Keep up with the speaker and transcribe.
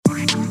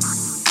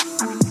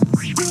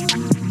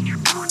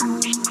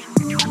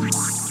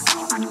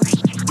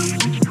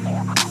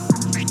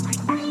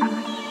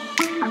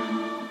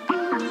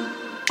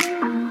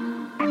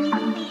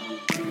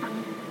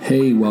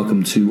Hey,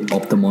 welcome to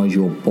Optimize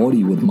Your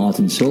Body with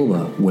Martin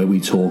Silva, where we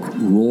talk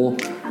raw,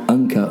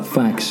 uncut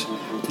facts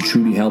to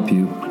truly help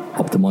you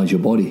optimize your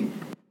body.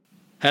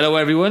 Hello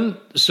everyone.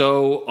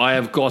 So I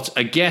have got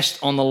a guest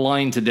on the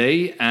line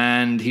today,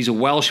 and he's a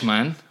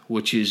Welshman,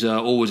 which is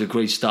always a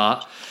great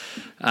start.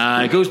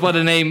 Goes by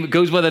the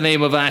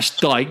name of Ash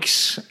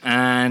Dykes,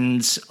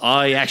 and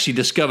I actually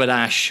discovered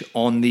Ash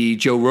on the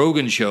Joe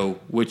Rogan show,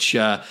 which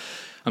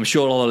I'm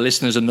sure all the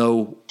listeners will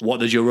know what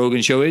the Joe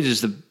Rogan show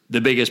is. It's the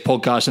biggest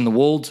podcast in the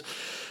world.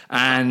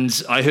 And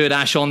I heard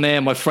Ash on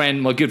there. My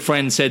good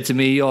friend said to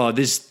me,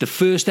 the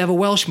first ever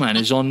Welshman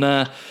is on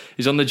the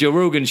Joe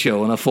Rogan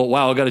show. And I thought,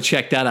 wow, I've got to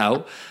check that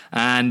out.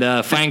 And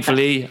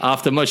thankfully,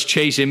 after much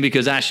chasing,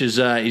 because Ash he's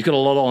got a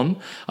lot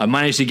on, I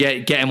managed to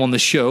get him on the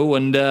show.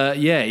 And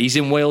he's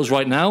in Wales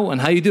right now.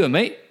 And how you doing,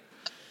 mate?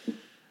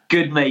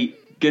 Good, mate.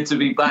 Good to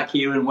be back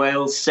here in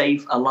Wales,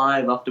 safe,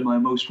 alive after my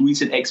most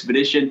recent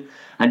expedition,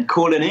 and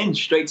calling in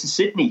straight to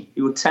Sydney.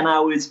 You were 10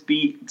 hours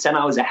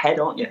ahead,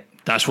 aren't you?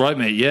 That's right,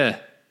 mate. Yeah.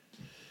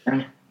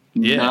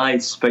 Yeah.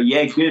 Nice. But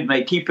yeah, good,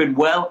 mate. Keeping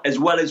well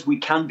as we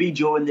can be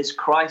during this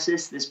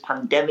crisis, this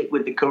pandemic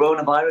with the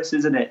coronavirus,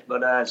 isn't it?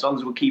 But as long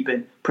as we're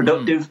keeping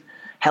productive,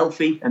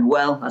 healthy and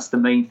well, that's the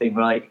main thing,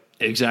 right?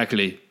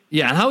 Exactly.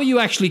 Yeah. And how are you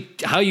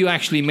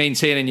actually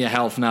maintaining your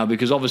health now?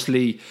 Because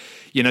obviously,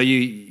 you know,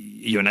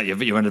 you're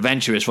an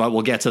adventurous, right?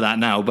 We'll get to that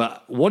now.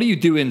 But what are you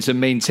doing to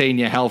maintain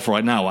your health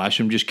right now, Ash?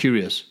 I'm just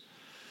curious.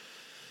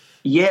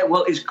 Yeah,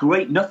 well, it's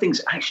great. Nothing's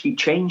actually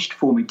changed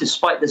for me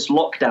despite this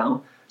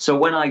lockdown. So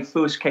when I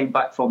first came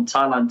back from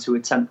Thailand to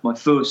attempt my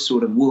first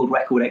sort of world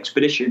record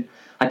expedition,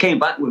 I came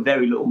back with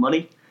very little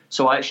money.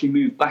 So I actually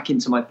moved back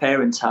into my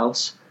parents'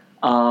 house,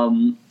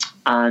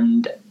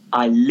 and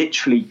I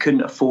literally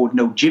couldn't afford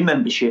no gym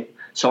membership.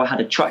 So I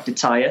had a tractor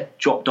tire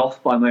dropped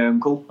off by my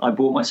uncle. I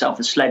bought myself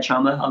a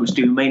sledgehammer. I was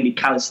doing mainly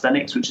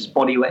calisthenics, which is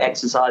bodyweight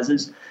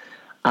exercises.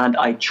 And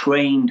I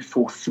trained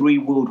for 3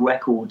 world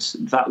records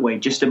that way,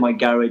 just in my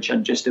garage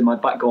and just in my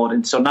back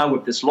garden. So now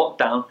with this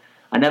lockdown,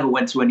 I never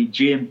went to any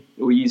gym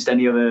or used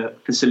any other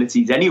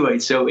facilities anyway.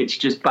 So it's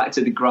just back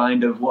to the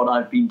grind of what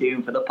I've been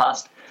doing for the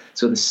past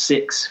sort of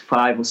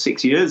 5 or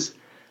 6 years.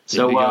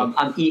 So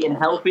I'm eating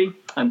healthy.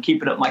 I'm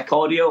keeping up my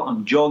cardio.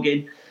 I'm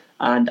jogging.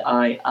 And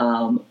I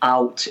am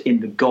out in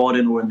the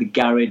garden or in the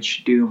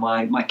garage doing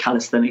my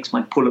calisthenics,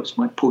 my pull-ups,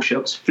 my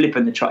push-ups,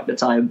 flipping the tractor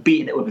tire,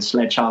 beating it with a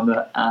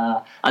sledgehammer.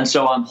 And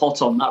so I'm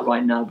hot on that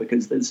right now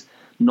because there's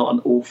not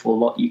an awful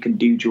lot you can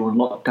do during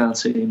lockdown.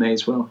 So you may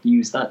as well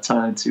use that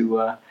time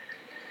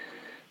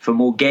for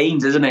more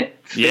gains, isn't it?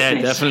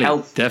 Fitness,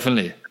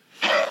 definitely.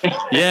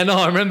 Yeah, no,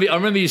 I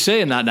remember you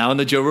saying that now on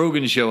the Joe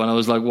Rogan show, and I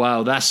was like,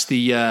 wow, that's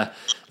the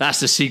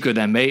secret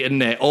then, mate,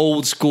 isn't it?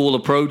 Old school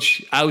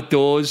approach,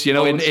 outdoors, you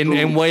know,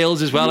 in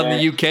Wales as well, in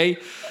the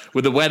UK,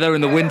 with the weather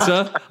in the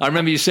winter. I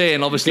remember you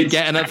saying, obviously,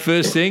 getting up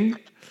first thing.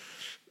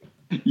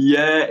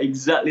 Yeah,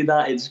 exactly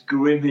that. It's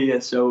grim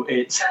here. So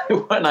it's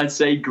when I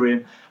say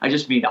grim, I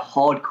just mean the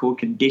hardcore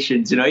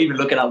conditions. You know, even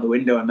looking out the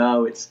window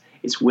now, it's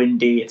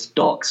windy, it's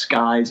dark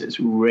skies, it's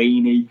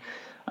rainy.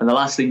 And the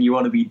last thing you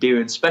want to be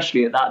doing,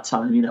 especially at that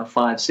time, you know,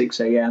 5, 6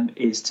 a.m.,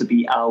 is to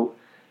be out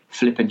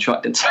flipping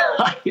tractor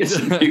tires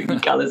and doing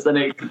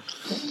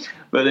calisthenics.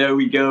 But there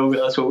we go.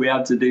 That's what we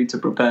have to do to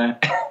prepare.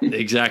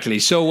 Exactly.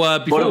 So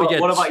what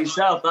about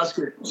yourself? That's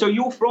good. So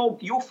you're from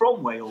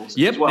Wales.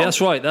 Yep,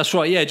 as well. That's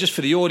right. Yeah, just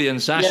for the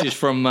audience, Ash is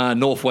from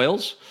North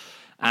Wales,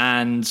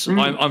 and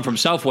I'm from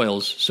South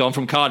Wales. So I'm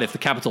from Cardiff, the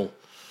capital.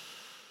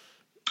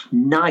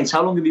 Nice.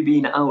 How long have you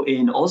been out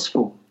in Oz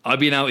for? I've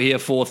been out here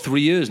for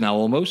 3 years now,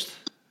 almost.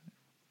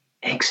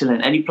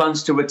 Excellent. Any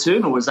plans to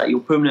return, or was that your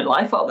permanent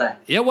life out there?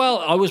 Yeah, well,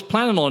 I was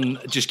planning on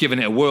just giving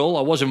it a whirl.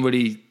 I wasn't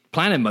really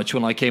planning much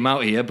when I came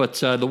out here, but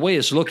the way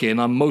it's looking,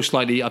 I'm most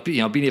likely. I've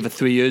been here for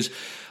 3 years.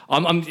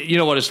 I'm you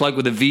know what it's like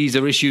with the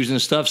visa issues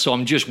and stuff. So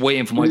I'm just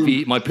waiting for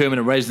my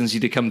permanent residency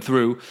to come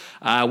through.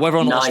 Whether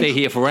or not I stay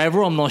here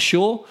forever, I'm not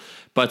sure.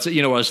 But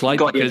you know what it's like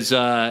because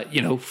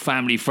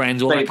family,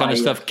 friends, all that kind of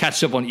stuff.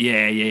 Catch up on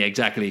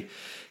exactly.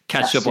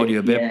 Catch up on you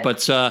a bit. Yeah.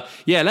 But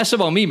less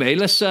about me, mate.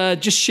 Let's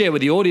just share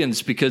with the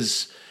audience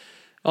because,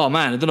 oh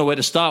man, I don't know where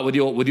to start with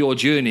your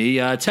journey.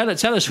 Tell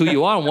us who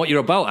you are and what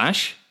you're about,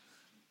 Ash.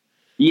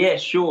 Yeah,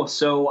 sure.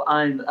 So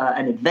I'm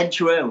an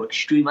adventurer or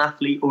extreme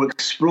athlete or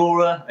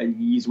explorer, and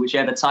you use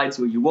whichever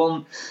title you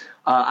want.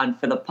 And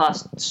for the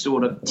past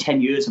sort of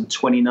 10 years, I'm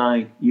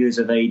 29 years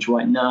of age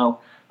right now.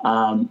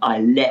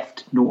 I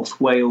left North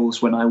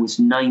Wales when I was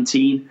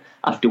 19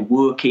 after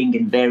working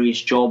in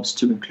various jobs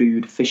to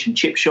include fish and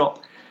chip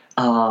shop,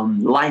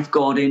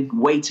 lifeguarding,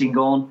 waiting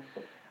on,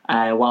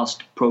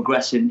 whilst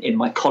progressing in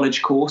my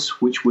college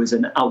course, which was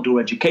an outdoor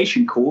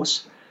education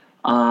course.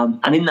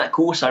 And in that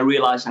course, I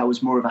realized I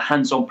was more of a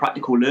hands-on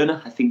practical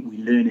learner. I think we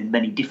learn in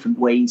many different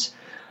ways.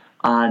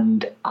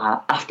 And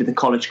after the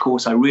college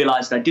course, I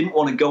realized I didn't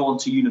want to go on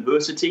to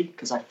university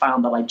because I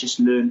found that I just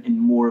learned in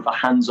more of a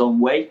hands-on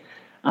way.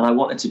 And I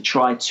wanted to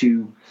try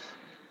to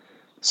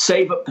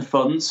save up the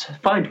funds,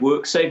 find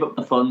work, save up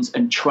the funds,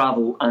 and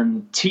travel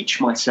and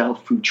teach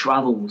myself through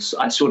travels.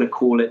 I sort of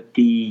call it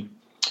the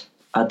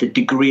the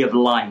degree of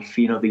life,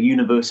 the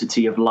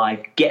university of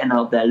life, getting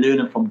out there,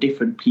 learning from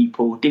different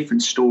people,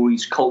 different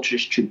stories,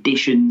 cultures,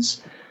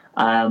 traditions.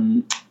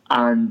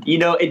 And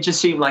it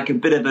just seemed like a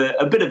bit of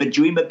a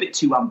dream, a bit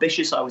too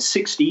ambitious. I was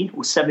 16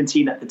 or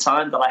 17 at the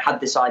time that I had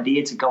this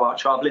idea to go out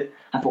traveling.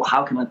 I thought,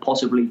 how can I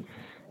possibly,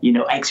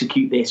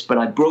 execute this? But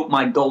I broke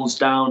my goals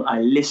down. I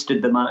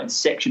listed them out in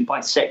section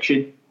by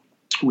section,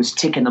 was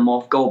ticking them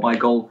off goal by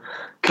goal.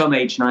 Come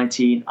age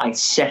 19, I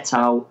set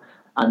out,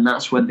 and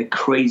that's when the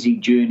crazy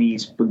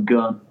journey's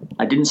begun.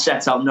 I didn't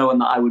set out knowing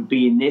that I would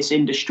be in this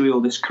industry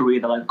or this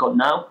career that I've got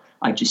now.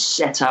 I just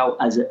set out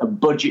as a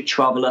budget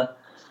traveler.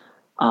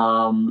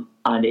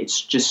 And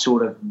it's just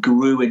sort of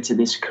grew into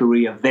this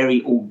career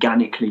very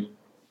organically.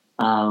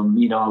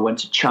 I went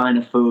to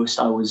China first.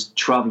 I was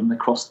traveling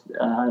across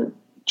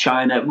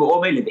China,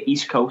 or mainly the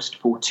East Coast,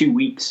 for 2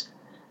 weeks.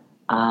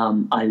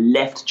 I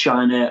left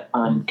China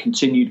and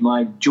continued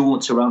my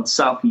jaunt around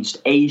Southeast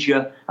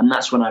Asia. And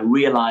that's when I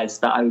realized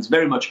that I was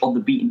very much on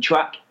the beaten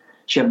track,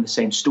 sharing the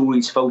same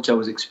stories,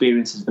 photos,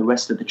 experiences as the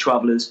rest of the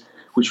travelers,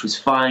 which was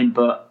fine.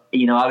 But,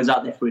 I was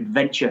out there for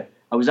adventure.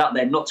 I was out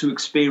there not to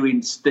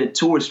experience the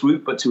tourist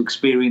route, but to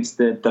experience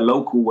the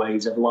local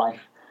ways of life.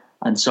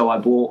 And so I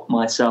bought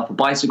myself a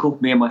bicycle,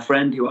 me and my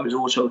friend, who I was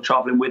also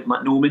traveling with,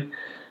 Matt Norman.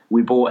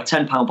 We bought a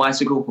 £10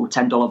 bicycle or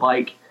 $10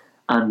 bike,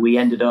 and we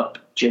ended up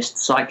just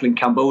cycling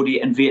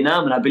Cambodia and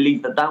Vietnam. And I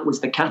believe that was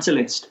the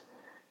catalyst.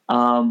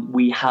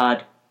 We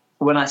had,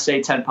 when I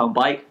say £10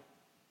 bike,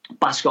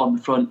 basket on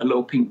the front, a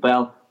little pink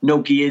bell, no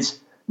gears,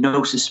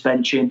 no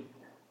suspension.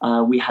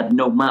 We had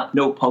no map,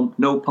 no pump,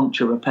 no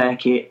puncture repair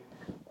kit.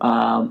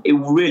 It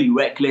was really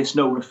reckless,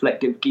 no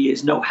reflective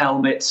gears, no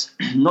helmets,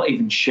 not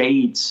even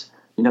shades,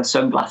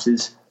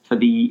 sunglasses for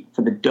the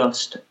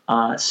dust,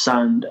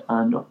 sand,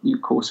 and of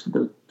course for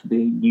the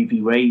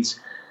UV rays.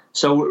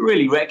 So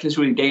really reckless,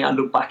 really day. I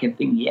look back and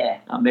think,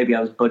 maybe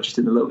I was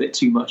budgeting a little bit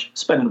too much,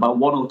 spending about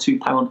 £1 or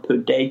 £2 per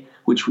day,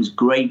 which was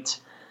great.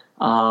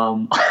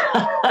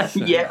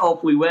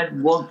 Off we went,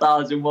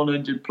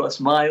 1,100 plus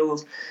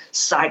miles,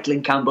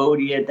 cycling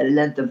Cambodia, the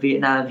length of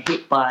Vietnam,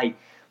 hit by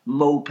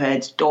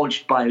mopeds,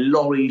 dodged by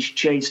lorries,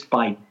 chased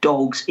by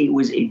dogs. It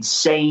was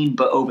insane,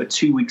 but over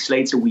 2 weeks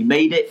later we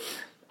made it,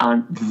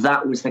 and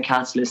that was the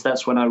catalyst.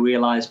 That's when I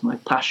realized my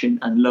passion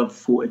and love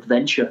for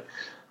adventure,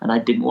 and I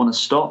didn't want to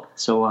stop,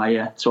 so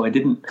I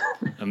didn't.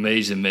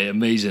 Amazing, mate,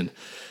 amazing.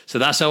 So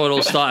that's how it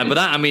all started. But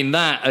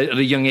that at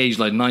a young age,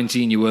 like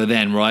 19 you were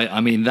then, right?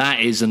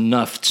 That is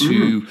enough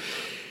to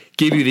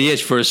give you the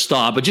itch for a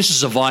start, but just to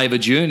survive a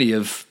journey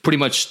of pretty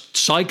much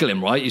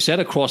cycling, right? You said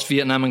across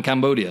Vietnam and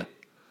Cambodia.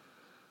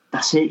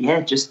 That's it,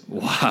 yeah. Just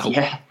wow,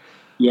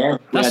 yeah.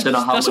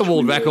 That's a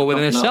world record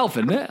within itself,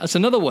 isn't it? That's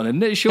another one,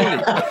 isn't it?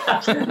 Surely.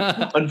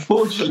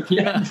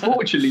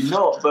 Unfortunately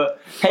not.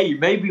 But hey,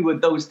 maybe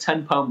with those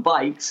 £10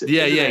 bikes.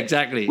 Yeah,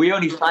 exactly. We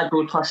only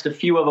cycled past a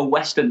few other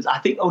Westerners. I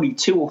think only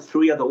 2 or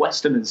 3 other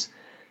Westerners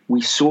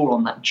we saw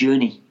on that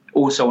journey,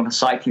 also on a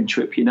cycling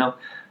trip,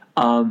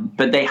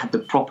 But they had the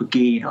proper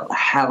gear, the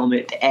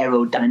helmet, the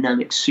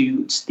aerodynamic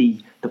suits,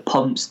 the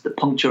pumps, the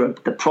puncture,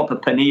 the proper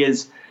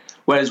panniers.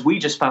 Whereas we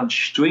just found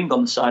string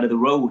on the side of the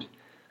road,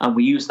 and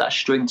we used that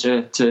string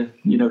to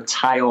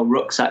tie our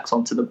rucksacks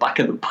onto the back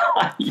of the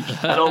bike.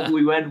 And off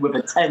we went with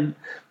a tent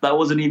that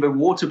wasn't even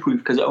waterproof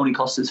because it only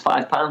cost us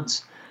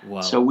 £5. Wow.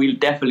 So we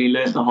definitely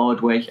learned the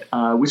hard way.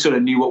 We sort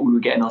of knew what we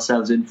were getting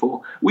ourselves in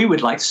for. We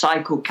would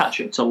cycle,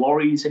 catch up to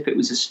lorries if it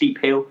was a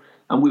steep hill,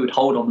 and we would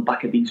hold on the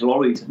back of these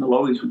lorries, and the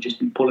lorries would just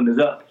be pulling us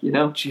up,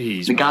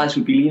 Jeez, the guys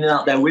would be leaning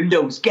out their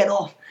windows, get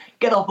off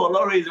our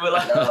lorries. And we're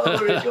like,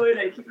 we're enjoying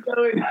it, keep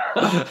going.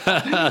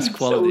 That's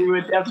quality. So we were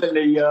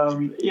definitely,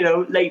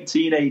 late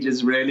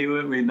teenagers, really,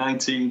 weren't we?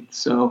 19.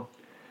 So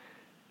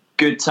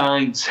good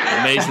times.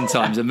 Amazing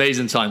times.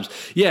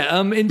 Yeah,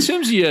 in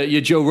terms of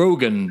your Joe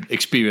Rogan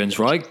experience,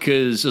 right?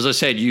 Because, as I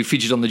said, you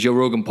featured on the Joe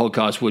Rogan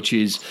podcast, which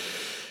is,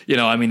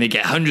 they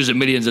get hundreds of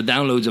millions of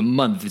downloads a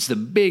month. It's the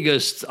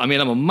biggest. I'm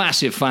a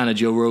massive fan of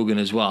Joe Rogan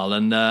as well.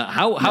 And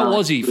how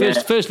was he?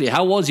 Firstly,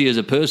 how was he as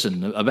a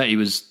person? I bet he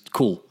was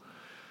cool.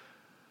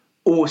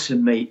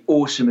 Awesome, mate.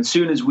 Awesome. As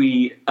soon as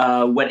we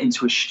went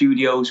into his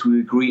studios, we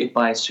were greeted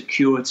by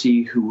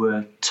security who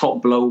were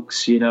top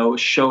blokes,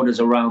 showed us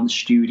around the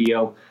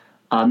studio,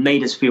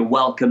 made us feel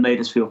welcome, made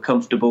us feel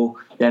comfortable.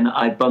 Then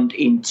I bumped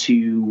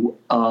into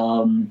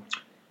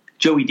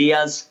Joey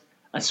Diaz.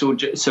 So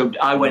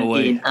I went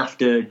in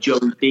after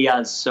Joey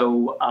Diaz.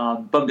 So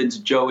bumped into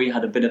Joey,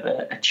 had a bit of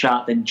a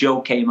chat. Then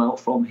Joe came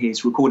out from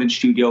his recording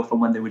studio from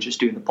when they were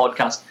just doing the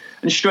podcast.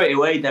 And straight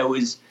away there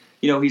was...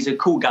 he's a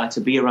cool guy to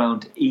be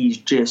around. He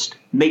just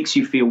makes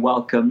you feel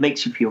welcome,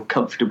 makes you feel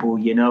comfortable,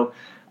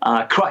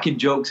 cracking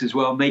jokes as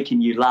well, making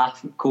you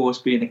laugh. Of course,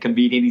 being a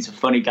comedian, he's a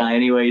funny guy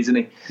anyway, isn't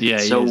he? Yeah.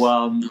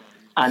 So,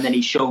 and then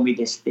he showed me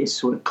this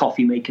sort of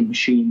coffee making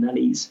machine that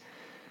he's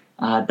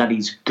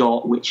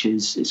got, which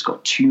is it's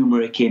got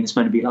turmeric in. It's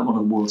meant to be like one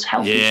of the world's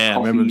healthiest coffees. Yeah, I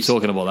remember him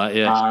talking about that.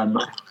 Yeah.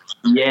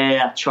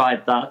 Yeah, I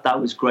tried that.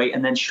 That was great.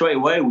 And then straight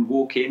away we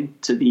walk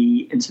into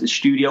the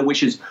studio,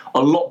 which is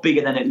a lot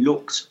bigger than it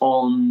looks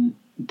on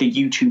the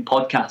YouTube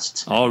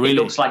podcasts. Oh, really?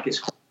 It looks like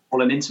it's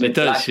all an intimate. It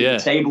does, yeah.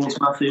 The table's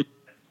massive.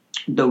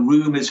 The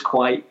room is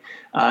quite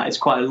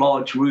a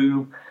large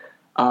room.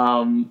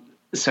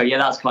 So yeah,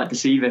 that's quite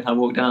deceiving. I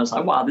walked down, I was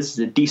like, wow, this is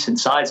a decent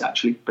size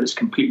actually, but it's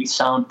completely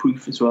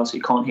soundproof as well, so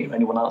you can't hear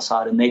anyone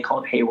outside and they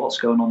can't hear what's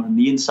going on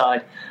the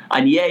inside.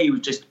 And yeah, he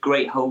was just a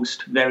great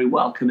host, very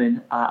welcoming,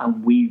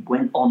 and we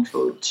went on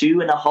for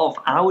 2.5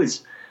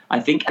 hours, I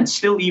think, and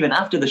still even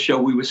after the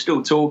show, we were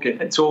still talking.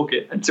 And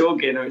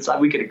it's like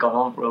we could have gone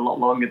on for a lot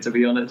longer, to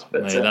be honest.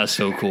 But Mate, that's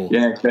so cool.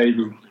 Yeah,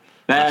 crazy.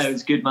 Yeah, it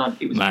was good, man.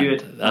 It was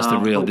good. That's the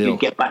real deal. We'll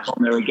get back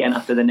on there again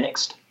after the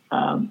next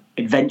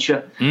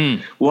adventure,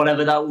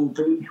 whatever that will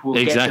be.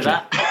 We'll get to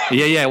that.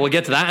 yeah, we'll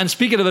get to that. And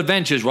speaking of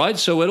adventures, right?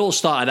 So it all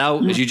started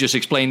out, as you just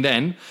explained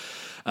then,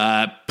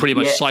 pretty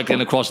much cycling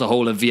across the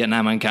whole of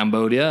Vietnam and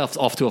Cambodia,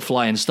 off to a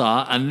flying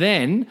start. And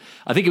then,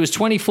 I think it was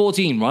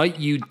 2014, right?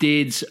 You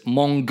did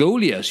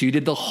Mongolia. So you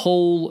did the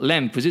whole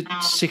length. Was it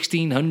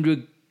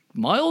 1,600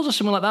 miles or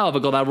something like that? Have I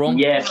got that wrong?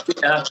 Yeah,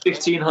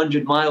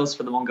 1,500 miles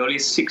for the Mongolia,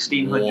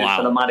 1,600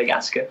 for the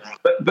Madagascar.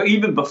 But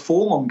even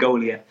before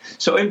Mongolia,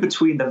 so in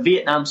between the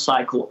Vietnam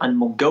cycle and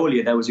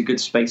Mongolia, there was a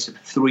good space of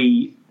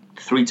three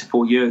to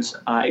 4 years.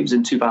 It was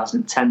in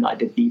 2010 that I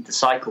did the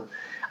cycle.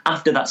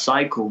 After that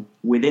cycle,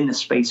 within the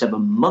space of a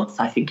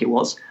month, I think it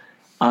was,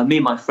 me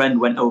and my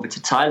friend went over to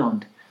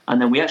Thailand, and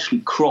then we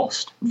actually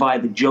crossed via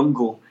the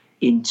jungle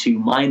into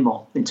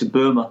Myanmar, into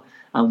Burma,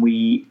 and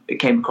we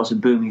came across a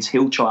Burmese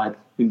hill tribe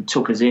who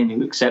took us in,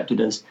 who accepted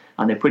us,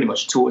 and they pretty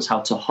much taught us how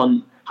to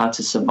hunt, how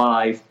to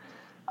survive,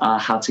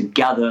 how to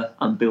gather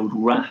and build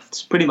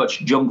rafts, pretty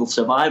much jungle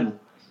survival.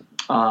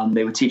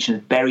 They were teaching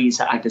us berries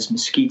that act as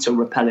mosquito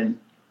repellent.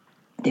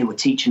 They were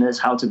teaching us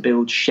how to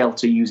build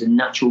shelter using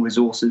natural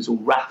resources or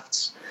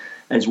rafts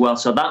as well.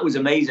 So that was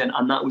amazing,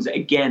 and that was,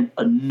 again,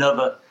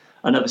 another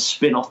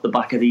spin off the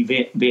back of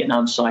the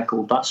Vietnam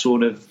cycle that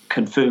sort of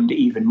confirmed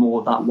even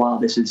more that, wow,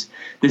 this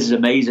is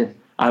amazing.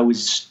 I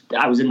was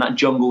in that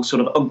jungle,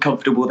 sort of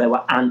uncomfortable. There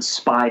were ants,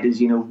 spiders,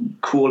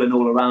 crawling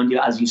all around you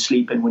as you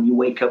sleep. And when you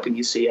wake up and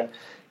you see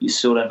you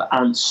sort of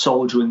ants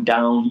soldiering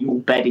down your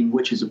bedding,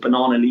 which is a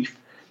banana leaf.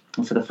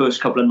 And for the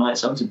first couple of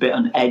nights, I was a bit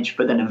on edge.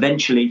 But then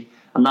eventually,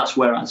 and that's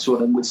where I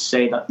sort of would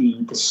say that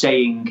the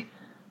saying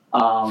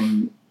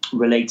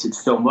related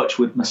so much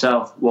with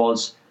myself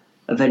was,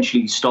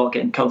 eventually you start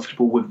getting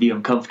comfortable with the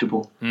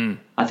uncomfortable.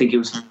 I think it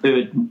was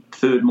the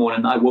third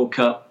morning I woke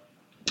up,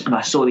 and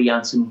I saw the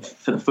ants, and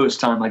for the first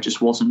time, I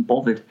just wasn't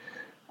bothered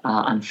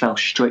and fell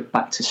straight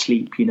back to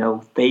sleep.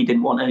 They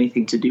didn't want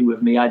anything to do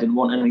with me. I didn't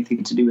want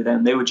anything to do with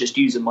them. They were just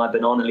using my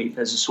banana leaf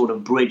as a sort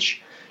of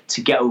bridge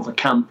to get over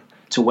camp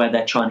to where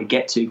they're trying to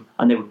get to.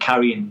 And they were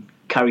carrying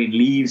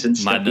leaves and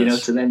stuff,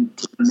 to them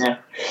there.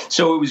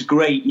 So it was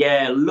great.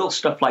 Yeah, little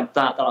stuff like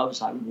that I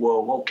was like,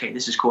 whoa, okay,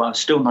 this is cool. I was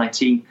still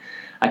 19.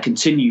 I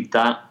continued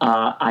that.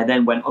 I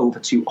then went over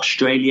to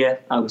Australia.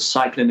 I was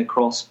cycling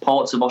across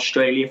parts of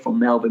Australia from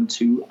Melbourne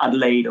to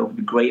Adelaide over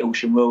the Great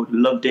Ocean Road.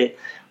 Loved it.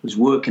 I was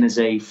working as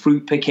a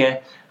fruit picker.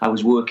 I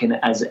was working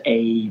as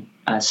a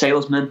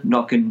salesman,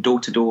 knocking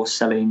door to door,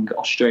 selling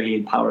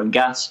Australian power and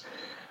gas.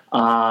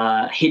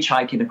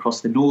 Hitchhiking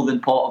across the northern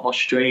part of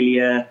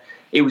Australia.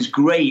 It was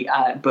great,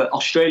 but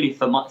Australia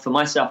for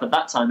myself at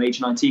that time,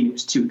 age 19, it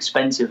was too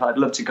expensive. I'd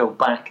love to go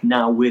back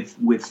now with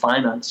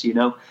finance,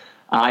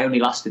 I only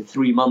lasted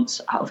 3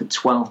 months out of a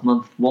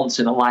 12-month,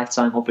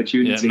 once-in-a-lifetime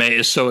opportunity. Yeah, mate,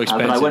 it's so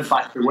expensive. But I went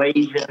back to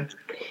Asia.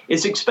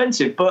 It's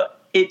expensive,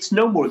 but it's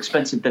no more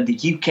expensive than the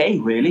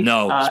UK, really.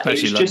 No,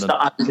 especially London. It's just that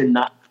I was in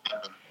that...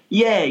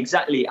 Yeah,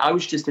 exactly. I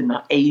was just in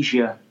that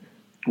Asia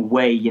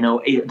way,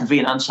 The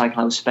Vietnam cycle,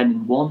 I was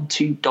spending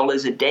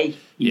 $1-2 a day.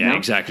 You know?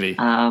 Exactly.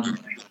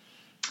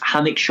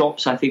 Hammock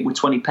shops, I think, were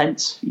 20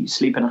 pence. You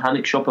sleep in a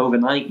hammock shop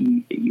overnight,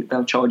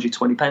 they'll charge you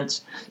 20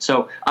 pence.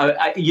 So,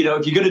 if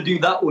you're going to do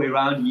that way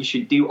around, you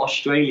should do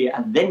Australia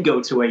and then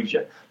go to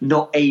Asia,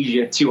 not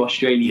Asia to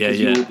Australia, because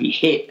you will be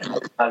hit.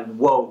 And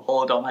whoa,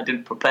 hold on, I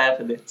didn't prepare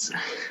for this.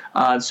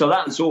 So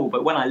that was all.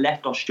 But when I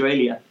left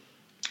Australia,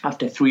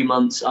 after 3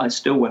 months, I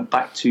still went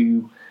back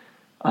to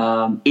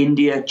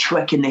India,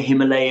 trekking the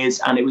Himalayas.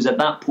 And it was at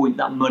that point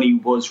that money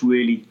was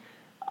really...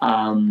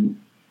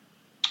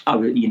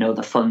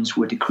 the funds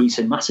were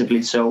decreasing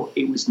massively, so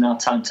it was now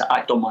time to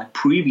act on my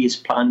previous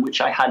plan, which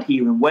I had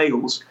here in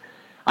Wales.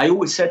 I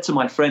always said to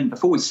my friend,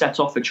 before we set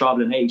off for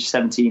travelling age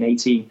 17,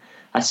 18,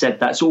 I said,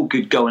 that's all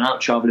good going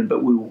out travelling,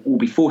 but we'll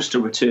be forced to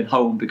return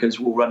home because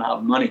we'll run out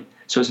of money.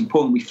 So it's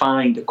important we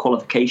find a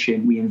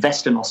qualification, we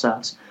invest in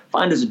ourselves,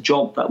 find us a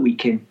job that we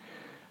can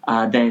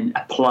then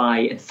apply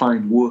and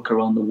find work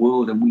around the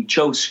world. And we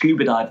chose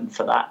scuba diving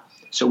for that.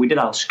 So we did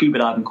our scuba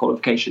diving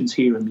qualifications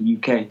here in the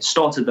UK,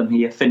 started them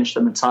here, finished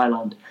them in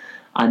Thailand,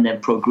 and then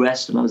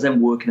progressed. And I was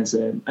then working as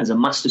a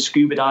master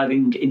scuba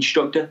diving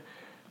instructor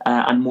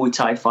and Muay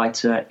Thai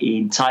fighter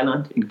in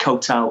Thailand, in Koh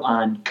Tao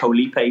and Koh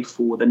Lipe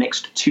for the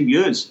next 2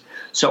 years.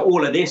 So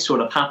all of this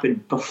sort of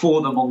happened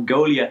before the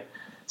Mongolia.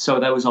 So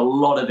there was a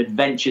lot of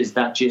adventures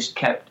that just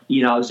kept,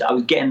 I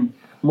was getting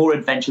more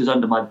adventures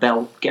under my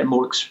belt, get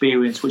more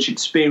experience, which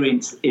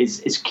experience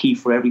is key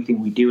for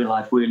everything we do in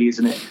life, really,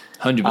 isn't it?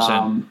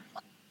 100%.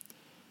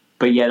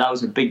 But yeah, that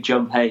was a big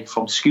jump, hey,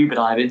 from scuba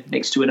diving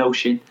next to an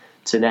ocean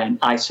to then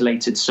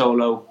isolated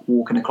solo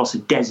walking across a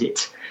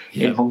desert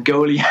in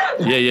Mongolia.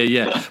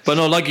 Yeah. But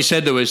no, like you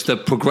said, there was the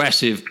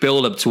progressive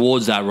build up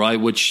towards that, right?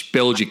 Which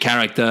builds your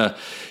character,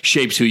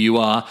 shapes who you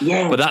are.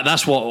 Yeah. But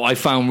that's what I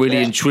found really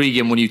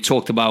intriguing when you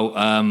talked about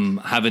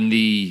having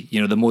the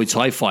Muay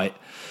Thai fight.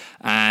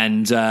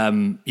 And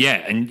and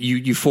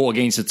you fought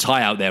against a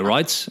Thai out there,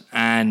 right?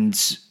 And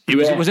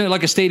wasn't it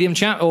like a stadium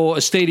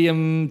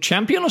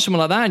champion or something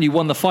like that? And you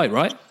won the fight,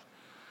 right?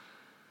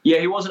 Yeah,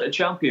 he wasn't a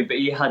champion, but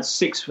he had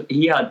six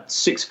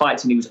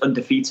fights and he was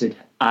undefeated.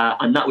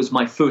 And that was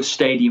my first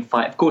stadium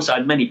fight. Of course, I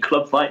had many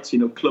club fights,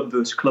 club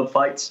versus club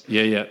fights.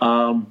 Yeah.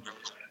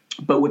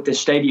 But with the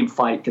stadium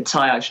fight, the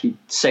Thai actually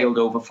sailed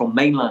over from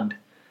mainland.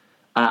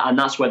 And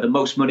that's where the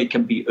most money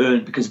can be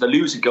earned, because the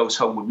loser goes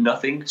home with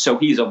nothing. So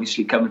he's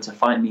obviously coming to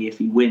fight me. If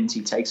he wins,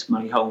 he takes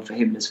money home for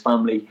him and his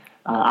family.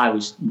 I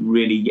was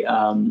really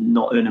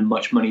not earning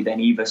much money then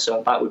either.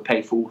 So that would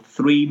pay for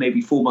 3, maybe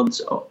 4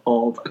 months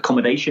of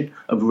accommodation,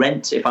 of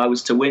rent, if I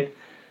was to win.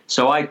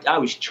 So I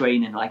was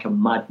training like a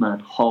madman,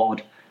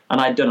 hard.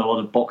 And I'd done a lot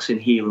of boxing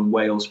here in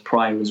Wales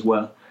prior as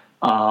well.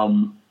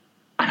 And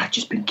I'd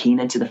just been keen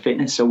into the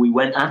fitness. So we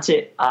went at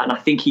it. And I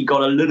think he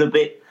got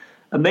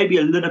maybe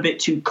a little bit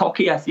too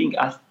cocky. I think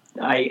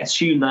I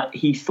assumed that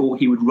he thought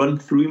he would run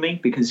through me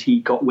because he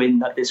got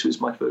wind that this was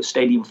my first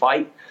stadium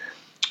fight.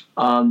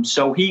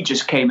 So he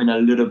just came in a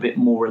little bit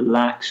more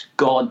relaxed,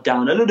 guard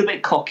down, a little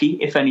bit cocky,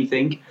 if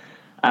anything.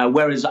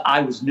 Whereas I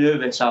was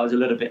nervous. I was a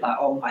little bit like,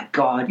 oh my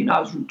God, I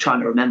was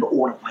trying to remember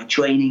all of my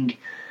training.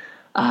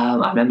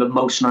 I remember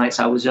most nights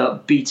I was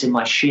up beating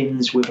my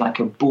shins with like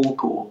a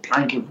book or a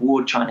plank of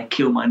wood, trying to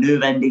kill my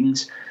nerve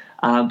endings.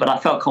 But I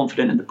felt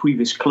confident in the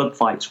previous club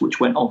fights, which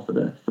went on for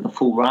the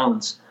full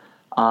rounds.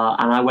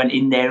 And I went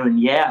in there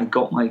and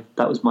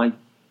that was my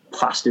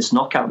fastest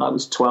knockout. That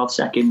was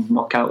 12-second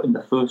knockout in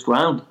the first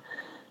round.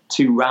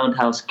 2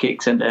 roundhouse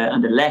kicks and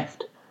a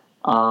left.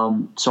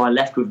 So I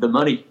left with the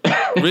money.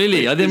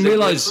 Really? I didn't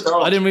realize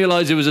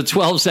it was a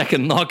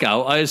 12-second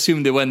knockout. I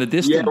assumed it went the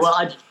distance. Yeah,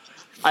 well,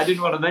 I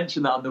didn't want to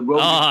mention that on the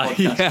Rogan podcast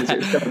because it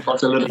was going to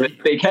cost a little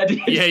bit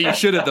big-headed. Yeah, you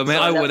should have done,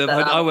 man.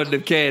 I wouldn't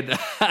have cared.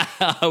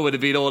 I would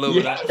have been all over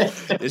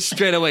that.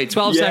 Straight away,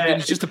 12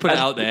 seconds just to put it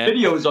out there. The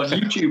video's on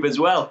YouTube as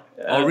well.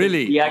 Oh,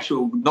 really? The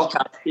actual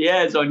knockout.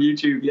 Yeah, it's on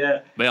YouTube,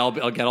 yeah. But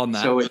I'll get on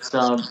that. So it's,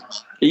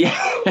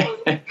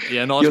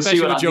 Yeah, no,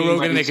 especially with Joe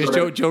Rogan, because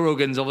Joe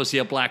Rogan's obviously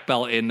a black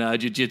belt in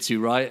jiu-jitsu,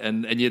 right?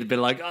 And you'd have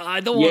been like, I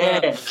don't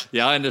want to.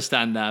 Yeah, I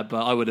understand that,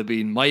 but I would have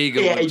been, my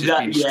ego would have just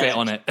been straight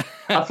on it.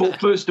 I thought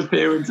first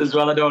appearance as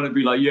well. I don't want to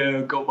be like,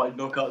 I got my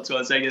knockout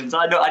 12 seconds.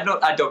 I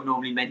don't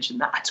normally mention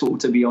that at all,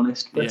 to be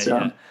honest.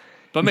 But,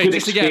 but mate,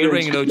 just to get in the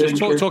ring, just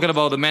talking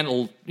about the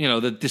mental,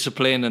 the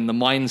discipline and the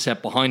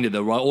mindset behind it,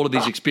 though, right? All of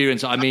these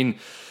experiences. I mean,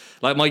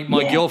 like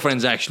my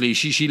girlfriend's actually,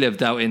 she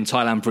lived out in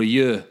Thailand for a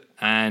year.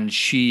 And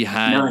she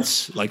had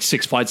like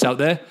 6 fights out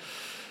there.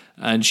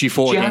 And she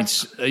fought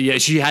against...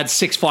 she had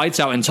 6 fights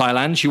out in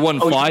Thailand. She won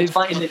 5.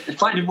 Fighting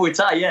Muay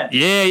Thai, yeah.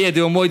 Yeah,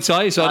 doing Muay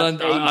Thai. So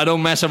I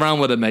don't mess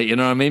around with it, mate. You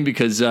know what I mean?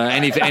 Because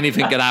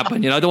anything could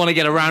happen. I don't want to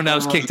get a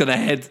roundhouse kick to the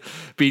head.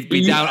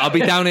 Down. I'll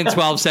be down in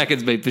 12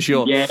 seconds, mate, for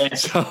sure. Yeah.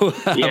 So,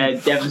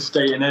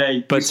 devastating,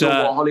 eh? But we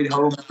saw what Holly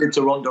Holm did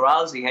to Ronda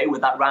Rousey, hey,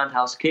 with that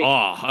roundhouse kick.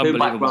 Oh, her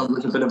background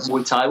was a bit of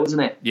Muay Thai,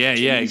 wasn't it? Yeah,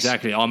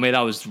 exactly. Oh, mate, that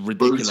was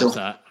ridiculous,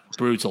 that.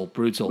 Brutal.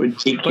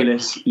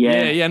 Ridiculous.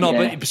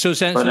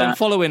 But then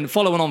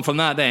following on from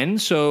that then,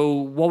 so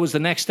what was the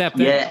next step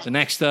then? Yeah. The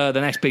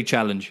next big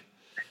challenge.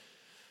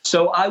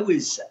 So I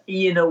was,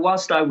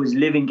 whilst I was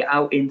living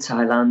out in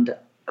Thailand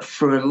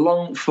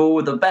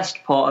for the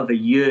best part of a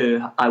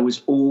year, I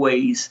was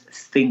always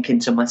thinking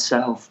to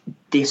myself,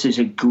 this is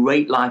a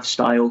great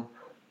lifestyle,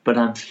 but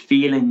I'm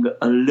feeling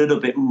a little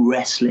bit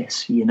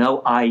restless.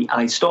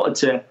 I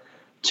started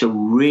to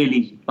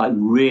really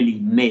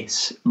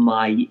miss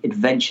my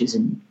adventures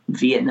in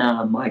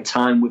Vietnam, my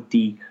time with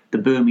the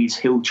Burmese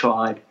hill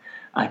tribe,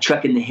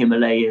 trekking the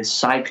Himalayas,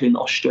 cycling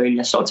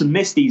Australia. I started to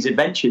miss these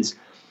adventures.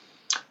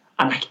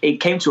 And it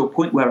came to a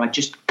point where I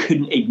just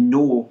couldn't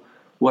ignore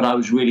what I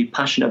was really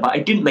passionate about.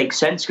 It didn't make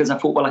sense because I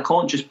thought, well, I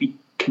can't just be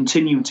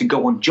continuing to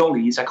go on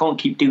jollies. I can't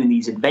keep doing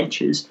these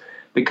adventures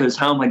because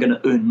how am I going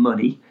to earn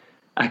money?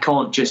 I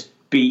can't just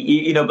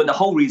be, but the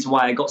whole reason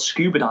why I got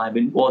scuba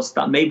diving was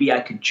that maybe I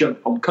could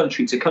jump from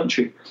country to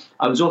country.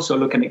 I was also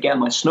looking at getting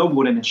my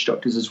snowboarding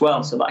instructors as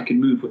well so that I could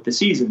move with the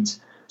seasons,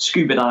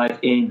 scuba dive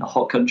in a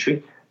hot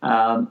country,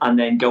 and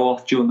then go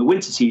off during the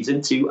winter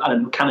season to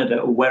Canada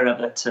or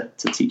wherever to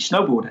teach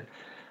snowboarding.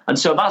 And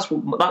so that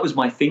was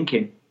my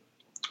thinking.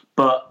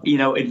 But,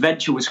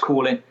 adventure was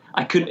calling.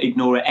 I couldn't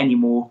ignore it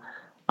anymore.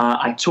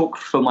 I took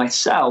for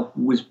myself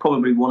was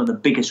probably one of the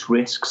biggest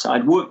risks.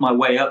 I'd worked my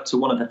way up to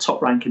one of the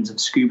top rankings of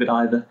scuba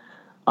diver,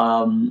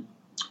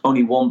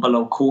 only one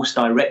below course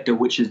director,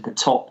 which is the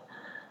top.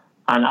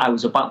 And I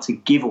was about to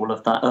give all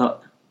of that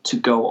up to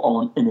go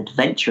on an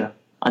adventure.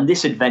 And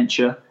this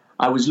adventure,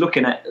 I was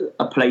looking at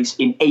a place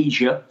in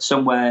Asia,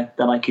 somewhere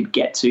that I could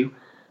get to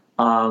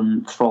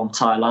from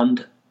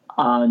Thailand.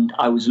 And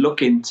I was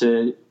looking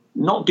to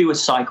not do a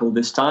cycle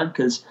this time,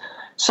 because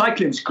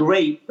cycling's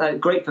great,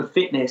 great for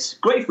fitness,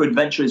 great for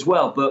adventure as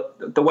well.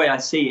 But the way I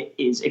see it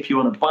is, if you're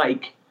on a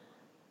bike,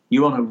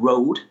 you're on a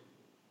road.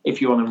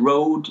 If you're on a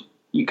road,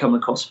 you come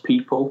across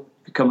people.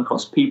 If you come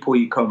across people,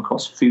 you come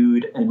across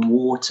food and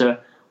water,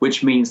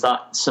 which means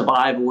that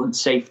survival and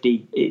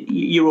safety,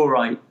 you're all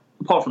right,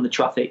 apart from the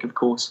traffic, of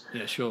course.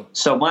 Yeah, sure.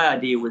 So my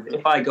idea was,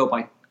 if I go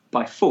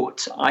by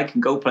foot, I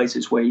can go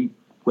places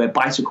where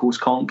bicycles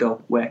can't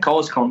go, where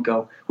cars can't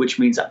go, which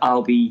means that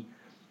I'll be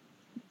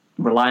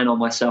relying on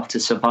myself to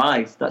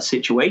survive that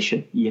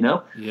situation, you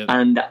know? Yep.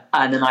 And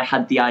then I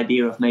had the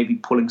idea of maybe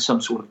pulling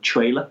some sort of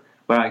trailer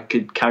where I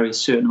could carry a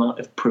certain amount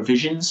of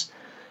provisions.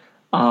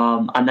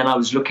 And then I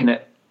was looking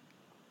at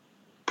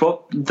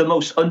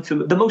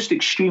the most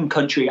extreme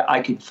country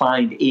I could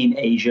find in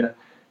Asia,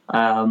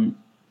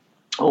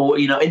 or,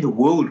 you know, in the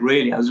world,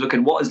 really. I was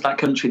looking, what is that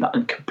country that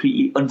I'm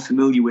completely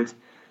unfamiliar with,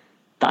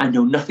 that I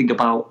know nothing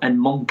about? And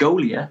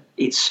Mongolia,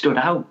 it stood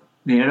out.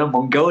 You know,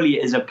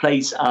 Mongolia is a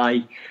place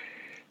I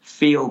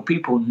feel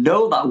people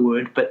know that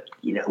word, but,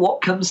 you know,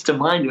 what comes to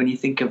mind when you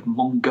think of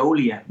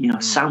Mongolia? You know,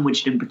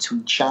 sandwiched in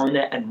between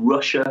China and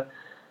Russia,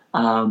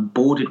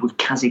 bordered with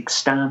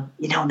Kazakhstan.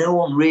 You know, no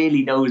one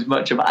really knows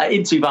much about it.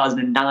 In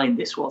 2009,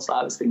 this was,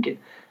 I was thinking.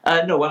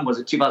 No, when was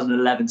it?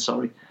 2011,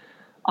 sorry.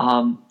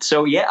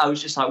 So, yeah, I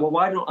was just like, well,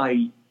 why don't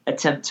I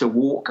attempt to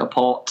walk a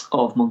part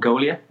of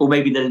Mongolia? Or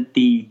maybe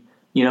the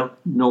you know,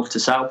 north to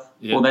south.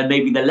 Yeah. Or then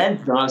maybe the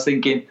length. And I was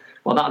thinking,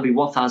 well, that would be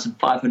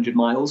 1,500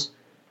 miles.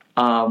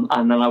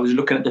 And then I was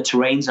looking at the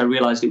terrains. I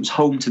realized it was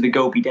home to the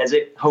Gobi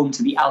Desert, home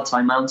to the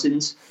Altai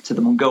Mountains, to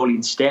the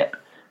Mongolian steppe.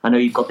 I know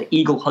you've got the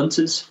eagle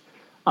hunters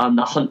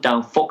that hunt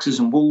down foxes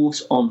and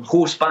wolves on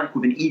horseback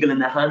with an eagle in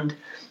their hand.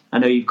 I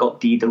know you've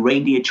got the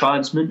reindeer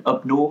tribesmen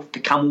up north, the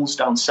camels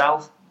down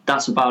south.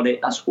 That's about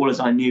it. That's all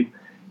as I knew,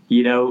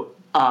 you know.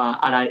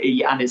 And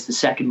it's the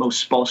second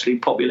most sparsely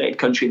populated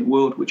country in the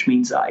world, which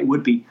means that it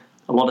would be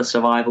a lot of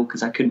survival,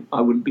 because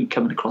I wouldn't be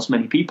coming across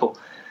many people.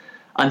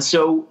 And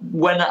so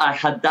when I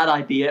had that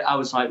idea, I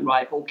was like,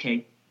 right,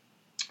 okay,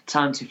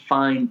 time to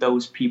find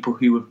those people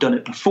who have done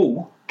it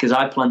before, because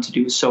I plan to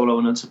do it solo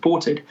and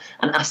unsupported,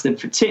 and ask them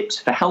for tips,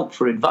 for help,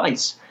 for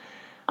advice.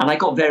 And I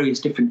got various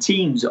different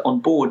teams on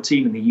board,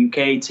 team in the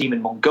UK, team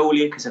in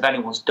Mongolia, because if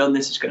anyone's done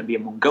this, it's going to be a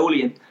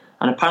Mongolian.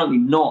 And apparently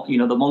not, you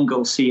know, the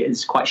Mongols see it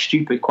as quite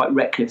stupid, quite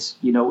reckless.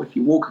 You know, if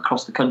you walk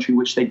across the country,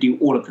 which they do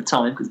all of the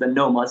time, because they're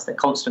nomads, they're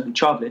constantly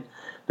traveling,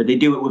 but they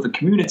do it with a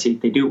community,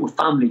 they do it with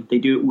family, they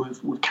do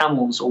it with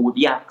camels or with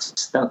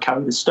yaks. They'll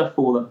carry the stuff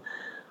for them,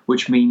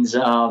 which means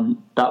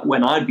that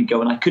when I'd be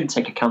going, I couldn't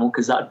take a camel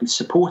because that would be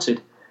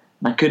supported.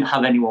 And I couldn't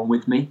have anyone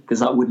with me because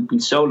that wouldn't be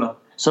solo.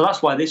 So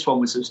that's why this one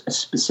was a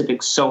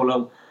specific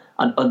solo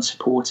and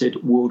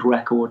unsupported world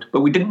record.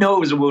 But we didn't know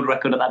it was a world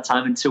record at that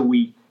time until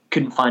we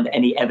couldn't find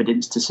any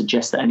evidence to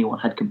suggest that anyone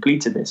had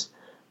completed this.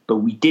 But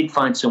we did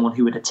find someone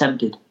who had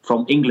attempted,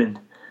 from England.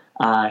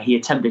 He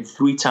attempted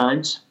 3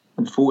 times,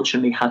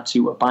 unfortunately had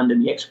to abandon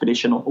the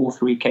expedition on all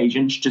 3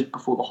 occasions just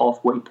before the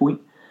halfway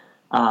point.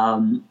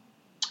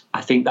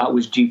 I think that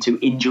was due to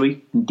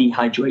injury and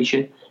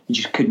dehydration. He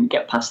just couldn't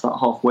get past that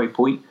halfway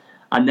point.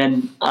 And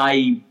then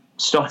I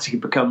started to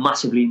become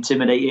massively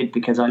intimidated,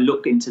 because I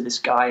looked into this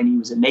guy and he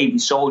was a Navy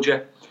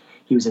soldier.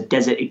 He was a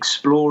desert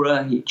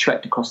explorer. He had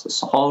trekked across the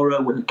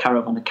Sahara with a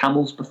caravan of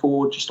camels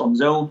before, just on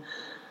his own.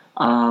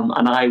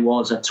 And I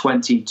was a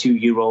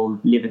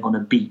 22-year-old living on a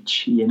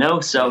beach, you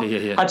know? So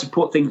I had to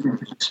put things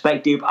into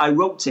perspective. I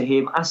wrote to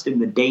him, asked him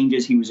the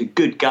dangers. He was a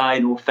good guy.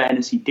 In all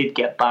fairness, he did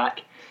get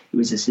back. It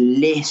was this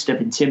list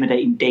of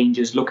intimidating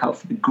dangers. Look out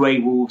for the grey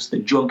wolves, the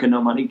drunken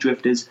nomadic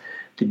drifters,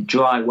 the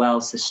dry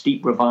wells, the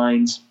steep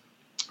ravines,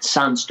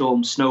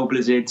 sandstorms, snow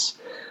blizzards.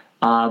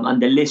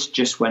 And the list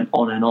just went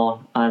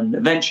on. And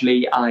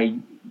eventually I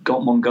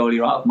got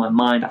Mongolia out of my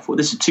mind. I thought,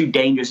 this is too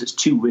dangerous, it's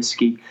too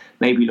risky.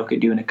 Maybe look at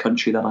doing a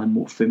country that I'm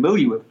more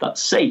familiar with,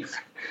 that's safe.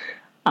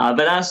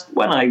 But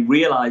when I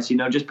realized, you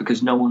know, just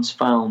because no one's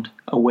found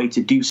a way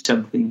to do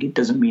something, it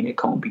doesn't mean it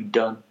can't be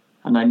done.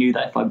 And I knew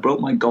that if I broke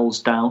my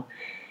goals down,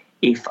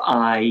 if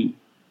I,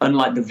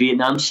 unlike the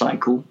Vietnam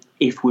cycle,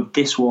 if with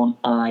this one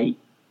I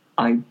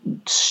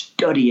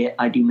study it,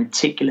 I do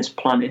meticulous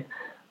planning,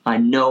 I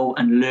know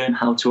and learn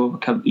how to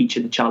overcome each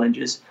of the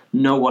challenges,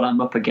 know what I'm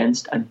up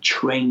against, and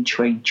train,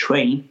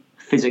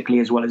 physically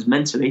as well as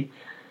mentally,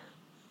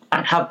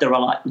 and have the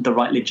right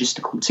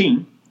logistical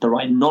team, the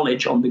right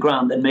knowledge on the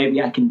ground, then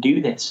maybe I can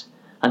do this.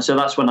 And so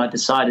that's when I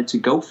decided to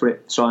go for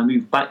it. So I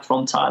moved back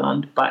from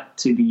Thailand, back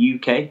to the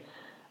UK.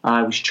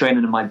 I was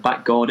training in my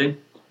back garden.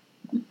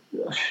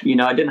 You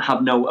know, I didn't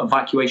have no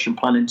evacuation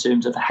plan in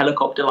terms of a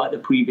helicopter like the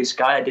previous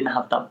guy. I didn't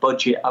have that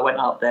budget. I went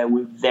out there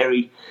with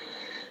very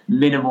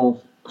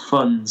minimal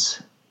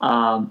funds.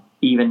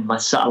 Even my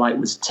satellite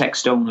was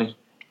text only,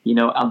 you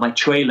know, and my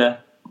trailer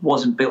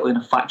wasn't built in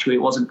a factory.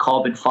 It wasn't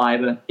carbon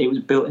fiber. It was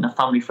built in a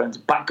family friend's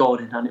back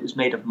garden, and it was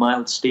made of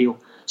mild steel.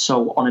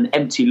 So on an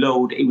empty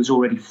load, it was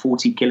already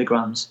 40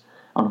 kilograms.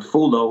 On a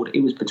full load,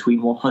 it was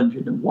between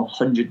 100 and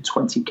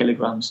 120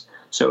 kilograms.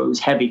 So it was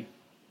heavy,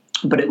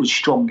 but it was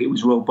strong. It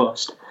was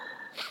robust.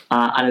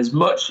 And as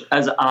much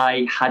as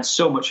I had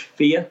so much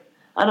fear,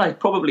 and I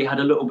probably had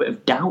a little bit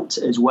of doubt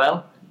as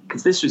well,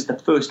 because this was the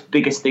first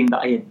biggest thing that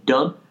I had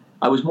done.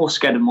 I was more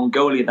scared of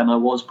Mongolia than I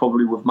was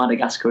probably with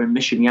Madagascar and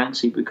Mission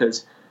Yangtze,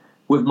 because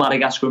with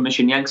Madagascar and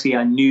Mission Yangtze,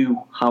 I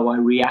knew how I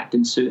react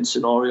in certain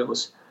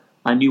scenarios.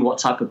 I knew what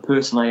type of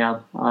person I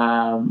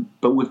am.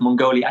 But with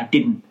Mongolia, I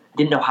didn't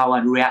know how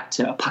I'd react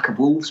to a pack of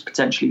wolves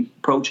potentially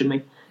approaching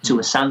me, to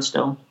a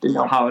sandstone. Didn't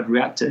know how I'd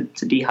react to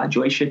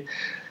dehydration.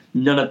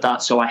 None of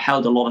that. So I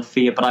held a lot of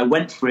fear, but I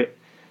went for it.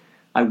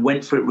 I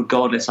went for it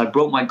regardless. I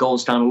broke my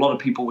goals down. A lot of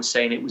people were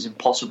saying it was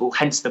impossible,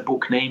 hence the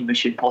book name,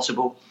 Mission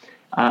Possible.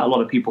 A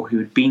lot of people who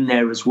had been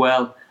there as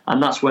well.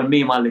 And that's when me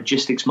and my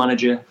logistics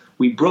manager,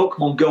 we broke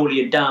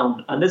Mongolia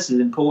down. And this is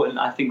important,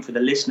 I think, for the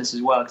listeners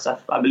as well, because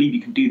I believe you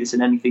can do this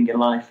in anything in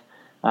life,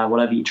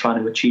 whatever you're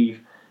trying to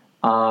achieve.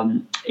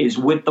 Is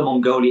with the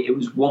Mongolia, it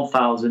was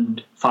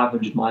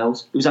 1,500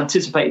 miles. It was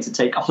anticipated to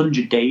take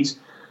 100 days.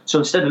 So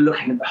instead of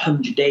looking at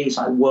 100 days,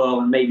 like, whoa,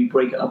 and maybe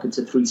break it up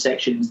into 3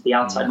 sections, the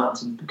outside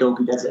mountains, the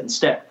Gobi Desert,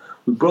 instead,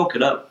 we broke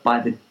it up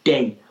by the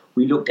day.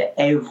 We looked at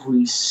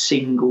every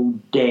single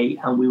day,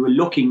 and we were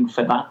looking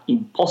for that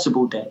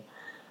impossible day.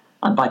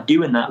 And by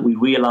doing that, we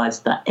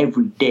realized that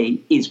every day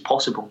is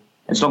possible.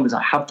 As long as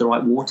I have the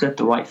right water,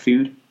 the right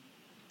food,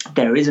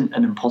 there isn't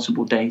an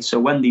impossible day. So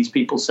when these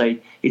people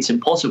say it's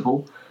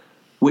impossible,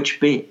 which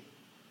bit?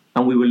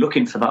 And we were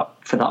looking for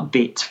that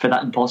bit, for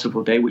that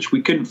impossible day, which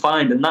we couldn't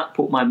find. And that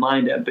put my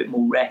mind at a bit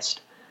more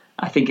rest.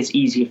 I think it's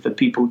easier for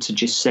people to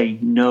just say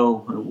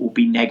no or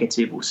be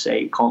negative or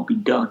say it can't be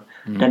done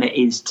than it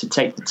is to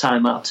take the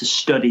time out to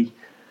study,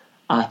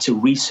 to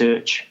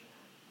research,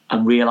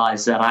 and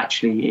realize that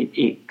actually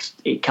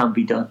it can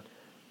be done.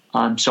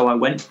 So I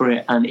went for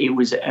it, and it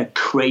was a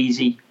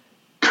crazy,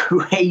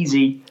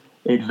 crazy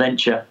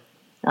adventure.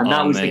 And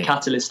that was the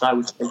catalyst, I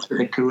would say, for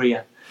the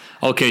career.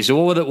 Okay, so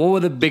what were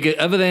the biggest,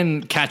 other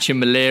than catching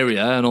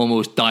malaria and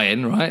almost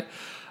dying, right?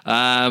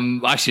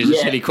 Actually, it's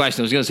a silly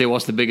question. I was going to say,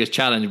 what's the biggest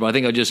challenge? But I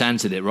think I just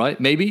answered it, right?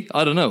 Maybe?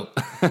 I don't know.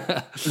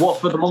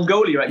 What, for the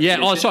Mongolia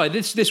expedition? Yeah, oh, sorry.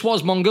 This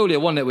was Mongolia,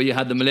 wasn't it, where you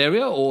had the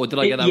malaria? Or did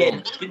I get that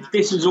wrong? Yeah,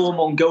 this is all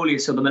Mongolia.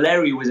 So the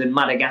malaria was in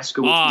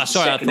Madagascar.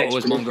 Sorry, I thought it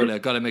was Mongolia.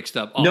 Got it mixed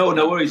up. No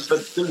worries. But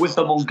with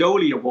the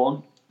Mongolia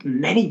one,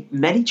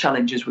 many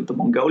challenges with the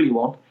Mongolia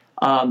one.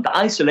 The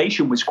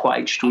isolation was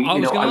quite extreme. I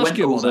was going to ask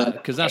you about that,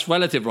 because that's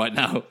relative right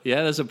now.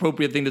 Yeah, that's an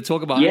appropriate thing to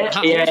talk about. What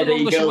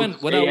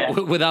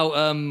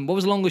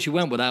was the longest you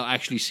went without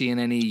actually seeing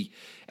any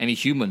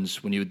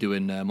humans when you were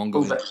doing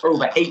Mongolia?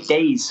 Over 8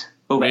 days.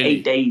 Really?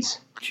 8 days.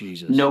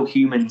 Jesus. No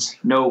humans,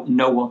 no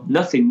one,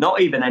 nothing,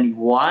 not even any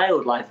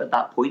wildlife at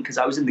that point, because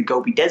I was in the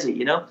Gobi Desert,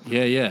 you know?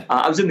 Yeah.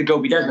 I was in the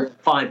Gobi Desert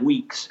for 5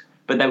 weeks,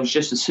 but there was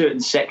just a certain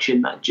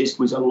section that just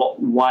was a lot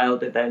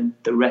wilder than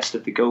the rest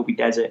of the Gobi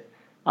Desert.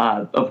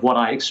 Of what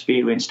I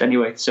experienced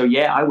anyway. So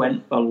yeah, I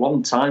went a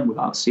long time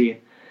without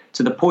seeing,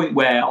 to the point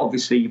where,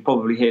 obviously you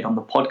probably heard on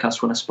the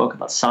podcast when I spoke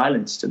about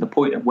silence, to the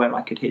point of where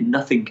I could hear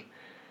nothing.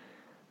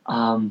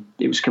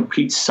 It was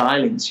complete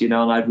silence, you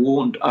know,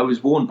 and I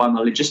was warned by my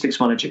logistics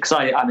manager, because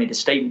I made a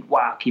statement,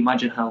 wow, can you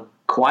imagine how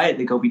quiet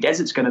the Gobi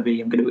Desert's going to be?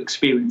 I'm going to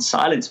experience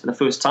silence for the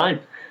first time.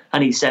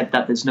 And he said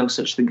that there's no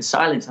such thing as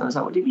silence. And I was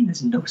like, what do you mean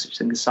there's no such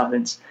thing as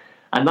silence?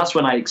 And that's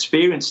when I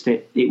experienced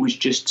it. It was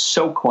just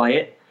so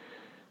quiet.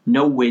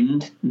 No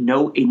wind,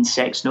 no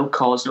insects, no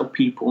cars, no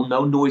people,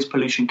 no noise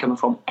pollution coming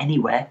from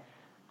anywhere.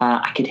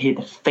 I could hear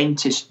the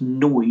faintest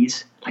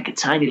noise, like a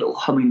tiny little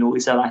humming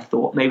noise, that I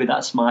thought maybe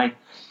that's my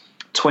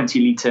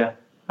 20-litre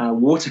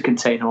water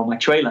container on my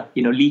trailer,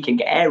 you know,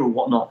 leaking air or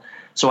whatnot.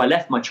 So I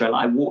left my trailer.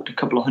 I walked a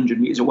couple of 100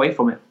 meters away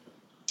from it,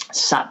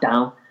 sat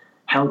down,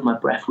 held my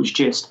breath, was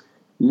just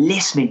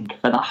listening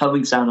for that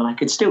humming sound, and I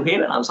could still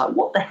hear it. And I was like,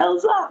 what the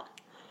hell's that?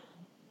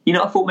 You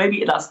know, I thought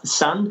maybe that's the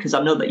sand, because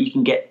I know that you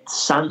can get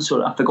sand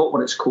sort of, I forgot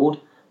what it's called,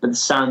 but the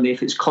sand,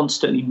 if it's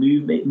constantly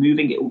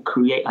moving, it will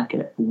create like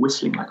a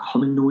whistling, like a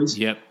humming noise.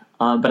 Yep.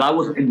 But I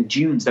wasn't in the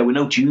dunes. There were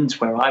no dunes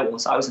where I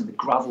was. I was in the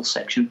gravel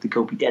section of the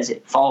Gobi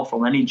Desert, far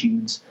from any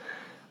dunes.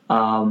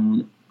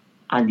 And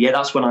yeah,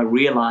 that's when I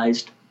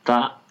realized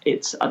that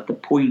it's at the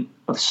point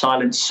of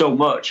silence so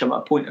much. I'm at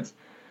a point of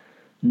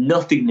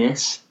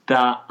nothingness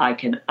that I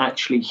can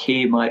actually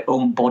hear my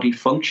own body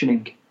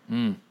functioning.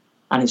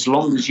 And as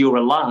long as you're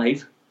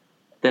alive,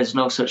 there's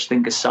no such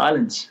thing as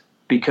silence.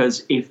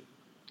 Because if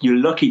you're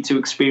lucky to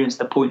experience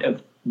the point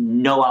of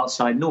no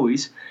outside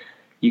noise,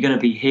 you're going to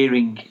be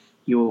hearing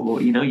your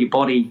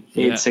body.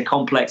 It's a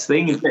complex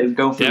thing. It's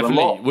going through a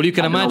lot. Well, you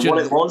can imagine.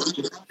 What it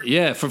was.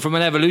 Yeah, from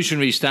an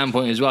evolutionary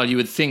standpoint as well, you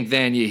would think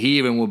then your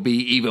hearing would be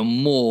even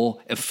more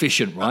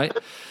efficient, right?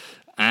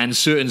 And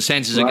certain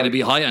senses are going to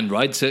be heightened,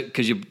 right?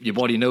 Because your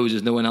body knows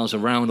there's no one else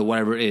around or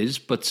whatever it is.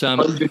 But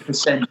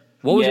 100%.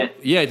 What was it?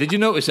 Yeah, did you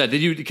notice that?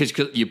 Did you, because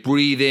your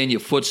breathing, your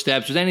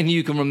footsteps, was there anything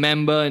you can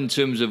remember in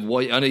terms of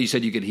what, I know you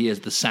said you could hear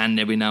the sand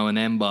every now and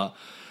then, but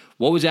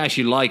what was it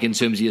actually like in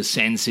terms of your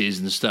senses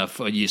and stuff,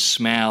 or your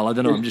smell? I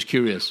don't know, I'm just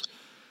curious.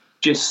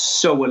 Just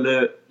so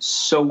alert,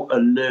 so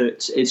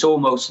alert. It's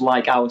almost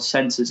like our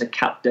senses are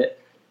capped at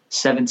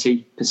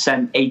 70%,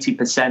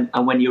 80%,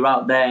 and when you're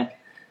out there,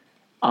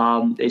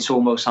 it's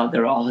almost like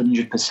they're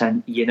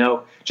 100%, you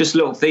know, just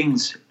little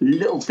things,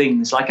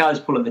 like I was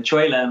pulling the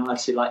trailer and I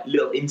see like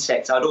little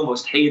insects, I'd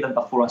almost hear them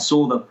before I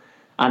saw them,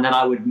 and then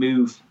I would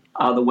move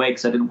out of the way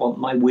because I didn't want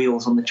my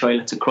wheels on the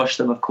trailer to crush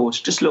them, of course,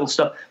 just little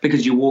stuff,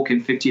 because you're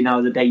walking 15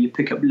 hours a day, you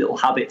pick up little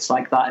habits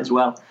like that as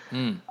well.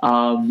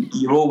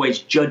 You're always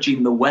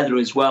judging the weather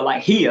as well,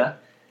 like here,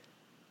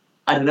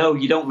 I don't know,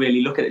 you don't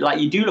really look at it, like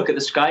you do look at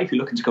the sky if you're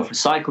looking to go for a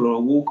cycle or a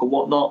walk or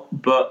whatnot,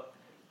 but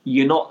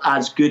you're not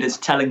as good as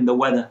telling the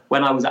weather.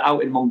 When I was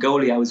out in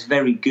Mongolia, I was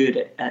very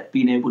good at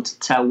being able to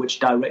tell which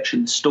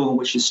direction the storm,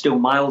 which is still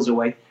miles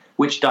away,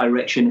 which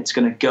direction it's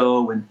going to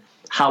go and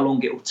how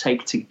long it will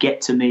take to get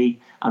to me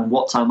and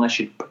what time I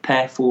should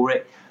prepare for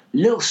it.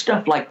 Little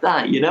stuff like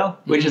that, you know,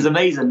 which is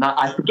amazing. That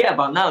I forget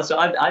about now. So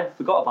I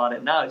forgot about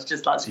it now. It's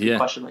just that's a good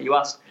question that you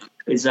asked.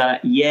 Is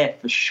yeah,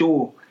 for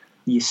sure.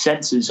 Your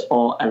senses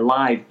are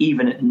alive,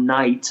 even at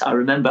night. I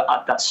remember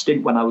at that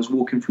stint when I was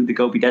walking through the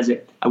Gobi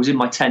Desert, I was in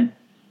my tent.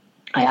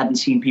 I hadn't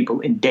seen people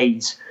in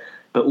days,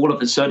 but all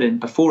of a sudden,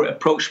 before it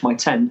approached my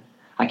tent,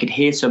 I could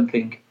hear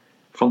something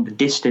from the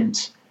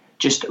distance.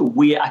 Just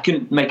weird. I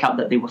couldn't make out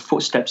that they were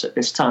footsteps at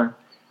this time.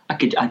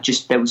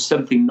 There was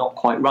something not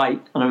quite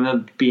right. And I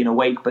remember being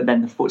awake, but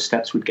then the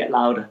footsteps would get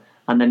louder.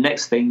 And the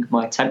next thing,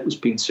 my tent was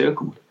being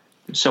circled.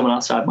 There was someone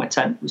outside my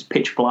tent. It was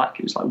pitch black.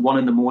 It was like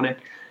 1 a.m.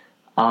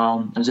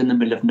 I was in the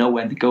middle of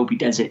nowhere in the Gobi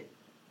Desert.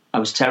 I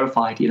was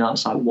terrified. You know, I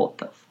was like, what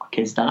the fuck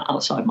is that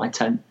outside my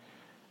tent?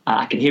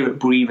 I could hear it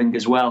breathing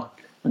as well.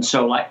 And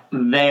so, like,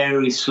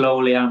 very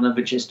slowly, I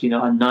remember just, you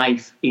know, a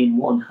knife in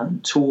one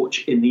hand,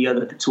 torch in the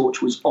other. The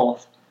torch was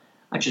off.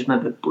 I just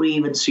remember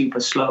breathing super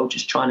slow,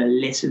 just trying to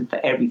listen for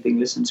everything,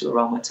 listen to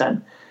around my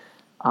tent.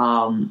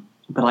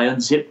 But I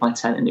unzipped my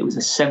tent, and it was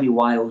a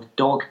semi-wild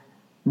dog.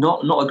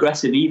 Not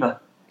aggressive either.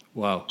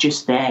 Wow.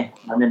 Just there.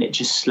 And then it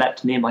just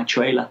slept near my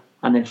trailer.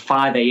 And then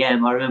 5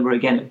 a.m., I remember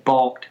again, it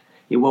barked.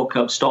 It woke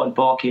up, started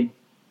barking.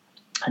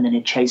 And then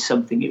it chased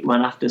something. It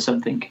ran after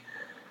something.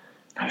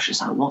 I was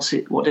just like,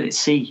 what did it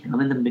see? I'm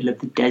in the middle of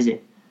the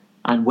desert.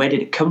 And where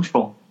did it come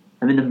from?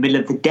 I'm in the middle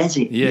of the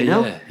desert, you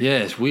know? Yeah,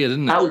 it's weird,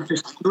 isn't it? That was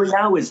just 3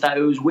 hours that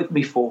it was with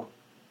me for.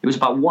 It was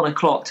about 1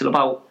 o'clock till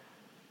about,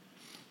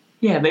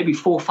 maybe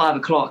 4 or 5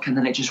 o'clock, and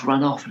then it just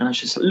ran off. And I was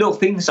just little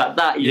things like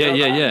that.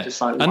 Yeah. Just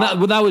like, and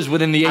wow. that was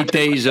within the 8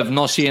 days of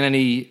not seeing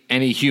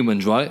any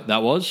humans, right?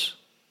 That was?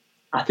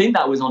 I think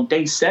that was on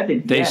day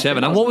 7. Day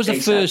 7. And what was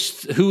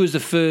who was the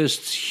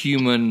first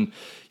human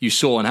you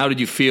saw, and how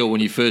did you feel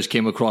when you first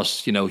came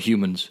across, you know,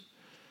 humans?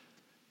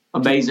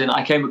 Amazing.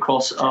 I came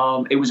across,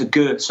 it was a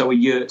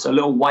yurt, a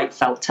little white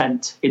felt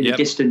tent in the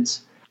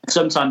distance.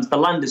 Sometimes the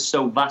land is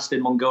so vast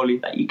in Mongolia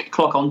that you could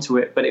clock onto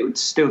it, but it would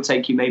still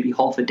take you maybe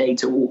half a day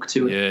to walk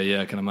to it.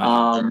 Yeah, I can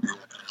imagine.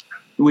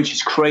 Which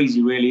is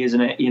crazy, really,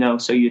 isn't it? You know,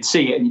 so you'd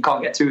see it and you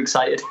can't get too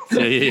excited.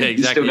 Yeah,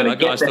 exactly.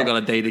 I still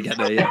got a day to get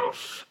there,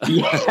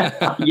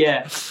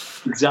 yeah,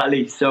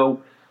 exactly.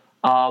 So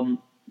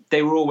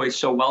they were always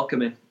so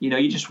welcoming. You know,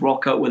 you just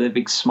rock up with a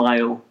big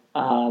smile.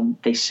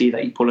 They see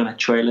that you pull in a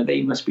trailer,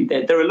 they must be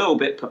there. They're a little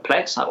bit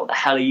perplexed, like, what the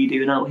hell are you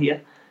doing out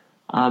here?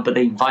 But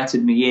they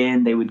invited me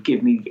in. They would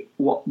give me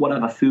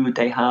whatever food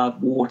they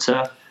have,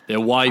 water. Their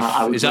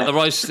wife, is that the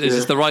right? Is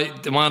this the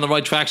right? Am I on the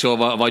right tracks, or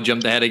have I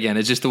jumped ahead again?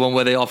 Is this the one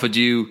where the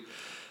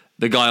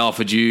guy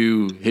offered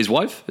you his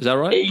wife? Is that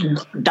right?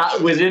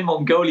 That was in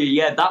Mongolia.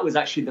 Yeah, that was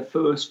actually the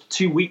first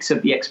 2 weeks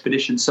of the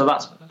expedition. So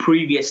that's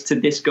previous to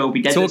this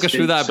Gobi Desert. Talk us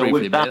through that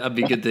briefly. That'd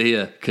be good to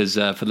hear, because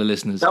for the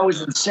listeners, that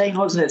was insane,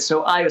 wasn't it?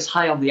 So I was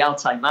high on the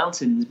Altai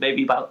Mountains,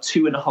 maybe about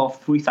 2.5,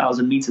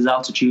 3,000 meters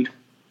altitude.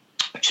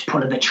 Just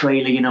pulling the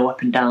trailer, you know,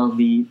 up and down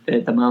the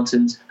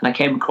mountains, and I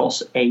came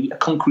across a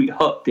concrete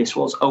hut. This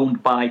was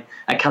owned by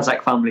a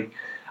Kazakh family.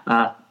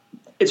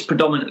 It's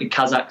predominantly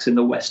Kazakhs in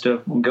the west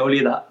of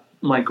Mongolia that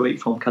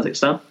migrate from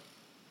Kazakhstan.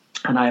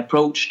 And I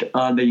approached.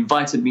 They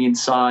invited me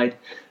inside.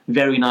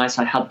 Very nice.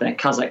 I had their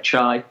Kazakh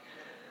chai.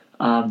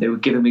 They were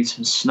giving me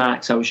some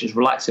snacks. I was just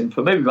relaxing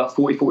for maybe about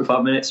 40,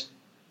 45 minutes.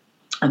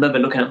 I remember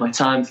looking at my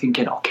time,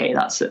 thinking, okay,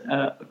 that's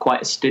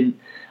quite a stint.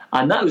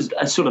 And that was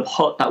a sort of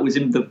hut that was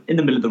in the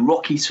middle of the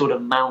rocky sort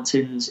of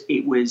mountains.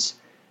 It was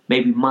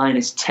maybe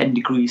minus 10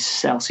 degrees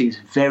Celsius,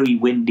 very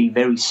windy,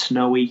 very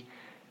snowy,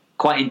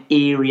 quite an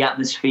eerie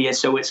atmosphere.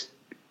 So it's,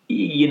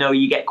 you know,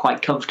 you get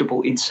quite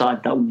comfortable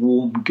inside that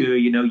warm gur.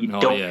 You know,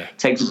 it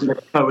takes a bit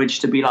of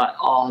courage to be like,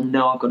 oh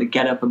no, I've got to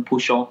get up and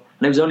push on.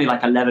 And it was only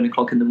like 11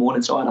 o'clock in the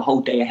morning, so I had a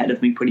whole day ahead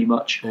of me pretty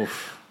much.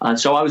 And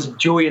so I was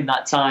enjoying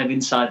that time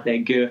inside their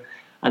gur.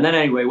 And then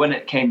anyway, when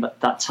it came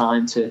that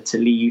time to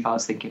leave, I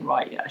was thinking,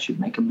 right, yeah, I should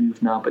make a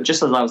move now. But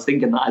just as I was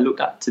thinking that, I looked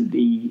up to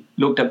the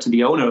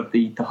owner of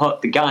the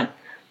hut, the guy,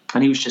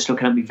 and he was just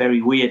looking at me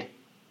very weird.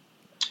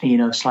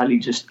 slightly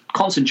just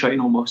concentrating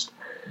almost.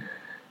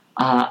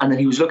 And then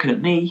he was looking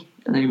at me,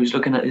 and then he was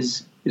looking at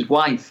his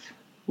wife,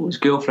 or his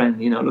girlfriend,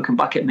 looking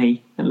back at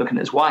me and looking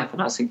at his wife.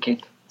 And I was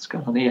thinking, what's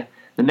going on here?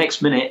 The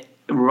next minute,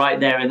 right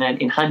there and then,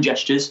 in hand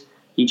gestures,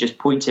 he just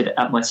pointed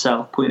at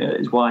myself, pointed at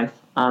his wife,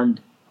 and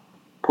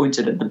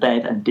pointed at the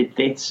bed and did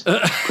this.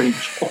 Pretty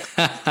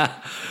much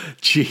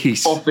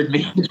Jeez. Offered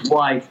me his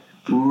wife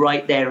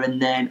right there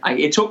and then.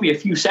 It took me a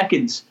few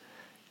seconds.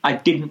 I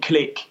didn't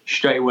click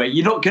straight away.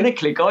 You're not going to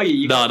click, are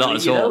you? No, not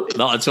at all.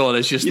 Not at all.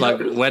 It's just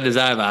when does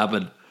that ever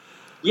happen?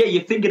 Yeah,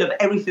 you're thinking of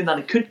everything that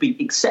it could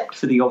be except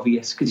for the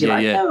obvious, because you're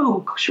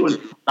no, surely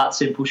that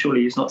simple.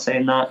 Surely he's not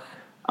saying that.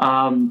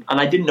 And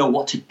I didn't know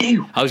what to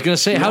do. I was going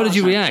to say, how did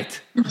you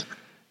react?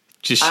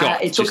 Just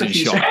shocked. It took a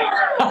few seconds.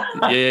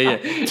 Yeah.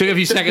 It took a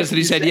few seconds and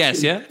he said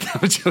yes, yeah?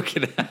 I'm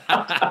joking.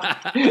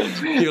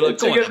 You're like,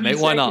 go on, mate,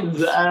 why not?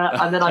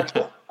 And then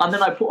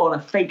I put on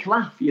a fake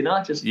laugh,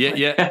 just...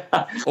 Yeah.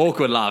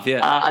 Awkward laugh,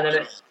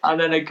 yeah. And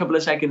then a couple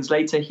of seconds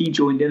later, he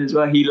joined in as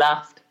well. He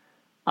laughed.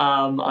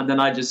 And then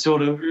I just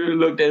sort of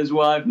looked at his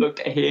wife, looked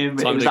at him.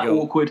 It was that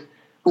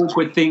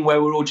awkward thing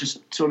where we're all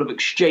just sort of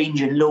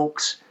exchanging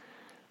looks.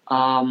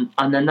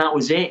 And then that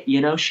was it,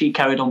 She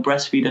carried on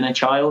breastfeeding her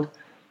child.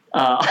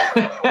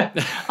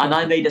 And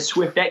I made a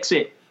swift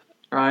exit.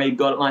 I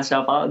got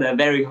myself out of there.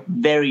 Very,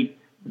 very,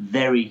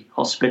 very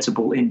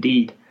hospitable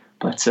indeed.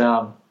 But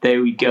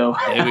there we go.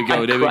 There we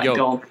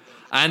go.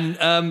 And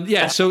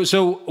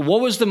so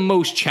what was the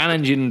most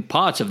challenging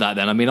part of that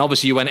then? I mean,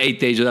 obviously you went 8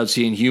 days without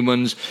seeing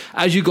humans.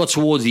 As you got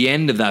towards the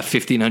end of that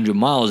 1,500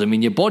 miles, I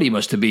mean, your body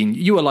must have been,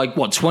 you were like,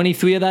 what,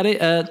 23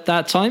 at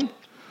that time?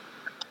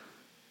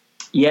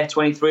 Yeah,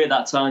 23 at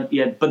that time.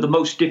 Yeah, but the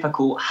most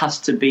difficult has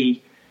to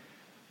be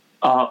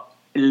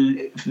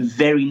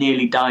very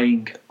nearly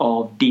dying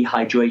of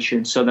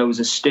dehydration. So there was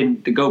a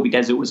stint. The Gobi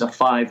Desert was a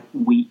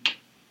 5-week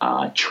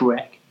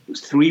trek. It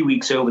was 3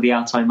 weeks over the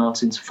Altai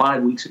Mountains,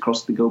 5 weeks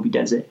across the Gobi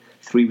Desert,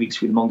 3 weeks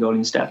through the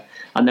Mongolian steppe.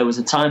 And there was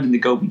a time in the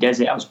Gobi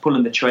Desert, I was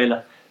pulling the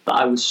trailer, that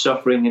I was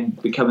suffering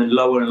and becoming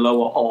lower and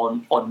lower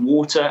on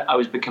water. I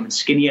was becoming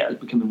skinnier. I was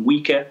becoming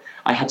weaker.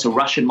 I had to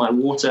ration my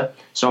water.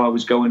 So I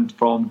was going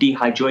from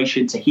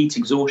dehydration to heat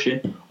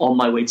exhaustion on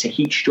my way to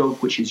heat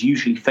stroke, which is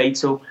usually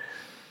fatal.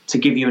 To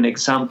give you an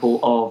example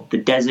of the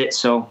desert,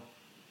 so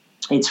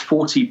it's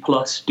 40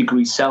 plus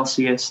degrees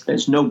Celsius.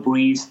 There's no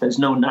breeze. There's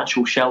no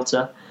natural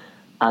shelter.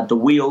 The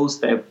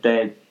wheels,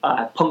 they're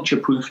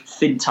puncture-proof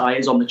thin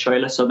tires on the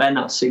trailer, so they're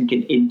not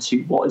sinking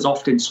into what is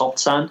often soft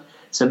sand.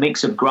 It's a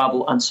mix of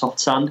gravel and soft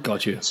sand.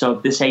 Got you. So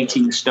this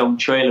 18-stone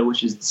trailer,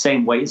 which is the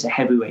same weight as a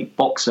heavyweight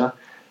boxer,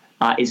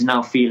 is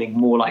now feeling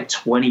more like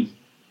 30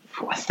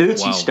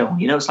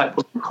 stone. It's like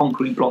putting a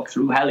concrete block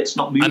through hell. It's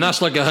not moving. And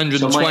that's like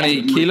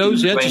 120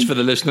 kilos, just for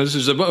the listeners.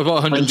 It's about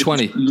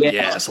 120.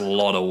 Yeah, that's a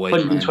lot of weight.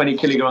 120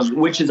 kilograms,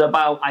 which is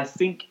about, I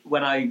think,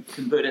 when I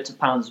convert it to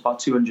pounds, it's about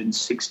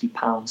 260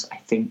 pounds, I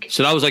think.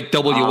 So that was like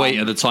double your weight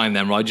at the time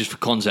then, right? Just for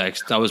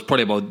context. That was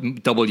probably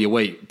about double your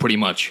weight, pretty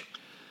much.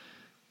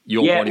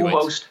 Your body weight.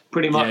 Almost,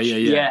 pretty much.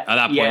 Yeah. At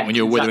that point, when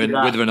you're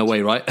withering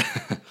away, right?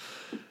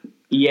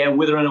 Yeah,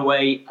 withering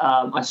away.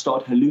 I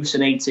started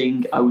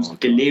hallucinating. I was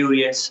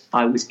delirious.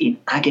 I was in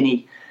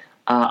agony.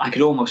 I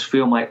could almost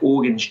feel my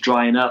organs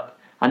drying up.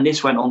 And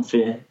this went on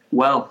for,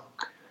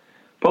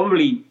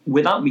 probably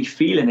without me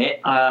feeling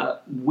it,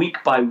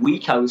 week by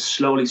week, I was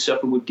slowly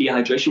suffering with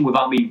dehydration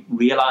without me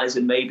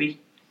realizing maybe.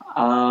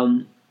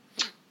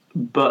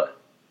 But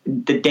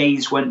the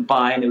days went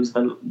by, and it was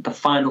the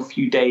final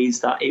few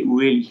days that it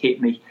really hit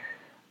me.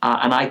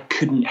 And I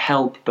couldn't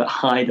help but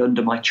hide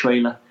under my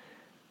trailer,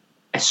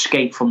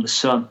 escape from the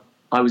sun.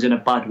 I was in a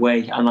bad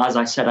way. And as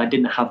I said, I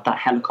didn't have that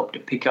helicopter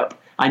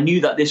pickup. I knew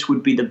that this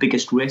would be the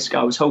biggest risk.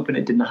 I was hoping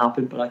it didn't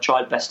happen, but I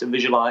tried best to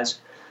visualize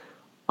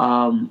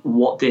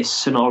what this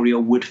scenario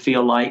would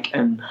feel like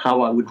and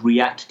how I would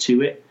react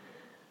to it.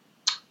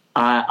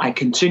 I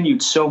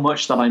continued so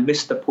much that I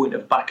missed the point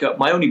of backup.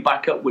 My only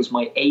backup was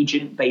my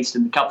agent based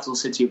in the capital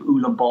city of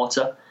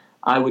Ulaanbaatar.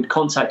 I would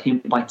contact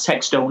him by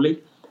text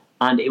only,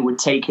 and it would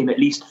take him at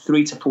least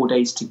 3 to 4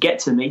 days to get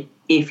to me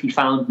if he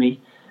found me.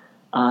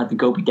 The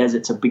Gobi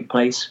Desert's a big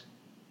place.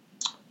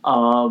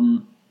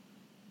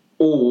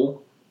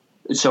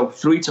 So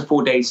 3 to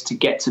 4 days to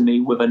get to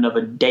me with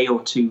another day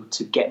or two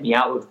to get me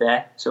out of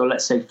there. So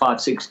let's say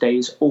 5-6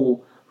 days, or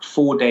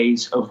 4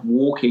 days of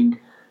walking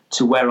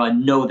to where I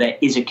know there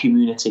is a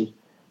community.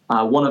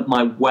 One of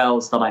my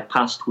wells that I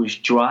passed was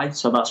dry,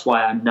 so that's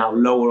why I'm now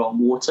lower on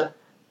water.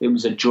 It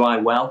was a dry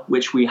well,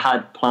 which we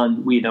had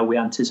planned. We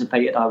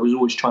anticipated. I was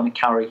always trying to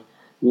carry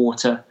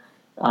water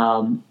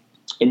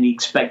in the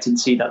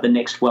expectancy that the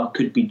next well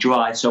could be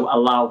dry, so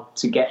allow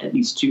to get at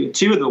least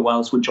two of the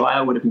wells were dry.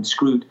 I would have been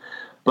screwed.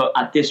 But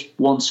at this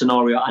one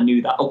scenario, I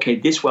knew that, okay,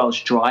 this well's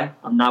dry.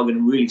 I'm now going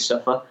to really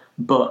suffer,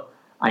 but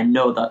I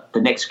know that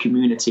the next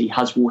community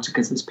has water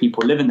because there's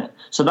people living there.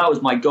 So that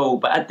was my goal.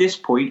 But at this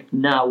point,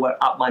 now we're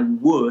at my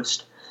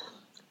worst.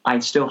 I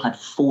still had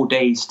 4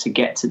 days to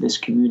get to this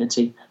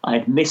community. I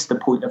had missed the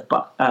point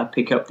of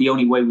pickup. The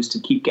only way was to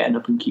keep getting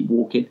up and keep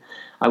walking.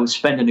 I was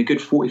spending a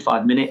good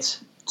 45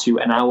 minutes to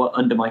an hour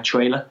under my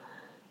trailer.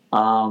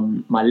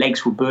 My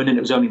legs were burning.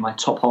 It was only my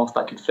top half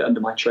that could fit under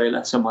my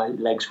trailer, so my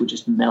legs were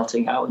just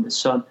melting out in the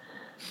sun.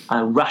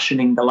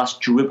 Rationing the last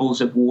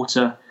dribbles of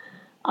water,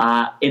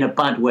 in a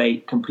bad way,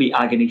 complete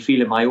agony,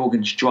 feeling my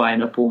organs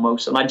drying up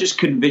almost. And I just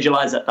couldn't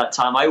visualize at that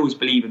time. I always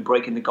believe in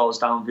breaking the goals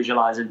down,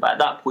 visualizing, but at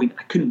that point,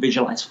 I couldn't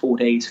visualize 4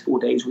 days. 4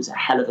 days was a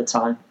hell of a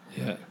time.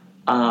 Yeah.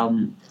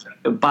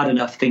 Bad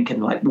enough thinking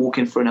like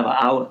walking for another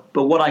hour.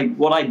 But what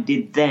I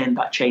did then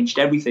that changed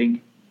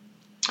everything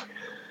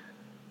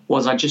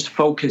was I just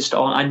focused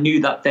on, I knew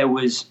that there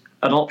was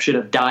an option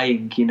of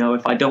dying. You know,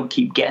 if I don't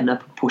keep getting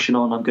up and pushing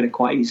on, I'm going to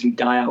quite easily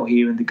die out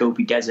here in the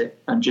Gobi Desert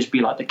and just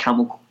be like the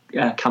camel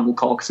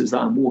carcasses that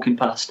I'm walking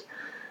past.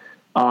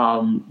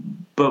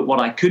 But what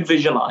I could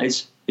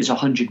visualize is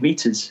 100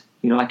 meters.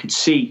 You know, I could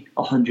see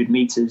 100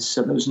 meters,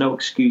 so there was no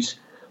excuse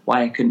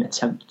why I couldn't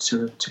attempt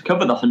to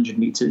cover the 100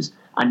 meters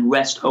and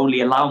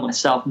allow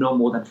myself no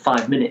more than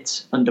 5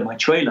 minutes under my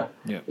trailer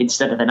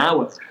instead of an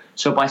hour.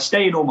 So by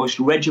staying almost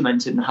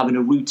regimented and having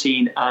a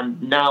routine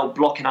and now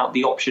blocking out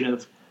the option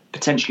of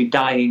potentially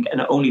dying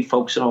and only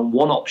focusing on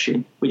one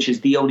option, which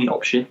is the only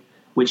option,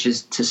 which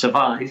is to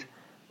survive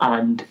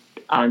and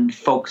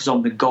focus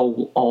on the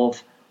goal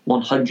of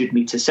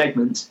 100-meter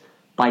segments.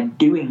 By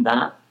doing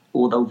that,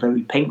 although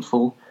very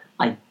painful,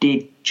 I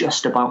did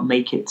just about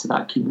make it to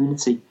that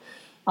community.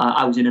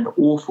 I was in an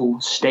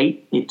awful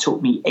state. It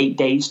took me 8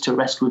 days to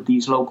rest with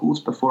these locals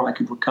before I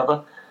could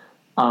recover,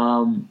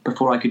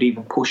 before I could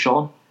even push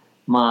on.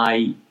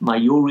 My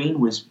urine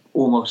was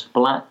almost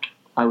black.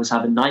 I was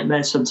having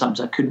nightmares. Sometimes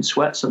I couldn't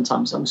sweat.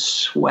 Sometimes I was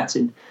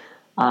sweating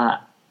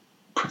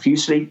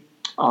profusely.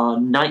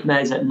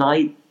 Nightmares at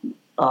night,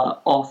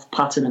 off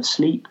pattern of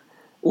sleep,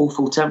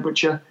 awful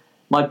temperature.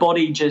 My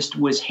body just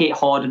was hit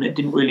hard and it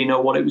didn't really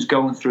know what it was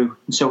going through.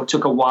 And so it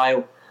took a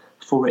while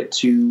for it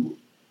to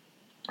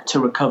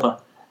recover.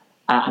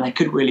 And I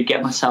couldn't really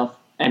get myself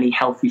any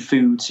healthy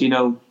foods. You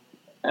know,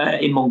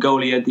 in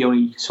Mongolia, the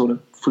only sort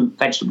of fruit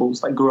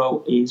vegetables that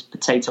grow is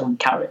potato and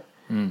carrot.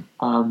 You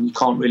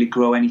can't really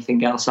grow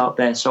anything else out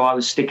there. So I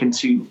was sticking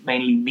to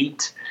mainly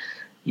meat,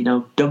 you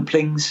know,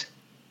 dumplings,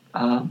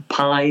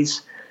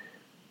 pies,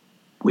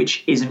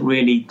 which isn't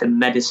really the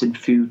medicine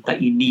food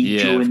that you need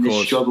during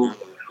this struggle.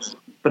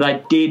 But I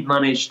did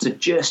manage to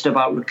just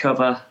about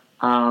recover,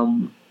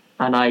 and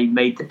I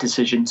made the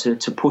decision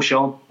to push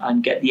on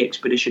and get the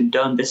expedition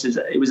done.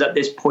 It was at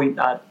this point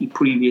that the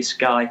previous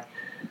guy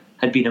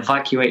had been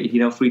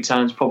evacuated, 3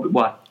 times, probably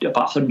about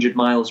 100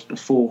 miles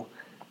before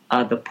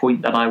the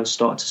point that I was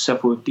starting to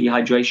suffer with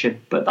dehydration.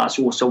 But that's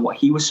also what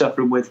he was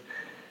suffering with.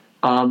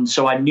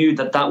 So I knew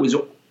that was,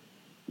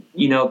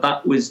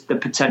 that was the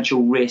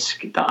potential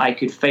risk, that I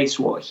could face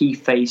what he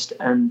faced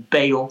and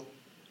bail.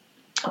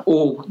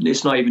 Or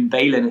it's not even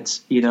bailing,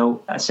 it's,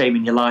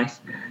 saving your life,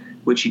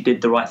 which he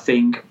did the right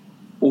thing.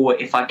 Or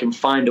if I can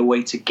find a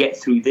way to get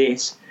through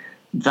this,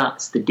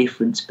 that's the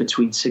difference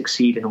between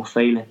succeeding or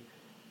failing.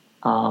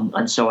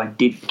 And so I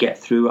did get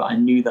through it. I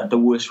knew that the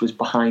worst was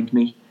behind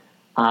me.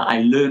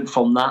 I learned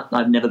from that.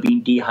 I've never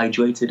been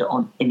dehydrated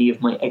on any of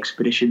my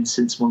expeditions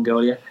since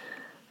Mongolia.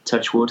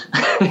 Touch wood.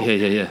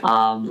 Yeah.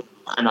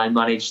 And I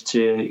managed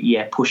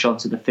to, push on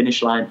to the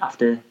finish line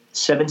after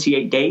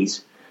 78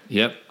 days.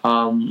 Yep.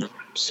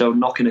 So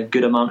knocking a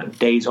good amount of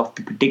days off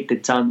the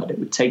predicted time that it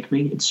would take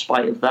me in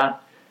spite of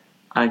that.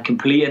 And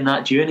completing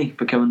that journey,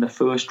 becoming the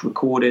first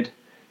recorded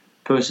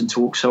person to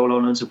walk solo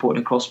and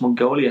unsupported across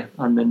Mongolia.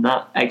 And then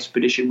that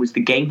expedition was the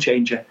game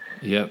changer.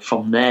 Yep.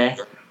 From there,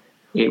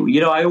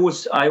 I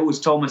always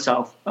told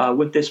myself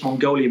with this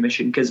Mongolia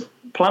mission, because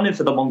planning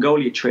for the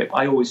Mongolia trip,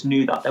 I always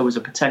knew that there was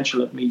a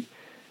potential of me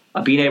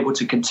being able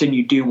to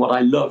continue doing what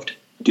I loved,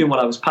 doing what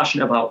I was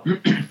passionate about,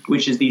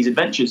 which is these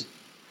adventures.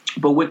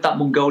 But with that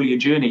Mongolia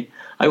journey,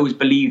 I always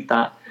believed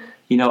that,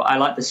 I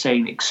like the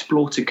saying,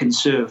 explore to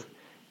conserve.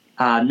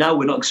 Now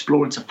we're not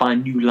exploring to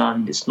find new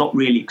land. It's not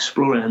really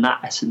exploring in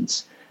that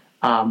essence.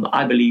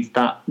 I believe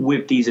that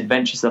with these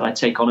adventures that I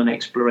take on in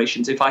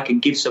explorations, if I can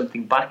give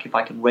something back, if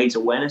I can raise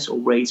awareness or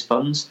raise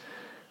funds,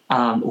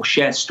 or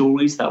share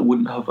stories that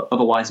wouldn't have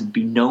otherwise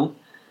been known,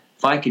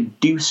 if I can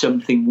do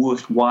something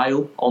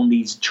worthwhile on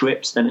these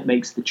trips, then it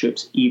makes the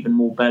trips even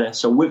more better.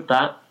 So with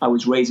that, I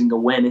was raising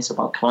awareness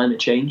about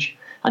climate change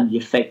and the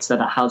effects that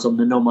it has on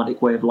the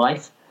nomadic way of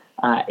life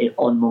in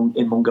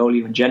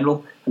Mongolia in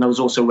general. And I was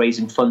also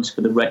raising funds for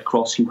the Red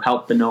Cross, who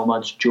helped the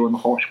nomads during the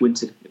harsh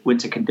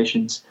winter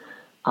conditions.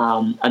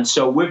 And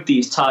so with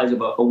these ties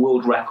of a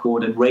world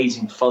record and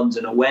raising funds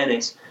and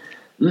awareness,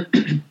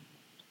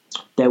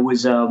 there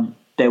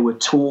were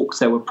talks,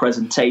 there were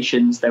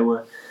presentations, there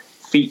were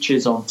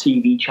features on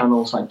TV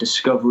channels like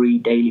Discovery,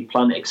 Daily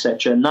Planet,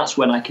 etc. And that's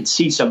when I could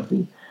see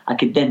something. I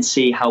could then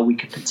see how we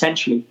could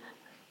potentially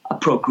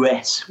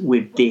progress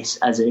with this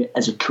as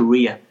a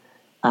career,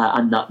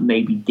 and that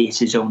maybe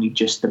this is only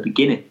just the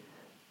beginning.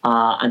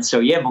 And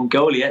so,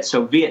 Mongolia.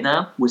 So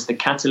Vietnam was the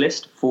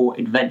catalyst for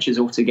adventures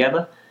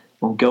altogether.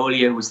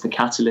 Mongolia was the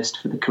catalyst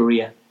for the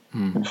career.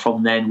 And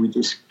from then we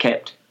just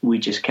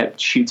kept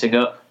shooting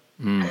up.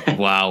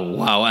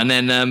 Wow. And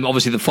then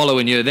obviously the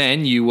following year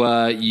then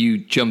you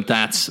jumped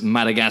at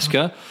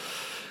Madagascar.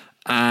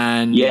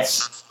 And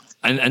yes.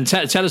 And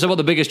tell us about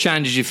the biggest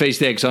challenges you faced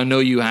there, because I know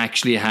you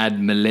actually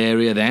had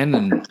malaria then,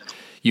 and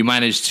you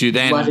managed to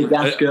then,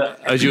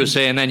 as you were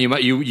saying then,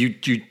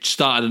 you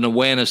started an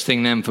awareness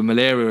thing then for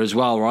malaria as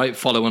well, right?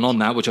 Following on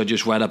that, which I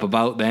just read up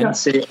about then.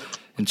 That's it.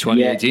 In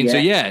 2018. So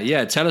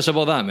yeah, tell us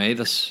about that, mate.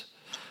 That's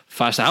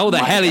fast. How the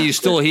hell are you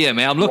still here,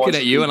 mate? I'm looking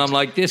at you and I'm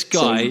like, this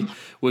guy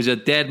was a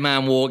dead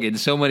man walking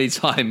so many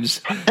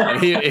times,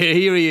 and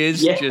here he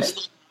is,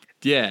 just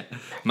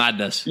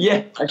madness.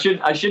 Yeah, I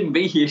shouldn't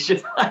be here.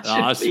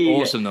 That's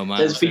awesome, though, man.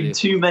 There's been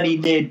too many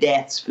near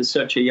deaths for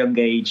such a young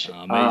age.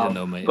 Amazing,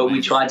 though, mate. But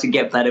we try to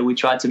get better. We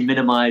try to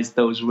minimize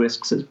those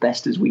risks as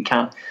best as we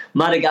can.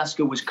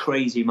 Madagascar was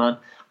crazy, man.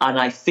 And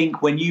I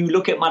think when you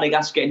look at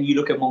Madagascar and you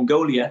look at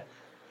Mongolia,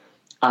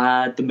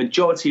 the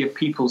majority of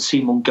people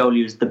see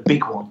Mongolia as the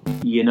big one,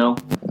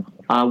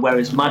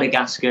 whereas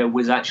Madagascar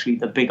was actually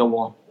the bigger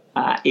one.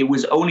 It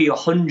was only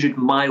 100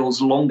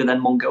 miles longer than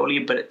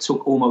Mongolia, but it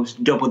took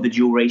almost double the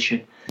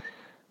duration.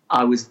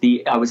 I was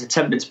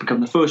attempted to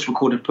become the first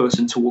recorded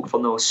person to walk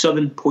from the most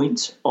southern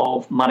point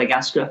of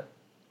Madagascar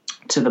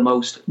to the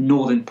most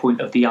northern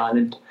point of the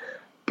island.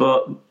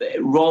 But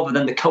rather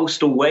than the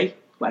coastal way,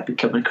 I'd be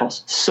coming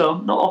across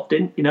some, not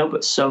often,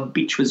 but some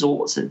beach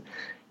resorts and,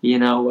 be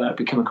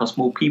coming across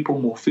more people,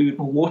 more food,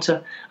 more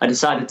water. I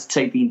decided to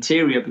take the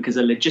interior because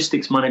a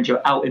logistics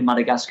manager out in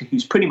Madagascar,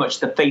 who's pretty much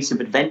the face of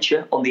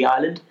adventure on the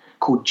island,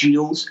 called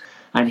Gilles,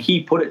 and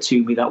he put it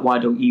to me that why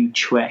don't you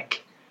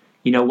trek?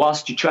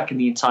 Whilst you're trekking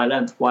the entire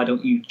length, why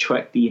don't you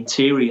trek the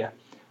interior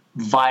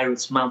via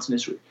its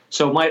mountainous route?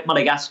 So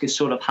Madagascar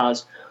sort of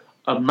has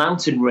a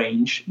mountain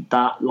range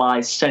that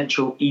lies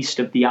central east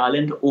of the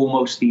island,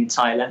 almost the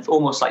entire length,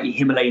 almost like the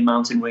Himalayan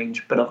mountain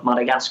range, but of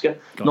Madagascar.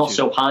 Not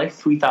so high,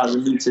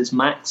 3,000 meters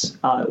max,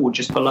 or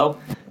just below,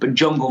 but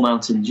jungle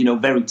mountains,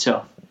 very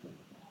tough.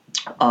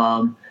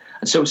 And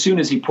so as soon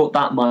as he put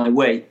that my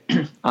way,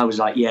 I was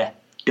like, yeah,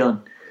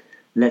 done.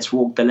 Let's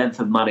walk the length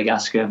of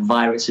Madagascar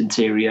via its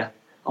interior,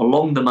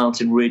 along the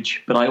mountain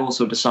ridge, but I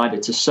also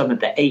decided to summit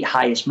the 8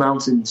 highest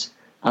mountains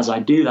as I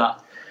do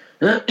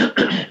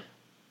that.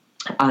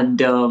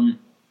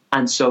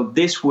 And so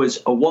this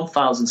was a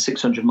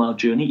 1,600 mile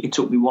journey. It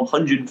took me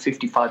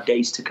 155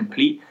 days to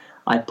complete.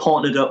 I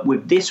partnered up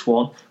with this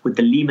one with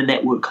the Lima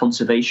Network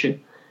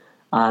Conservation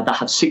that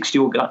have 60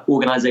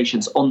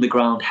 organizations on the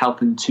ground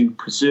helping to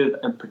preserve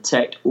and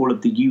protect all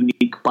of the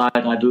unique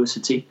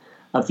biodiversity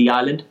of the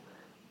island.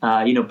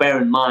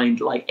 Bear in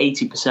mind, like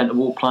 80% of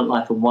all plant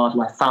life and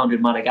wildlife found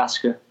in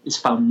Madagascar is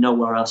found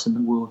nowhere else in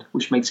the world,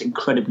 which makes it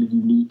incredibly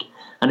unique.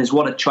 And is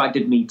what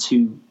attracted me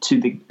to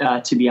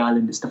the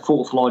island. It's the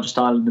 4th largest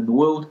island in the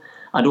world.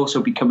 I'd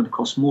also be coming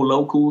across more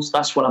locals.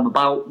 That's what I'm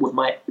about with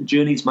my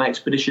journeys, my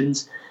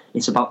expeditions.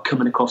 It's about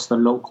coming across the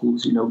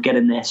locals,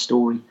 getting their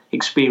story,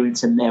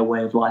 experiencing their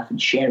way of life,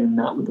 and sharing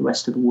that with the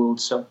rest of the world.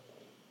 So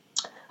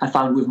I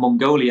found with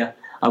Mongolia,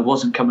 I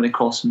wasn't coming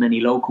across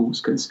many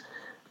locals because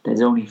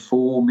there's only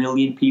 4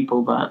 million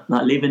people that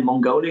live in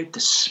Mongolia,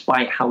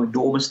 despite how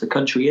enormous the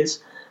country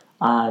is.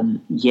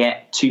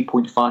 Yet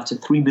 2.5 to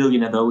 3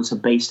 million of those are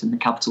based in the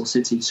capital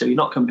city. So you're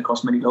not coming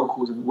across many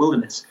locals in the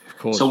wilderness.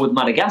 So with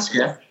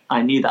Madagascar,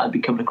 I knew that I'd be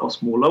coming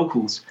across more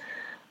locals,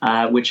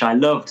 which I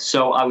loved.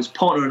 So I was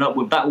partnering up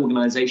with that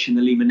organization,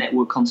 the Lima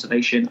Network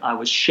Conservation. I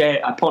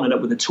partnered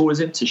up with the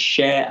tourism to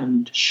share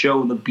and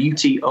show the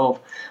beauty of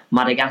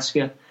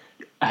Madagascar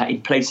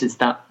in places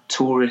that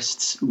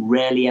tourists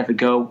rarely ever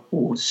go,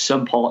 or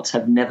some parts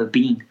have never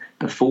been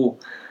before.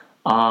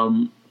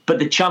 But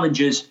the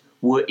challenges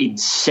were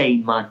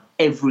insane, man.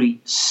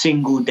 Every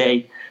single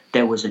day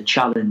there was a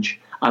challenge.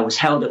 I was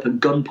held up at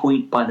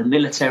gunpoint by the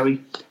military.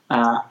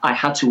 I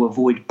had to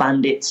avoid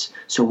bandits.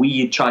 So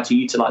we tried to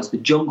utilize the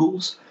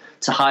jungles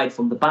to hide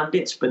from the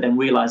bandits, but then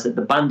realized that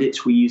the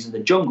bandits were using the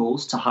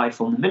jungles to hide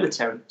from the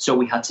military. So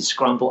we had to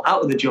scramble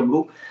out of the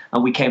jungle,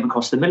 and we came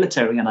across the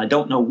military. And I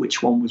don't know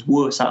which one was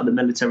worse, out of the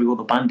military or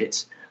the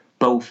bandits.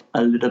 Both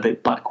a little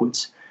bit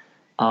backwards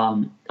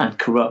and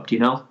corrupt, You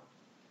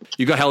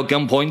got held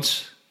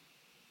gunpoint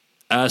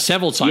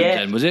several times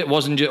then, was it?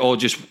 Wasn't it? Or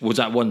just was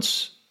that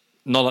once?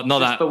 Not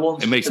that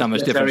once, it makes that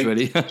much difference,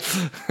 really.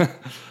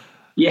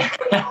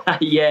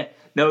 Yeah.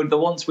 No, the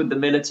ones with the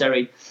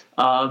military,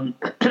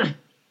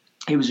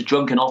 he was a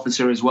drunken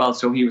officer as well,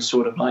 so he was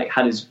sort of like,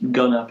 had his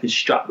gun up, his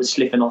strap was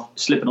slipping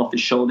off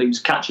his shoulder, he was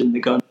catching the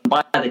gun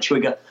by the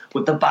trigger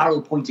with the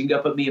barrel pointing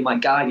up at me and my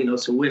guide,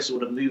 so we're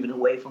sort of moving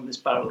away from this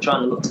barrel,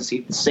 trying to look to see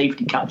if the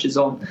safety catches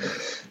on.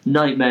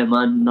 Nightmare,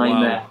 man,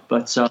 nightmare. Wow.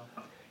 But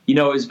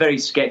it was very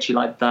sketchy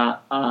like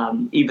that.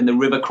 Even the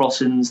river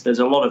crossings, there's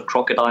a lot of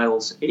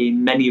crocodiles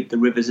in many of the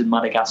rivers in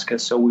Madagascar,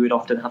 so we would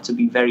often have to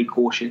be very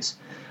cautious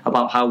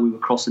about how we were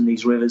crossing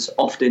these rivers,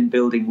 often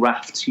building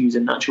rafts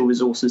using natural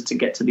resources to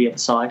get to the other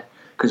side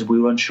because we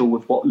were unsure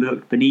with what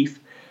lurked beneath.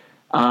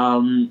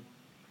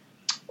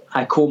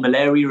 I caught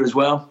malaria as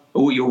well.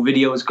 Oh, your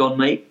video has gone,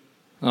 mate.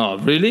 Oh,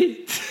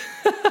 really?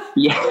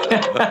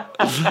 Yeah.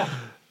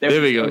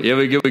 There we go. Yeah,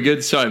 we're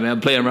good. Sorry, man.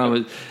 I'm playing around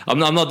with. I'm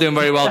not doing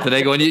very well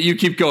today. Go on. You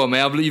keep going,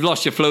 man. You've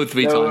lost your flow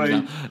 3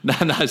 times now.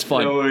 No, it's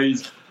fine. No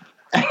worries.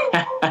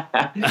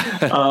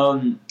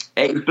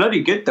 It's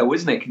bloody good though,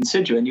 isn't it?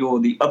 Considering you're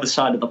the other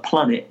side of the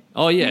planet.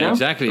 Oh yeah,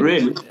 exactly.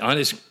 Really, and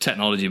it's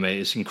technology, mate.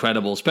 It's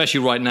incredible, especially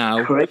right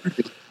now.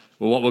 Crazy.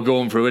 What we're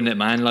going through, isn't it,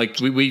 man? Like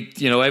we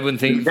everyone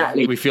thinks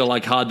exactly. We feel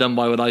like hard done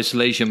by with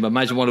isolation, but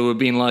imagine what it would have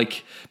been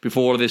like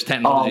before all this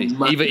technology,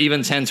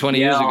 even 10, 20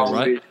 years ago,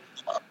 right?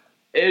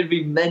 It'd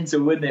be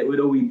mental, wouldn't it? We'd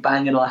all be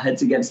banging our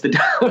heads against the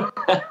door.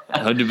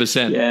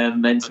 100%. Yeah,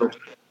 mental.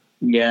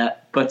 Yeah,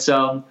 but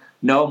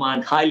no,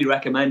 man, highly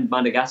recommend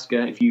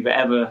Madagascar if you've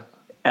ever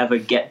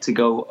get to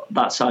go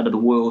that side of the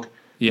world.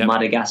 Yep.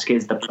 Madagascar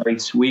is the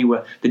place.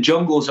 The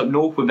jungles up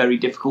north were very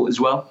difficult as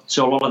well.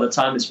 So a lot of the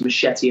time it's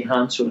machete in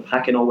hand, sort of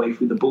hacking our way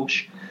through the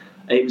bush.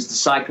 It was the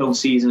cyclone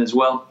season as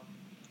well.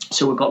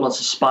 So we've got lots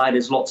of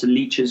spiders, lots of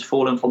leeches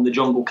falling from the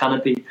jungle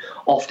canopy,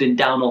 often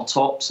down our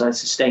tops. I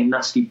sustained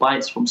nasty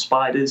bites from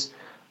spiders.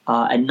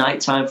 At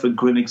night time, for a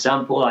grim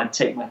example, I'd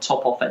take my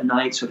top off at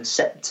night, sort of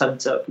set the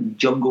tent up in the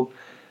jungle,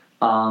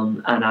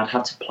 and I'd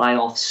have to ply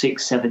off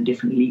 6-7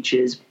 different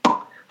leeches,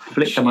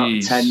 flick them out of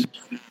the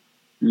tent.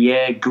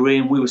 Yeah,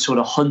 grim. We were sort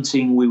of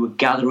hunting, we were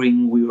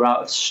gathering, we were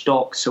out of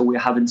stock, so we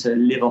were having to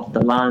live off the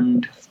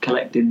land,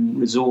 collecting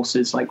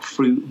resources like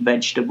fruit,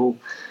 vegetable,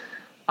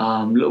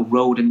 little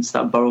rodents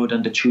that burrowed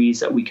under trees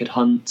that we could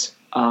hunt.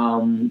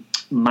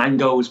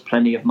 Mangoes,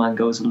 plenty of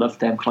mangoes. I loved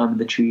them, climbing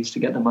the trees to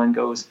get the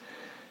mangoes.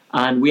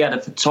 And we had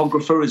a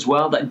photographer as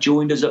well that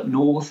joined us up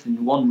north,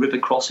 and one river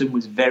crossing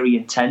was very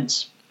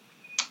intense.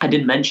 I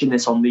didn't mention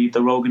this on the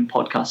Rogan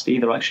podcast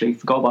either, actually.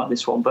 Forgot about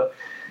this one, but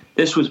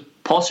this was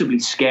possibly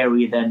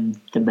scarier than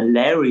the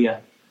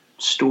malaria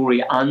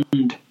story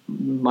and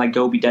my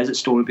Gobi Desert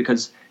story,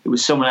 because it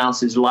was someone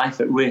else's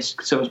life at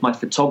risk. So it was my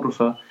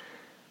photographer.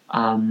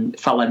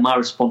 Felt like my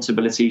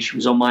responsibility. She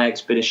was on my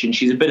expedition.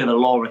 She's a bit of a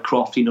Lara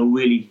Croft,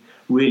 really,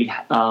 really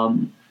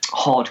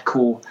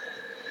hardcore.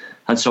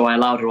 And so I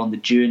allowed her on the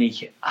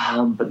journey.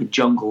 But the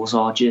jungles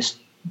are just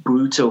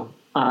brutal.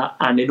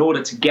 And in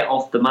order to get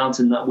off the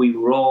mountain that we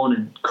were on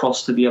and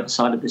cross to the other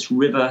side of this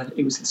river,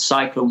 it was the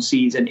cyclone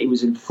season. It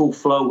was in full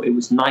flow. It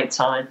was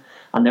nighttime,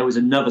 and there was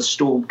another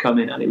storm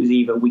coming. And it was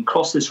either we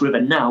cross this river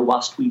now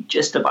whilst we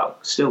just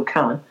about still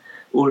can,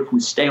 or if we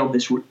stay on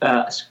this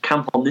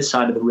camp on this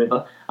side of the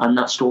river and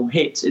that storm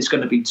hits, it's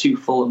going to be too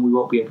full and we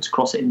won't be able to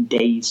cross it in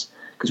days,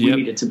 because we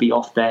needed to be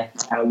off there.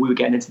 We were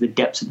getting into the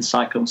depths of the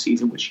cyclone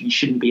season, which you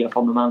shouldn't be up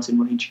on the mountain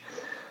range.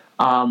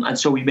 And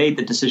so we made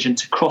the decision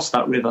to cross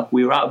that river.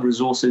 We were out of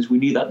resources. We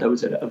knew that there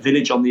was a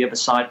village on the other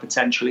side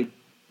potentially,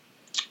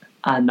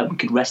 and that we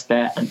could rest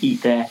there and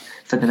eat there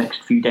for the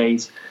next few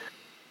days.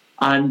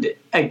 And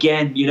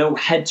again,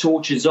 head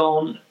torches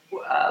on,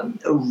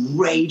 a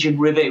raging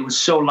river. It was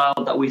so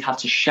loud that we'd have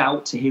to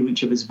shout to hear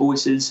each other's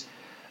voices.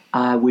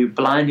 We were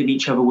blinding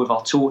each other with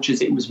our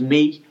torches. It was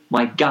me,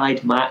 my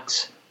guide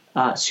Max,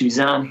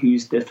 Suzanne,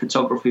 who's the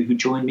photographer who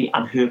joined me,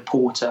 and her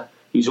porter,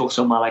 who's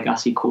also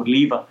Malagasy, called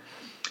Leva.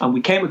 And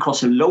we came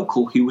across a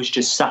local who was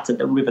just sat at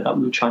the river that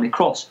we were trying to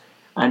cross.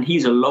 And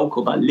he's a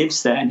local that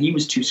lives there, and he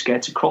was too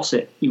scared to cross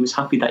it. He was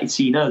happy that he'd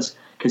seen us,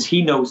 because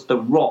he knows the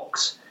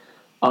rocks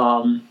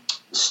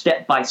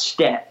step by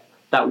step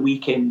that we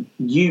can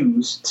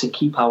use to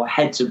keep our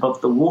heads above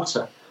the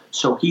water.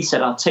 So he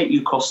said, I'll take you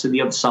across to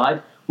the other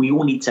side. We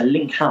all need to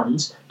link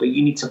hands, but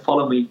you need to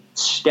follow me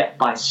step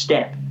by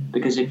step,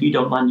 because if you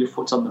don't land your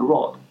foot on the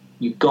rock,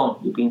 you're gone.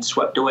 You're being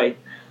swept away.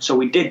 So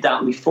we did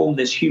that. We formed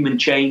this human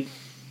chain.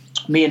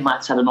 Me and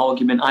Max had an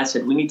argument. I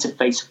said we need to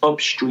face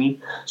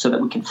upstream so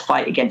that we can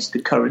fight against the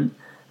current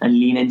and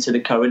lean into the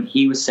current.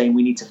 He was saying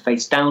we need to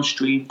face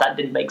downstream. That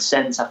didn't make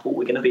sense. I thought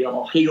we're going to be on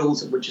our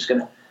heels and we're just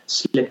going to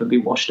slip and be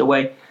washed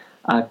away.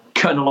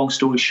 Cutting a long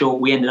story short,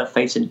 we ended up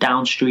facing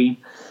downstream,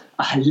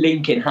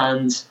 link in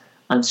hands,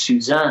 and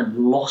Suzanne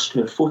lost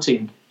her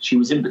footing. She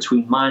was in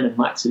between mine and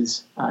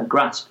Max's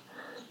grasp.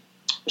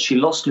 She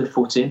lost her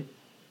footing.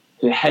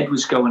 Her head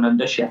was going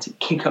under. She had to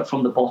kick up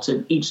from the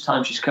bottom. Each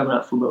time she's coming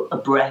up from a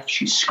breath,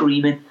 she's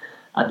screaming.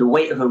 The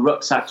weight of her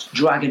rucksack's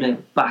dragging her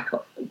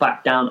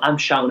back down. I'm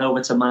shouting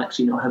over to Max,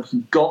 have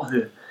you got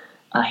her?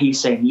 He's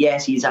saying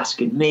yes. He's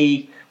asking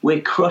me.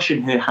 We're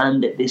crushing her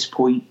hand at this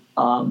point,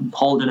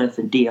 holding her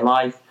for dear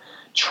life,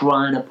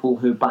 trying to pull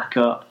her back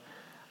up.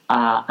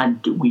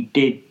 And we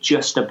did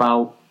just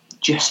about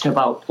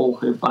pull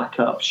her back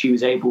up. She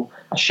was able.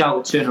 I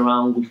shouted, turn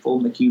around. We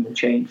formed the human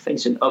chain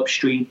facing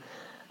upstream.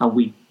 And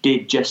we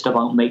did just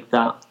about make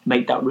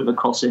that river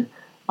crossing.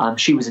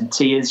 She was in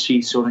tears.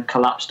 She sort of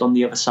collapsed on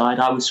the other side.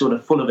 I was sort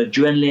of full of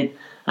adrenaline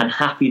and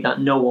happy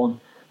that no one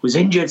was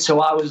injured.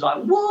 So I was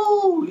like,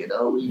 whoa,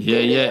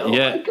 yeah.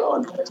 My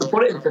God. To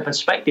put it into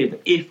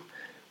perspective, if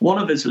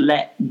one of us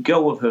let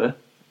go of her,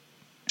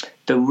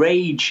 the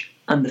rage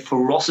and the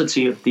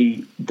ferocity of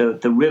the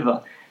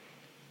river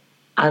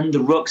and the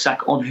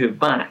rucksack on her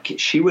back,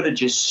 she would have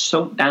just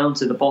sunk down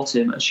to the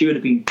bottom and she would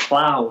have been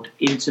plowed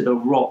into the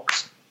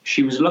rocks.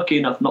 She was lucky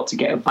enough not to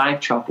get a bag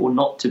trap or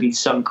not to be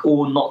sunk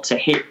or not to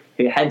hit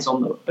her head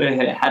on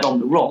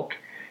the rock.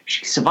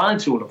 she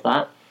survives all of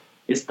that.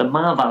 It's the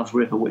Marvav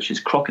River, which is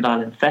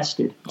crocodile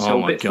infested.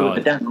 So a bit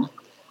further down.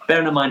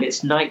 Bearing in mind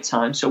it's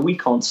nighttime, so we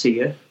can't see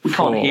her. We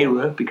can't hear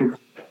her because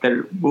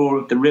the roar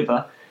of the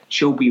river.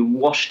 She'll be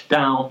washed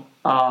down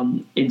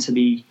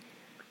into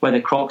where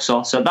the crocs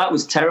are. So that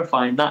was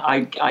terrifying. That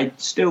I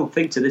still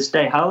think to this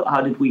day,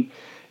 how did we?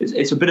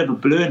 It's a bit of a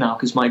blur now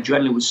because my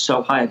adrenaline was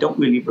so high. I don't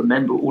really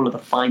remember all of the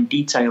fine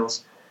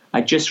details.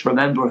 I just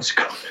remember us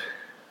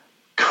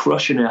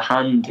crushing her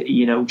hand.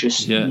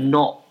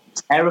 Not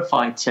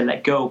terrified to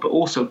let go, but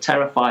also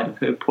terrified of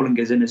her pulling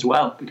us in as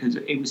well because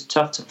it was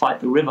tough to fight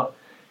the river.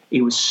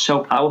 It was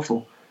so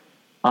powerful.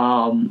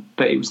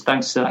 But it was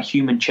thanks to that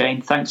human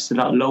chain, thanks to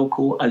that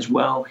local as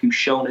well, who's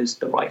shown us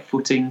the right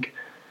footing.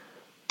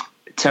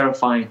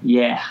 Terrifying.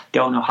 Yeah,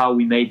 don't know how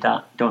we made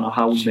that.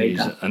 Made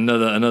that.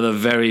 Another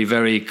very,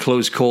 very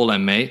close call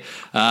then, mate.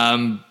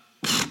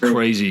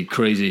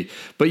 Crazy.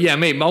 But yeah,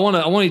 mate, I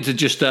wanted to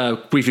just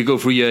briefly go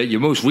through your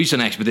most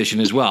recent expedition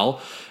as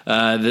well.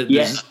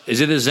 Yes.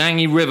 Is it the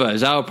Zhangyi River?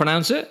 Is that how I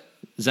pronounce it?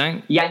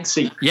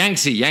 Yangtze.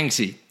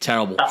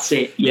 Terrible. That's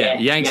it. Yeah.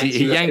 Yangtze.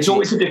 It's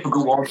always a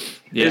difficult one.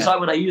 Yeah. It's like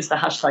when I used the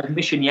hashtag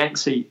Mission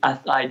Yangtze,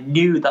 I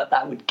knew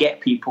that would get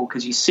people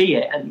because you see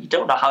it and you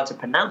don't know how to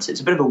pronounce it.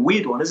 It's a bit of a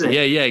weird one, isn't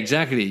it? Yeah,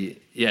 exactly.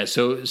 Yeah,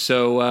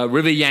 so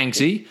River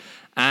Yangtze,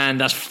 and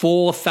that's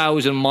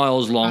 4,000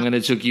 miles long, and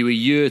it took you a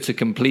year to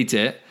complete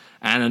it,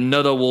 and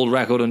another world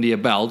record under your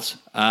belt.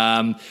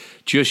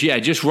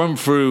 Just run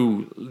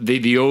through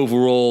the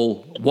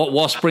overall.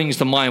 What springs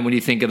to mind when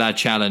you think of that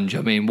challenge?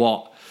 I mean,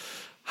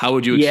 how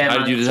would you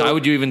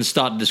even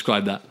start to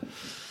describe that?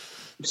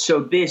 So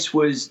this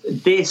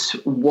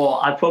what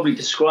I'd probably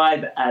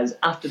describe as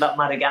after that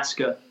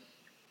Madagascar.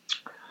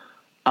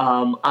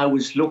 I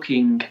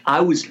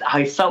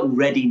felt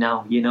ready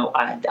now.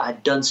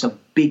 I'd done some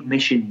big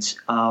missions,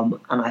 and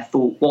I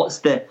thought,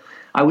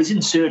 I was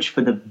in search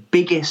for the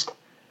biggest,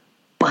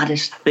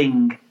 baddest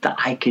thing that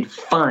I could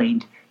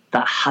find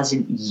that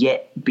hasn't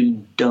yet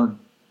been done,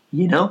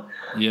 Yeah.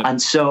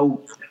 And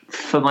so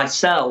for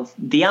myself,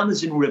 the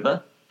Amazon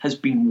River has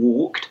been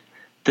walked.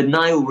 The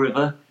Nile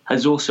River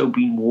has also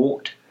been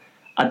walked.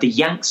 The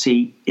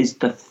Yangtze is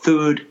the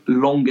third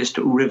longest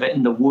river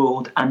in the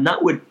world, and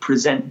that would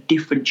present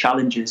different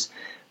challenges.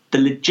 The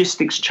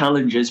logistics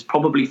challenges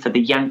probably for the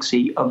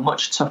Yangtze are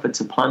much tougher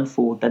to plan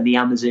for than the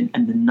Amazon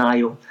and the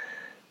Nile,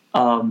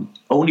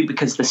 only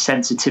because the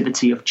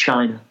sensitivity of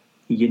China,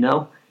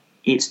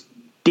 It's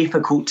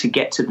difficult to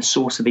get to the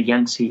source of the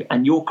Yangtze,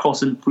 and you're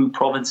crossing through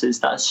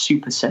provinces that are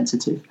super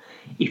sensitive.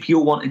 If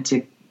you're wanting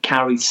to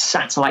carry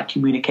satellite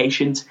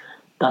communications,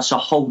 that's a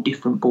whole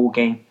different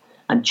ballgame.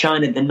 And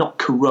China, they're not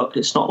corrupt.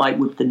 It's not like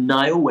with the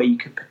Nile where you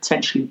could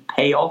potentially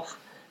pay off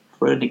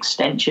for an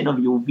extension of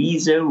your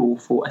visa or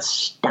for a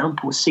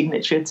stamp or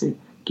signature to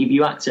give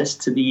you access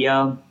to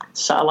the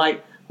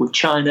satellite. With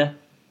China,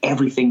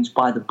 everything's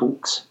by the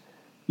books.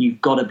 You've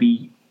got to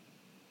be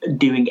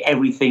doing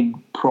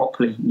everything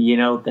properly.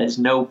 There's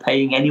no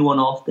paying anyone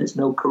off. There's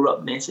no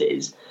corruptness.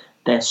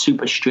 They're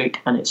super strict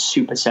and it's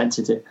super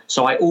sensitive.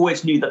 So I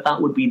always knew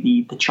that would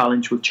be the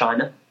challenge with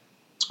China.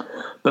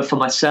 But for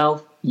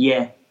myself,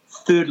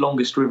 third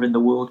longest river in the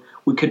world.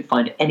 We couldn't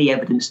find any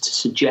evidence to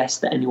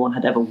suggest that anyone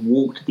had ever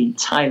walked the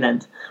entire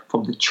length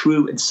from the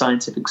true and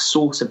scientific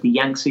source of the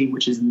Yangtze,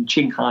 which is in the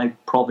Qinghai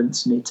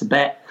province near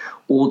Tibet,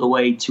 all the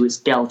way to its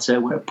delta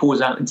where it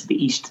pours out into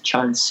the East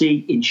China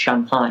Sea in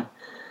Shanghai.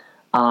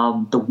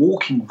 The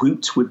walking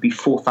route would be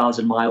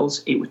 4,000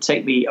 miles. It would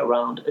take me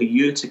around a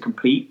year to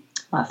complete,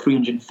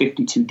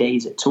 352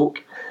 days it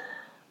took.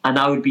 And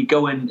I would be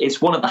going,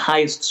 it's one of the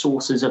highest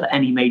sources of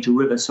any major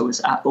river, so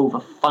it's at over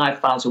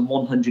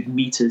 5,100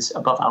 meters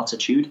above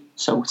altitude,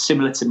 so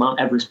similar to Mount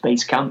Everest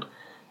Base Camp,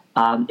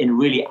 in a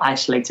really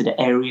isolated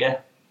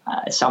area,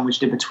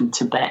 sandwiched in between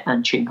Tibet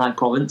and Qinghai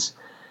province.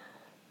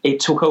 It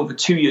took over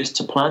 2 years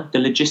to plan. The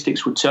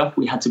logistics were tough.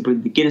 We had to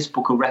bring the Guinness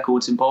Book of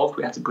Records involved.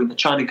 We had to bring the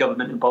China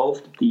government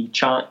involved, the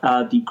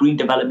Green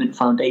Development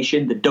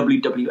Foundation, the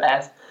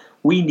WWF.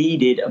 We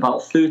needed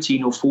about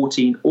 13 or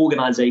 14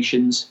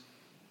 organizations.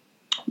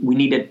 We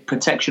needed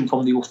protection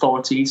from the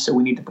authorities, so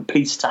we needed the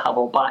police to have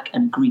our back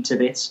and agree to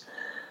this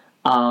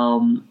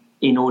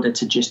in order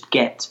to just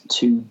get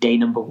to day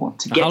number one.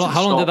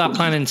 How long did that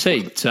planning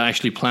take to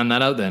actually plan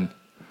that out then?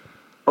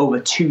 Over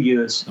 2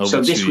 years.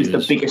 So this was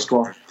the biggest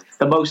one.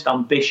 The most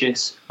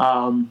ambitious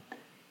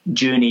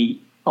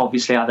journey,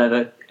 obviously,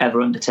 I've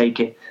ever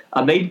undertaken.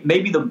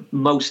 Maybe the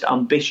most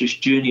ambitious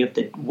journey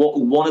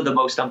one of the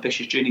most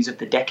ambitious journeys of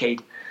the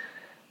decade.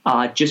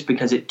 Just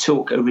because it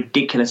took a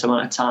ridiculous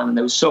amount of time and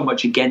there was so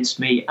much against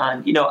me.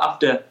 And,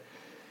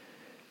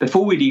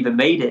 before we'd even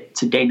made it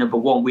to day number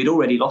one, we'd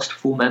already lost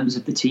 4 members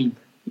of the team.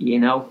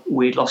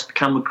 We'd lost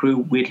camera crew,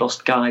 we'd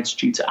lost guides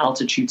due to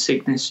altitude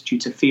sickness, due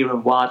to fear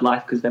of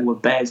wildlife because there were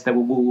bears, there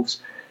were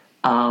wolves,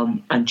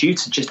 and due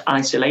to just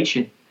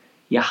isolation.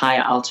 You're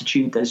higher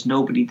altitude, there's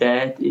nobody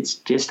there. It's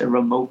just a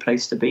remote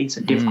place to be. It's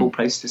a difficult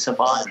place to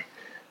survive.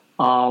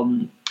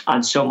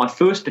 And so my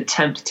first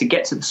attempt to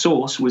get to the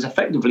source was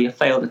effectively a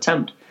failed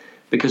attempt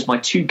because my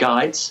 2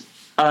 guides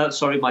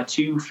My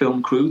 2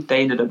 film crew,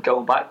 they ended up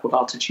going back with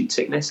altitude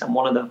sickness, and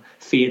one of them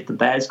feared the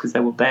bears because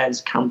there were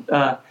bears.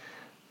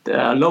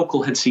 A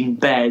local had seen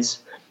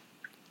bears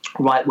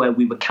right where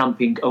we were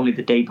camping only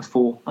the day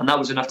before, and that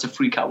was enough to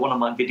freak out one of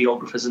my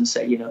videographers and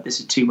say, this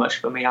is too much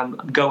for me, I'm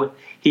going.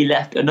 He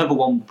left. Another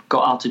one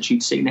got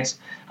altitude sickness,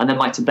 and then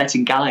my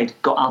Tibetan guide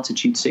got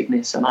altitude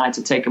sickness, and I had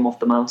to take him off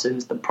the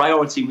mountains. The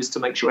priority was to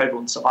make sure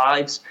everyone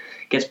survives,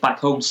 gets back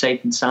home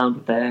safe and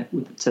sound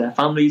to their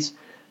families,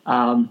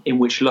 in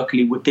which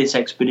luckily with this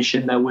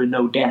expedition there were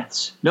no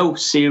deaths, no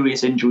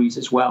serious injuries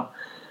as well.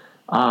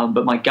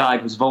 But my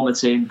guide was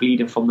vomiting,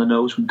 bleeding from the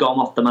nose. We got him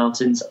off the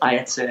mountains. I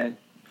had to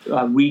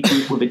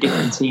regroup with a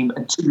different team,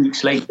 and 2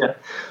 weeks later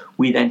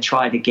we then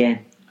tried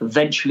again.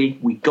 Eventually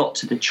we got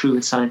to the true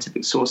and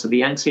scientific source of the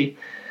Yangtze,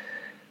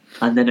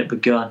 and then it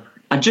begun.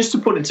 And just to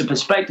put into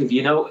perspective,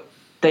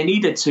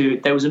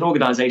 there was an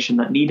organization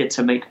that needed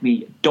to make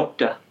me a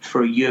doctor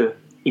for a year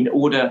in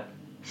order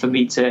for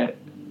me to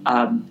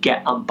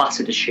get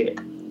ambassadorship,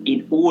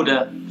 in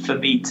order for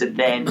me to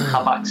then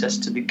have access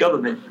to the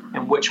government,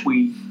 in which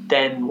we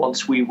then,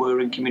 once we were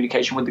in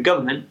communication with the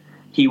government,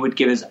 he would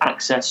give us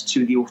access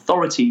to the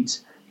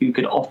authorities who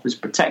could offer us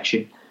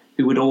protection,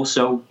 who would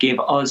also give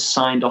us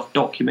signed off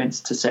documents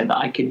to say that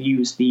I can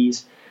use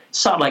these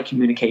satellite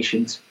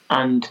communications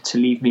and to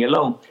leave me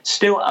alone.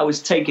 Still, I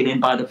was taken in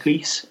by the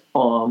police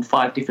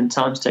 5 different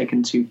times,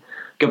 taken to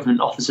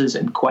government offices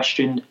and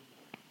questioned,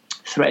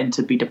 threatened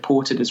to be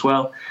deported as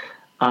well.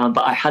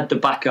 But I had the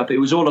backup. It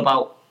was all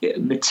about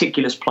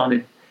meticulous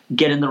planning,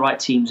 getting the right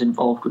teams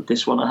involved with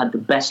this one. I had the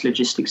best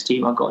logistics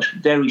team. I've got a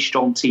very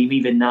strong team,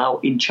 even now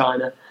in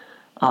China.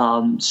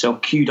 So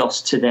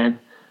kudos to them.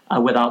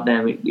 Without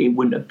them, it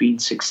wouldn't have been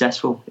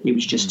successful. It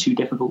was just too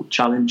difficult,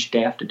 challenge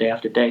day after day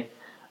after day.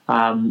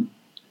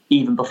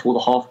 Even before the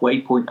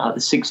halfway point, out of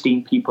the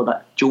 16 people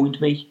that joined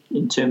me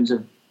in terms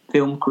of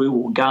film crew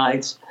or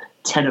guides,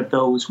 10 of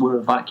those were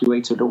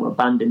evacuated or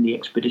abandoned the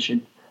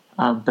expedition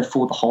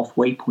before the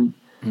halfway point.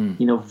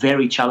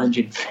 Very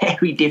challenging,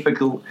 very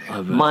difficult.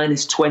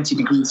 Minus 20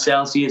 degrees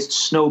Celsius,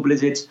 snow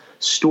blizzards,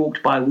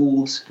 stalked by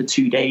wolves for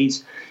 2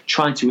 days,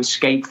 trying to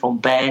escape from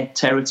bear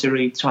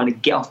territory, trying to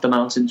get off the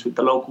mountains with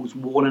the locals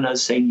warning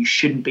us, saying you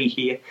shouldn't be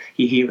here,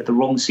 you're here at the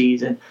wrong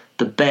season.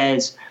 The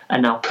bears are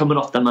now coming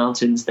off the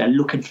mountains, they're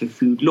looking for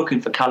food,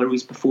 looking for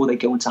calories before they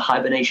go into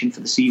hibernation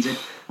for the season,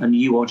 and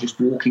you are just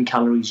walking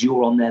calories,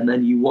 you're on their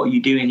menu, what are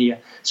you doing here?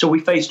 So we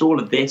faced all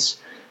of this.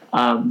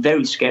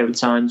 Very scary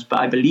times, but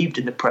I believed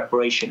in the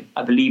preparation,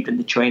 I believed in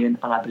the training,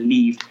 and I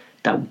believed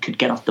that we could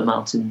get off the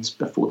mountains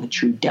before the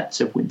true depths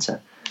of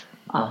winter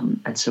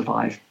and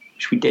survive,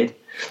 which we did.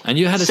 And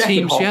you had a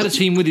team. So you had a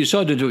team with you.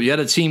 So you had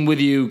a team with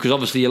you because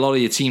obviously a lot of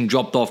your team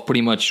dropped off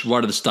pretty much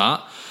right at the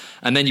start,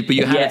 and then you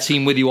had a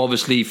team with you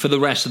obviously for the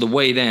rest of the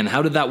way. Then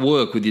how did that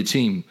work with your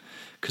team?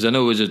 Because I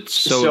know it was a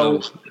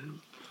solo.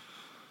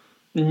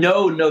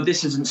 No,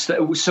 this isn't.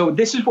 So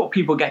this is what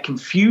people get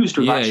confused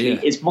with.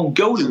 Is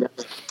Mongolia.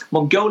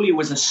 Mongolia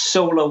was a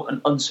solo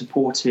and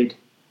unsupported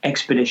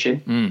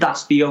expedition.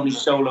 That's the only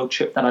solo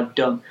trip that I've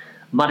done.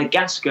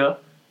 Madagascar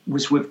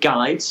was with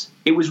guides.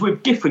 It was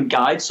with different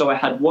guides. So I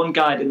had one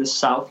guide in the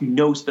south who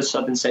knows the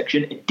southern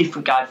section, a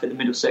different guide for the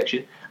middle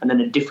section, and then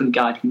a different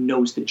guide who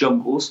knows the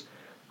jungles.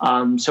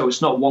 So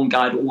it's not one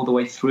guide all the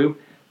way through.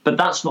 But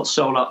that's not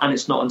solo and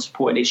it's not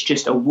unsupported. It's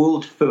just a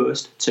world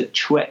first to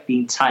trek the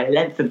entire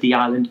length of the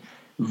island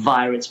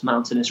via its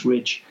mountainous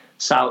ridge.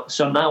 So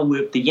now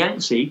with the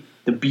Yangtze,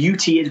 the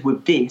beauty is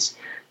with this,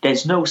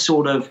 there's no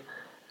sort of,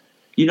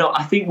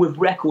 I think with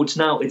records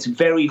now, it's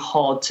very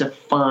hard to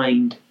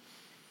find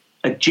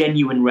a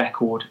genuine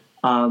record.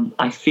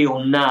 I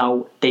feel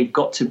now they've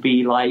got to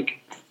be like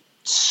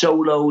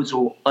solos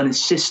or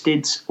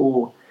unassisted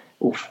or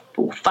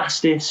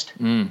fastest.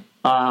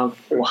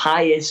 Or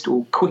highest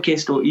or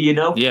quickest or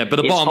Yeah, but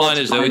the bottom line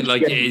is though,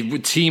 like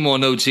team or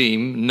no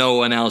team, no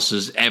one else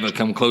has ever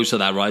come close to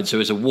that, right? So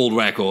it's a world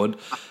record,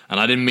 and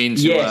I didn't mean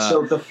to.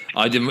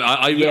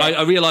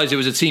 I realized it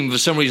was a team. For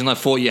some reason, I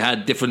thought you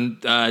had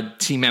different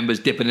team members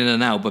dipping in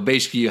and out, but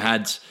basically you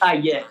had.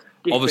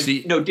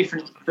 Obviously,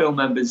 different film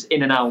members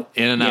in and out.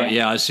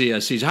 Yeah, I see.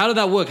 So how did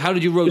that work? How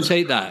did you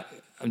rotate that?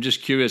 I'm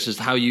just curious as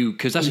to how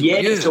because that's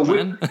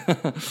man.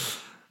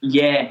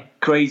 Yeah,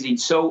 crazy.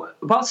 So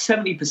about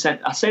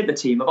 70%, I say the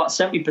team, about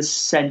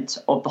 70%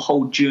 of the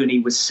whole journey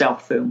was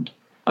self-filmed.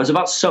 I was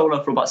about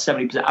solo for about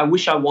 70%. I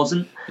wish I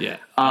wasn't. Yeah.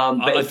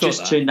 But it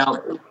just turned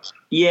out,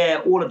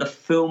 all of the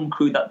film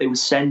crew that they were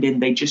sending,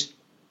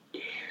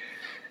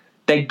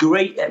 they're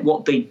great at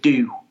what they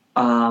do.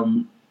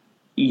 The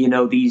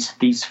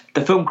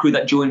film crew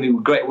that joined me were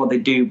great at what they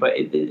do, but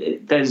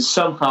there's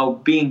somehow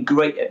being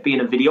great at being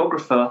a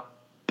videographer.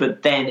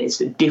 But then it's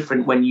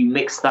different when you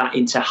mix that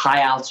into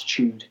high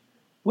altitude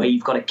where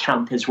you've got a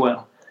camp as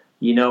well.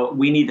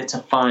 We needed to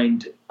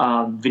find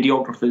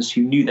videographers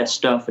who knew their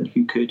stuff and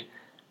who could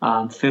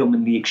film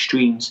in the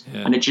extremes.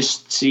 Yeah. And it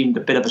just seemed a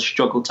bit of a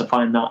struggle to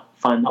find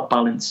that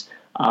balance.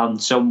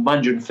 So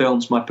Mandarin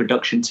Films, my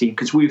production team,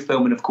 because we were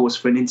filming, of course,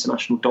 for an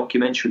international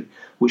documentary,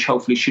 which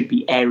hopefully should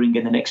be airing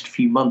in the next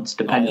few months,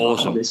 depending on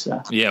how this.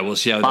 We'll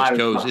see how this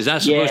goes. Is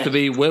that supposed to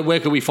be? Where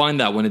can we find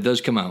that when it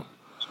does come out?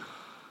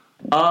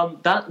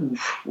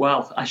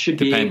 I should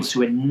be able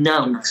to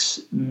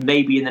announce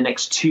maybe in the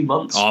next 2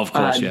 months. Oh, of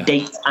course,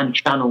 dates and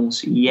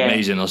channels. Yeah,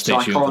 amazing. I'll stay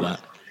tuned for that.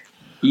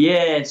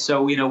 Yeah,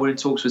 so we're in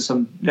talks with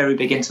some very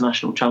big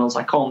international channels.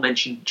 I can't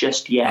mention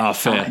just yet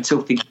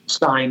until things are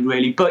signed,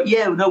 really. But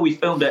we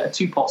filmed a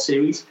 2-part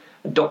series,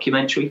 a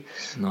documentary.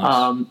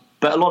 Nice.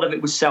 But a lot of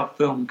it was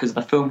self-filmed because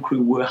the film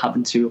crew were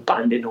having to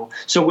abandon.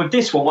 So with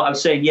this one, what I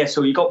was saying,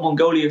 so you got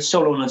Mongolia,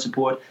 solo on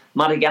support,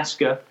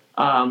 Madagascar,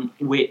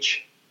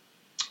 which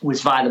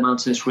was via the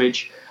mountainous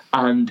ridge,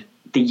 and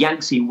the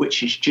Yangtze,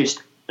 which is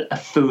just a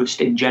first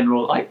in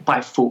general, like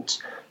by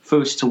foot,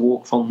 first to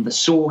walk from the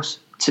source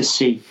to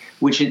sea,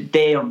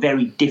 they are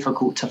very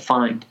difficult to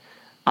find.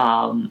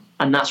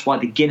 And that's why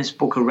the Guinness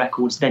Book of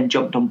Records then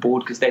jumped on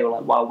board, because they were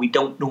like, wow, we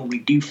don't normally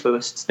do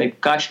firsts. They've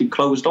actually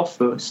closed off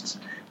firsts.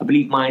 I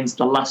believe mine's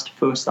the last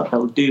first that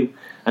they'll do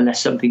unless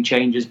something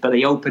changes, but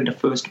they opened a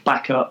first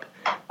back up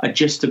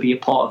just to be a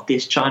part of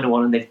this China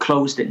one, and they've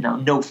closed it now,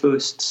 no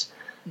firsts.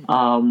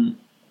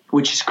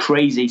 Which is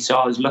crazy. So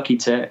I was lucky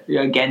to,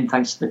 again,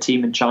 thanks to the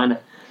team in China.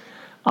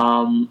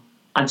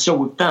 And so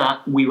with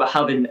that, we were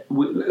having,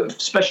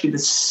 especially the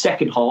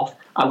second half,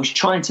 I was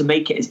trying to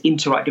make it as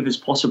interactive as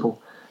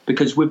possible,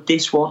 because with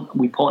this one,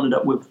 we partnered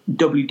up with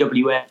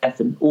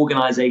WWF and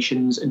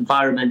organizations,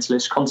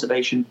 environmentalists,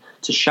 conservation,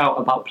 to shout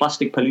about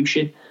plastic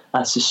pollution,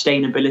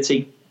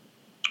 sustainability,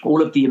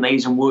 all of the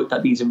amazing work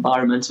that these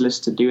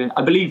environmentalists are doing.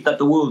 I believe that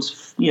the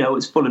world's,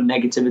 it's full of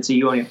negativity.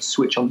 You only have to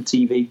switch on the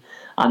TV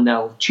and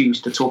they'll choose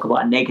to talk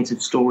about a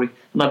negative story.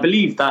 And I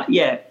believe that,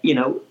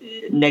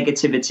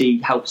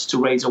 negativity helps to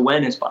raise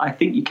awareness, but I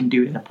think you can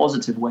do it in a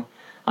positive way.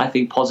 I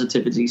think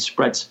positivity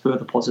spreads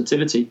further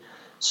positivity.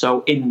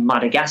 So in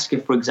Madagascar,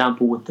 for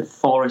example, with the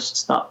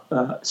forests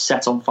that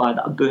set on fire,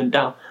 that are burned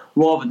down,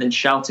 rather than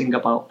shouting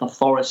about the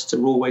forests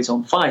are always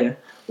on fire,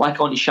 why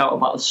can't you shout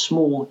about a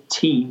small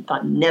team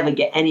that never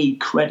get any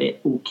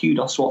credit or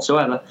kudos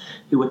whatsoever,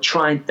 who are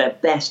trying their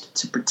best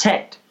to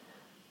protect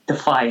the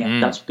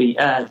fire that's been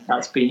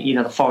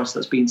the forest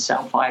that's been set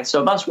on fire?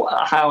 So that's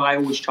how I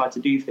always try to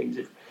do things: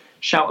 is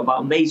shout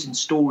about amazing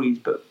stories,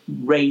 but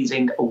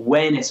raising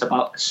awareness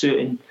about a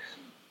certain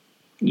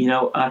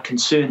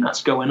concern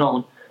that's going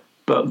on,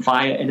 but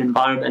via an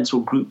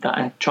environmental group that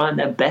are trying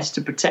their best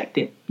to protect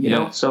it. You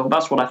know, so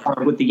that's what I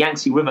found with the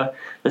Yangtze River.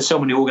 There's so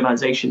many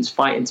organizations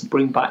fighting to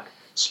bring back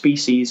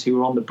species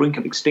who are on the brink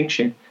of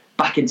extinction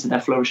back into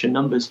their flourishing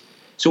numbers.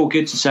 It's all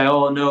good to say,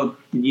 oh no,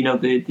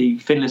 the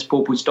finless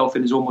porpoise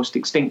dolphin is almost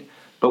extinct,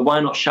 but why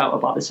not shout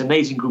about this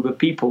amazing group of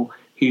people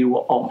who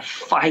are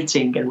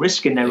fighting and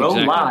risking their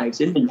own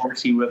lives in the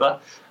Yangtze River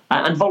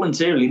and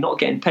voluntarily not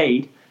getting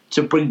paid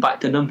to bring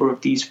back the number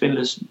of these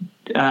finless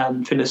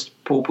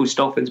porpoise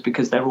dolphins,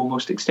 because they're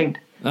almost extinct.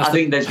 That's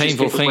the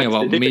painful thing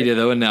about media,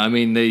 though, isn't it? I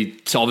mean, they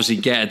obviously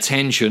get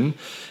attention.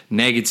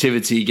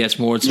 Negativity gets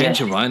more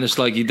attention, right? And it's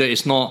like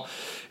it's not.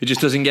 It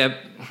just doesn't get.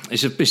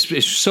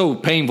 It's so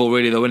painful,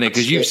 really, though, isn't it?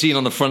 Because you've seen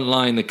on the front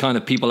line the kind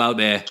of people out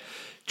there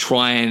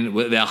trying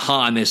with their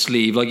heart on their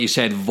sleeve, like you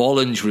said,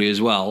 voluntary as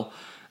well,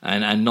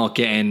 and not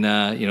getting.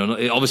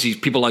 Obviously,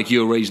 people like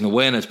you are raising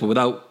awareness, but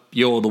without.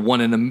 You're the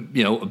one in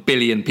a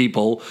billion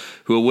people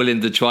who are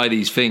willing to try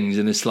these things,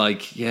 and it's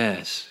like,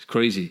 it's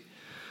crazy.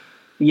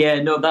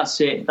 Yeah, no,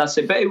 that's it. But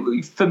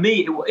for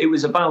me, it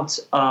was about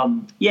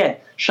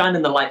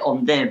shining the light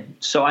on them.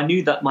 So I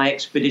knew that my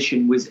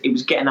expedition was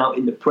getting out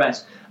in the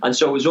press, and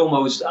so it was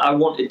almost I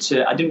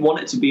didn't want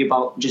it to be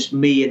about just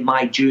me and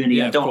my journey.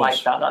 Yeah, I don't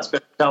like that. That's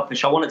very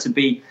selfish. I want it to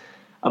be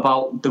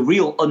about the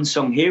real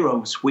unsung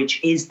heroes,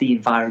 which is the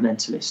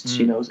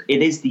environmentalists.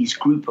 It is these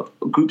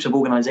groups of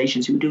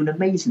organizations who are doing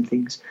amazing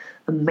things.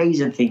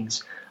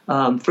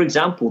 For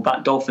example,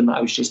 that dolphin that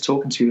I was just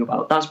talking to you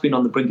about, that's been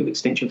on the brink of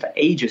extinction for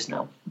ages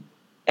now.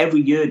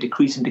 Every year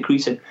decreasing.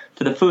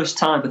 For the first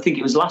time, I think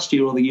it was last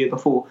year or the year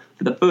before,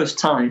 for the first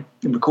time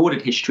in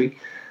recorded history,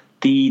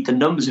 the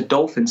numbers of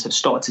dolphins have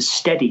started to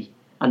steady,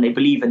 and they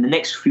believe in the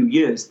next few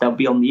years they'll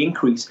be on the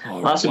increase.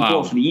 That's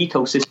important for the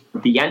ecosystem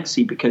of the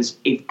Yangtze, because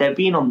if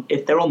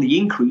they're on the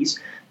increase,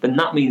 then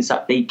that means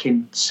that they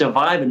can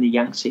survive in the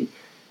Yangtze.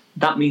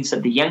 That means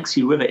that the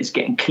Yangtze River is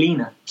getting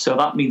cleaner. So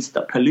that means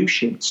that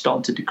pollution is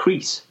starting to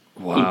decrease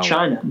in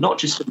China, not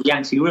just in the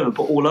Yangtze River,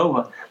 but all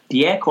over.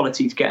 The air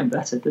quality is getting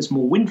better. There's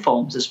more wind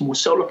farms. There's more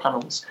solar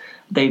panels.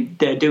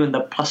 They're doing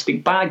the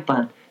plastic bag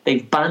ban.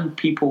 They've banned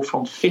people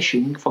from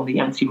fishing from the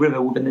Yangtze River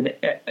in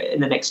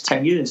the next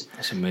 10 years.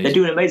 That's amazing. They're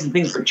doing amazing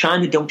things, but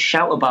China don't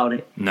shout about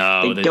it.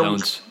 No, they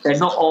don't. They're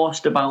not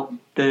asked about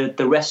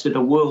the rest of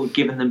the world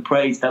giving them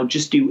praise. They'll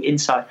just do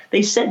inside.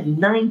 They sent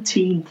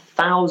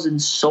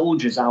 19,000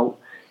 soldiers out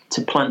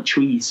to plant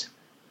trees.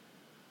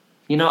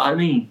 You know what I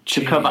mean?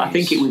 To cover, I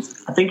think it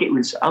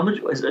was how much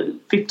was it?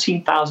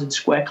 15,000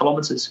 square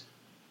kilometers.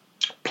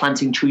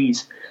 planting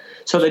trees.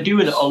 So they're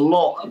doing a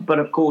lot, but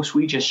of course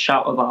we just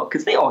shout about,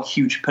 because they are a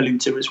huge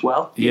polluter as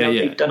well.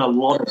 They've done a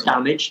lot of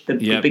damage, the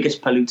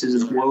biggest polluters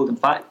in the world, in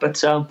fact.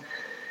 But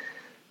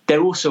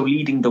they're also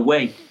leading the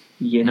way.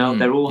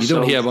 They're also. You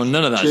don't hear about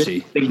none of that.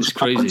 See, it's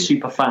crazy.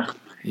 Super fast.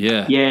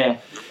 Yeah.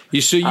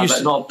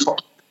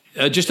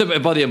 Just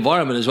about the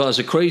environment as well. It's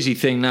a crazy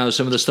thing now.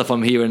 Some of the stuff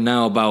I'm hearing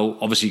now about,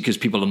 obviously, because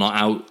people are not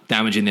out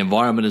damaging the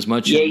environment as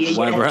much.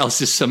 Whatever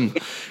else is some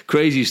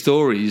crazy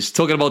stories.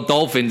 Talking about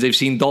dolphins, they've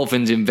seen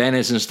dolphins in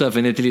Venice and stuff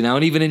in Italy now,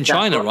 and even in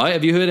China, right?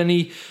 Have you heard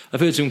any? I've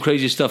heard some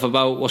crazy stuff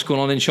about what's going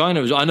on in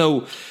China. I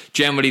know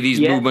generally these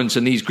movements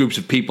and these groups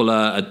of people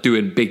are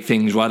doing big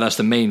things, right? That's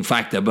the main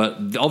factor. But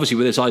obviously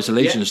with this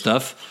isolation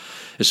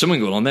stuff, there's something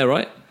going on there,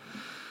 right?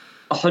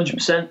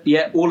 100%.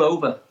 Yeah, all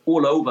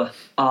over.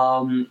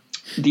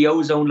 The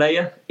ozone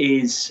layer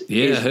is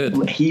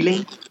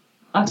healing.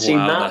 I've seen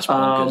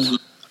that.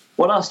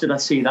 What else did I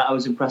see that I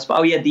was impressed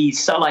by? The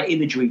satellite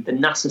imagery, the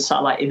NASA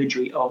satellite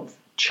imagery of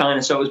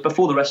China. So it was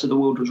before the rest of the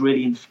world was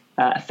really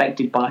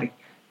affected by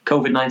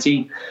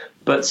COVID-19.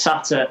 But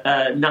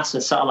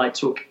NASA satellite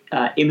took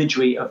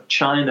imagery of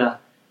China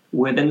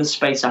within the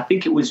space. I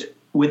think it was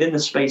within the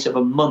space of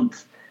a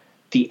month,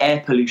 the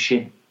air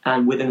pollution,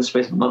 and within the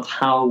space of a month,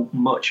 how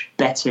much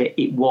better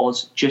it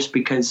was just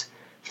because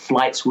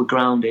flights were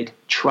grounded,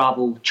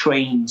 travel,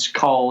 trains,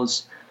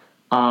 cars.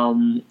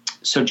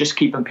 So just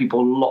keeping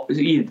people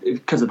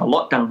because of the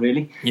lockdown,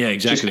 really. Yeah,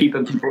 exactly. Just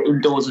keeping people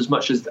indoors as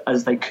much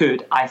as they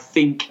could. I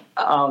think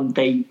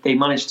they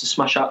managed to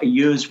smash out a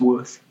year's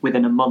worth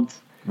within a month.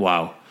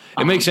 Wow.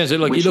 It makes sense.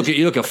 Look,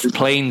 you look at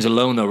planes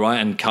alone, though, right,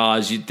 and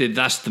cars.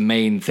 That's the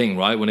main thing,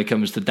 right, when it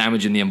comes to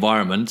damaging the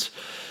environment.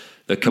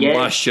 The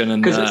combustion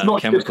and the chemicals. Because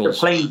it's not just the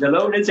planes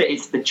alone, is it?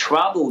 It's the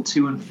travel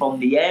to and from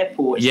the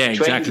airport. It's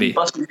the trains and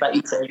buses that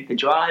you take to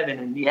driving.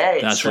 And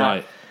that's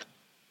right.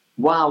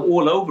 Wow,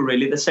 all over,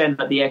 really. They're saying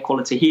that the air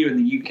quality here in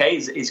the UK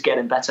is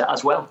getting better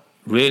as well.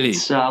 Really?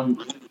 It's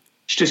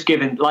just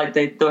given, like,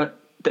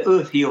 the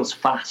earth heals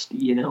fast,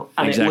 and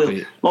it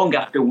will, long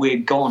after we're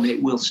gone,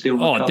 it will still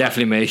recover.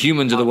 Definitely, mate.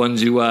 Humans are the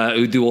ones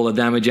who do all the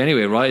damage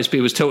anyway, right?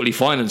 It was totally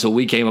fine until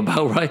we came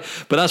about, right?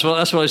 But that's what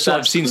I saw.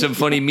 I've seen some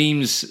funny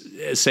memes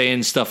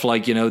saying stuff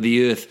like,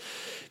 the earth,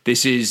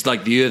 this is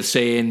like the earth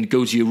saying,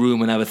 go to your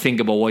room and have a think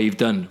about what you've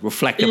done,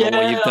 reflect about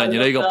what you've done.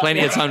 You've got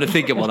plenty of time to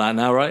think about that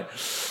now, right?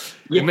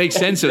 It makes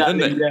sense,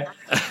 doesn't it?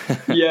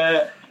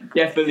 Yeah.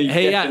 Definitely.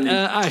 Hey,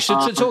 Ash,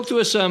 talk to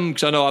us,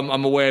 because I know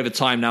I'm aware of the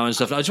time now and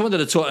stuff. I just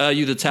wanted to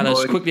you to tell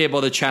us quickly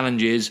about the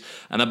challenges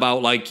and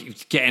about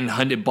like getting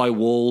hunted by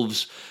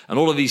wolves and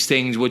all of these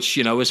things, which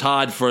it's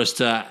hard for us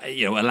to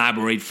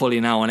elaborate fully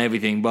now on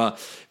everything. But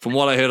from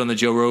what I heard on the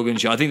Joe Rogan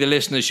show, I think the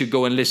listeners should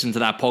go and listen to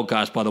that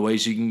podcast, by the way,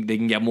 so they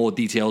can get more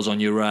details on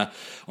your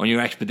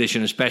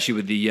expedition, especially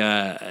with the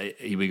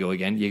here we go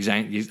again.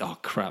 Oh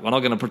crap! I'm not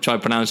going to try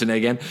pronouncing it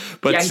again,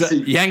 but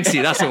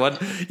Yangtze, that's the one,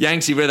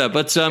 Yangtze River.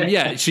 But so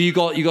you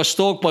got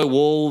stalked by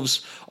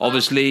wolves,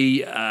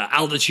 obviously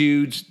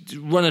altitude.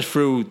 Run us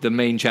through the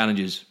main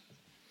challenges.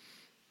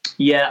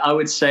 Yeah, I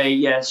would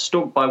say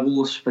stalked by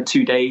wolves for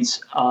 2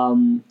 days.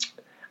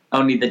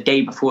 Only the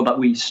day before that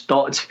we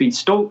started to be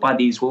stalked by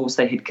these wolves,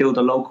 they had killed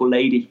a local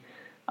lady.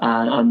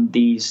 And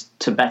these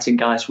Tibetan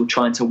guys were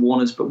trying to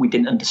warn us, but we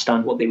didn't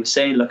understand what they were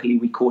saying. Luckily,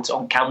 we caught it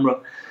on camera.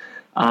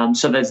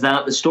 So there's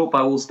that. The stalked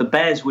by wolves, the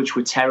bears, which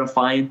were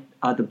terrifying.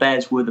 The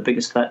bears were the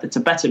biggest threat. The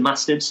Tibetan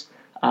mastiffs.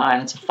 I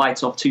had to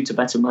fight off 2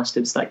 Tibetan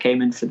mastiffs that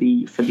came in for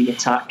the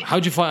attack.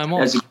 How'd you fight them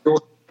off?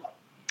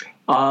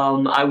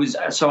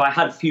 I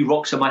had a few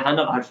rocks in my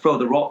hand. I'd throw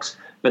the rocks,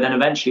 but then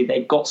eventually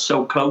they got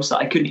so close that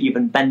I couldn't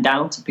even bend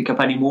down to pick up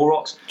any more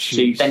rocks. Jeez.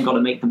 So you then got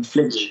to make them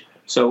flinch.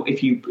 So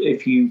if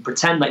you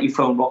pretend that you're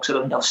throwing rocks at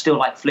them, they'll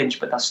still flinch,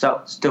 but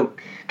they'll still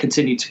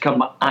continue to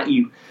come at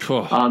you.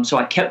 So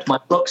I kept my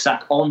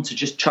rucksack on to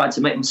just try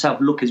to make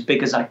myself look as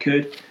big as I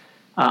could.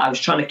 I was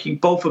trying to keep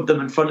both of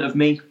them in front of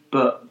me,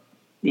 but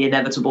the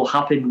inevitable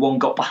happened. One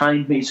got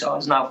behind me, so I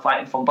was now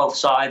fighting from both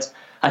sides.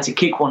 I had to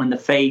kick one in the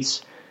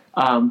face.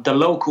 The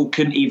local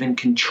couldn't even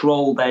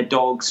control their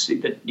dogs.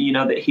 That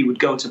he would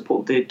go to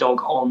put the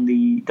dog on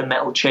the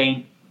metal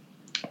chain,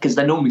 because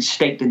they're normally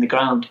staked in the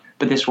ground,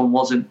 but this one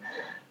wasn't.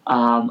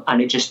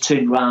 And it just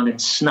turned around and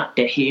snapped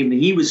at him.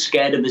 He was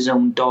scared of his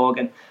own dog,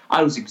 and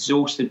I was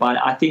exhausted by it.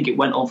 I think it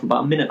went on for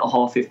about 1.5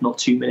 minutes, if not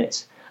 2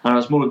 minutes. And I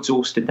was more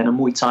exhausted than a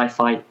Muay Thai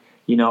fight.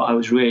 I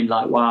was really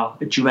like, wow,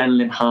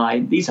 adrenaline high.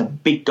 These are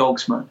big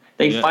dogs, man.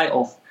 They fight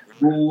off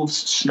wolves,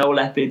 snow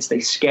leopards. They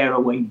scare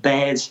away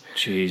bears.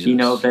 Jesus.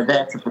 They're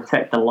there to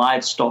protect the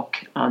livestock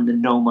and the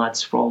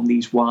nomads from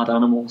these wild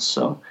animals.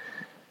 So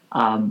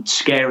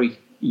scary.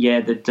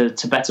 Yeah, the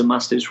Tibetan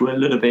mastiffs were a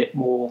little bit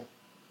more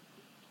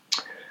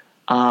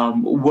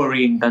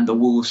worrying than the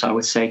wolves, I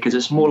would say, because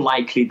it's more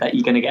likely that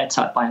you're going to get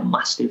attacked by a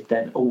mastiff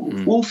than a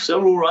wolf. Wolves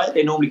are all right.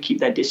 They normally keep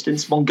their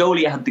distance.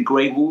 Mongolia had the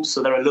grey wolves,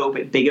 so they're a little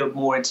bit bigger,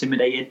 more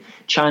intimidating.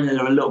 China,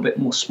 they're a little bit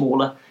more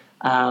smaller.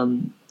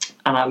 And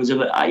I was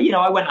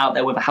I went out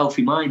there with a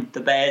healthy mind. The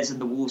bears and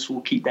the wolves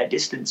will keep their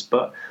distance,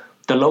 but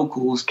the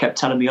locals kept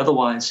telling me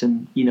otherwise.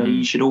 And,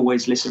 you should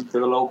always listen to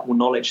the local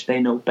knowledge. They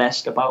know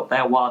best about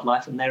their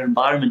wildlife and their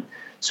environment.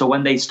 So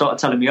when they started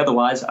telling me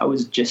otherwise, I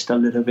was just a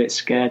little bit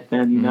scared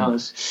then, I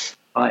was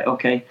like,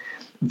 okay.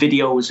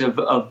 Videos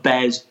of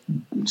bears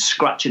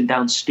scratching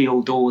down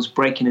steel doors,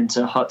 breaking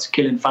into huts,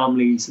 killing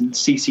families, and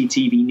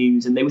CCTV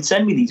news. And they would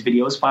send me these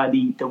videos via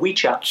the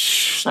WeChat.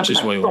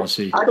 Just what you want to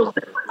see. And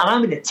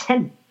I'm in a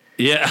tent.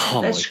 Yeah,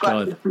 oh They're my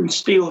scratching God. through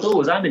steel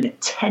doors. I'm in a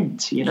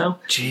tent,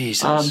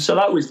 Jesus. So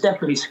that was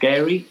definitely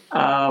scary.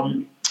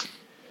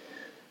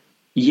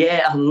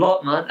 Yeah, a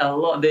lot, man. A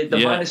lot. The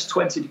minus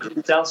 20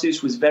 degrees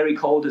Celsius was very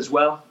cold as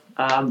well.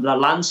 The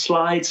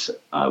landslides,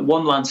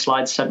 one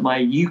landslide sent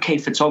my UK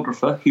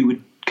photographer, who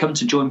would come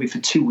to join me for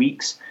 2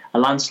 weeks. A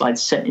landslide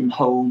sent him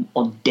home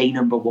on day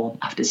number 1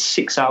 after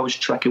 6 hours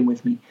trekking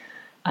with me,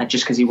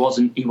 just because he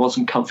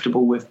wasn't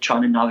comfortable with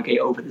trying to navigate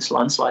over this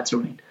landslide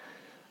terrain.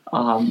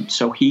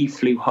 So he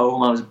flew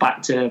home. I was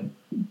back to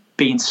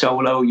being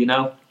solo,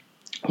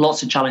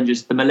 Lots of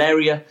challenges. The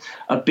malaria,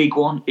 a big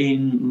one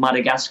in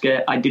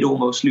Madagascar. I did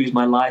almost lose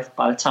my life.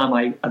 By the time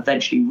I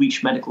eventually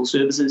reached medical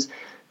services,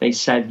 they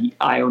said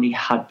I only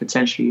had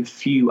potentially a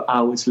few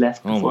hours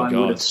left before I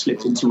would have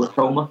slipped into a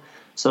coma.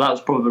 So that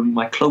was probably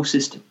my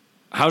closest.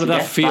 How did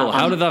that feel?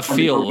 How did that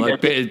feel? Like,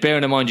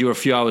 bearing in mind you were a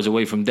few hours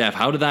away from death,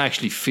 how did that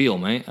actually feel,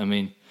 mate? I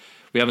mean,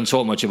 we haven't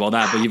talked much about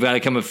that, but you've had to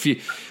come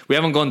we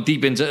haven't gone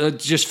deep into,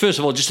 just first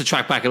of all, just to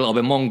track back a little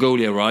bit,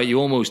 Mongolia, right?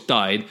 You almost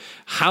died.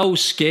 How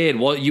scared?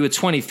 You were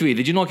 23.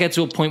 Did you not get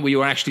to a point where you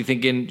were actually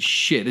thinking,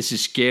 shit, this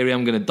is scary,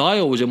 I'm going to die?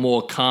 Or was it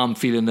more a calm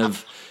feeling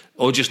of,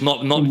 or just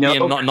not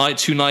being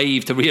too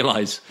naive to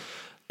realize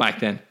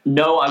back then?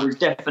 No, I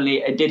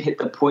did hit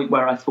the point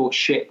where I thought,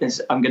 shit,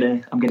 I'm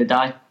gonna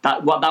die.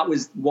 That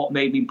was what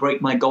made me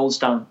break my goals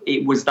down.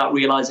 It was that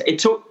realization. It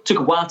took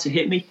a while to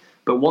hit me,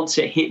 but once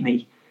it hit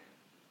me,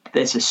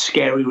 there's a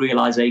scary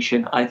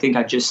realization. I think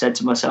I just said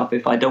to myself,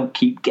 if I don't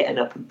keep getting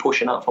up and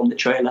pushing out from the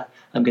trailer,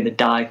 I'm going to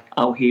die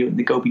out here in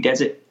the Gobi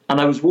Desert. And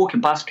I was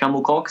walking past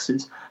camel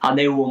carcasses, and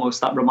they were almost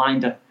that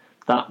reminder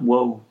that,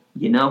 whoa,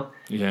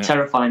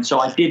 terrifying. So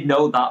I did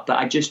know that,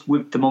 but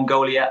with the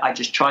Mongolia, I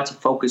just tried to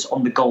focus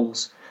on the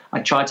goals.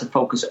 I tried to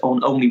focus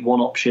on only one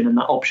option, and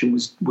that option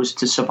was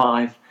to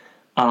survive.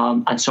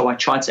 And so I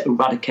tried to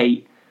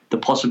eradicate the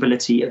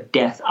possibility of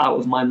death out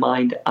of my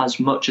mind as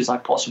much as I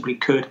possibly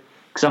could.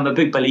 Because I'm a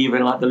big believer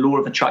in the law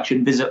of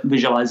attraction,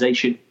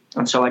 visualization.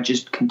 And so I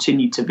just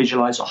continued to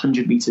visualize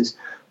 100 meters,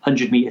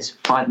 100 meters,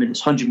 5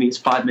 minutes, 100 meters,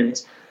 5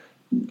 minutes.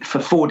 For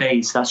 4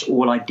 days, that's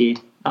all I did.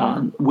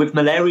 With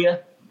malaria,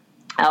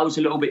 I was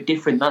a little bit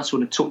different. That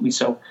sort of took me.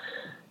 So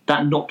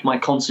that knocked my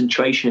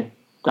concentration.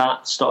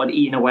 That started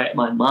eating away at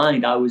my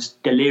mind. I was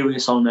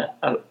delirious on it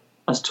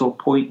as to a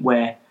point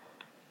where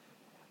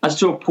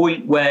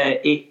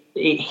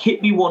it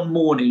hit me one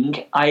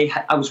morning. I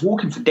was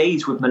walking for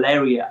days with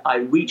malaria. I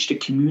reached a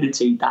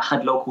community that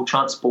had local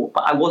transport,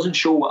 but I wasn't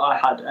sure what I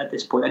had at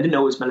this point. I didn't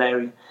know it was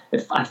malaria.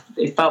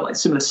 It felt like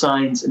similar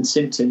signs and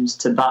symptoms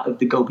to that of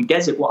the Gobi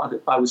Desert, what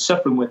I was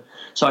suffering with.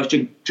 So I was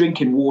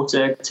drinking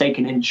water,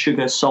 taking in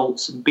sugar,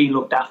 salts, and being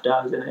looked after.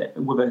 I was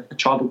with a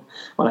tribal,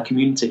 a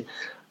community.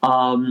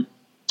 And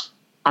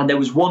there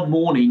was one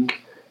morning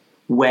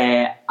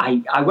where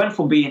I went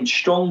from being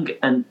strong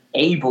and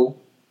able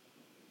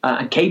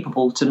and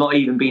capable to not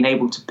even being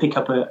able to pick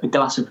up a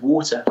glass of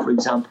water, for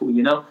example,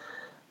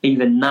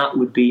 even that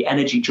would be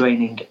energy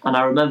draining. And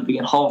I remember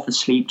being half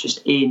asleep, just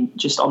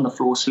on the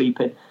floor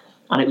sleeping.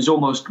 And it was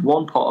almost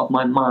one part of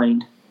my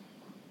mind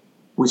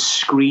was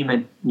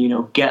screaming,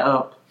 get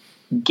up,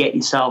 get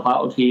yourself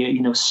out of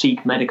here,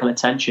 seek medical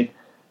attention.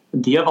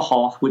 And the other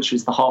half, which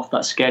was the half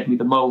that scared me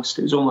the most,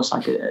 it was almost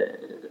like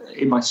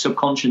in my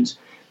subconscious,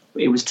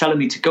 it was telling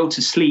me to go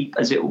to sleep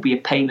as it will be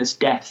a painless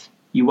death.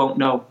 You won't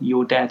know,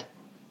 you're dead.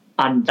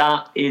 And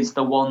that is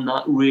the one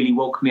that really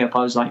woke me up.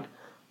 I was like,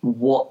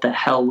 what the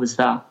hell was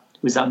that?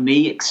 Was that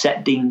me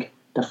accepting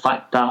the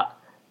fact that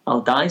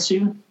I'll die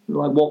soon?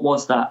 Like, what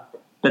was that?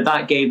 But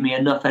that gave me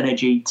enough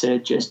energy to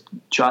just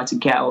try to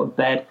get out of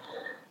bed,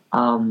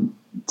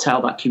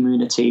 tell that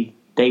community.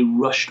 They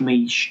rushed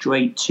me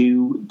straight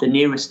to the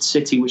nearest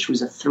city, which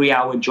was a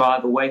 3-hour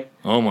drive away.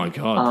 Oh, my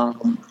God.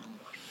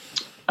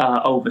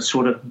 Over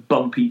sort of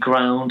bumpy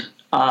ground.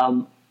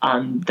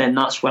 And then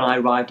that's when I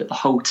arrived at the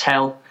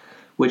hotel,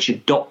 which a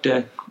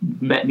doctor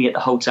met me at the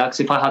hotel. Because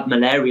if I had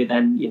malaria,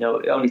 then, it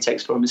only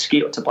takes for a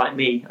mosquito to bite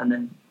me and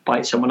then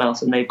bite someone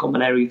else, and they've got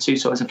malaria too.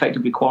 So I was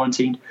effectively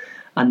quarantined.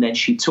 And then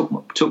she took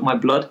my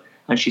blood,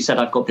 and she said,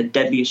 I've got the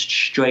deadliest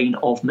strain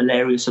of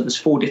malaria. So there's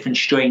 4 different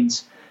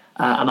strains.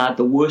 And I had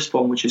the worst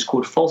one, which is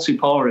called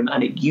falciparum,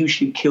 and it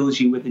usually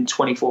kills you within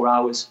 24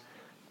 hours.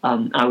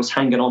 I was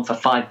hanging on for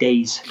 5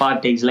 days.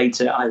 5 days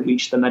later, I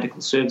reached the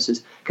medical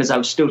services because I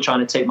was still trying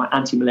to take my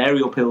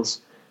anti-malarial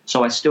pills.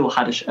 So I still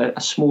had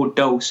a small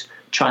dose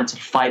trying to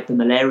fight the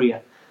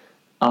malaria.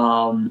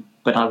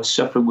 But I was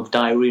suffering with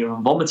diarrhea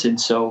and vomiting.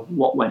 So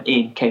what went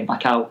in came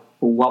back out,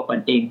 or what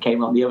went in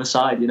came out the other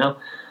side,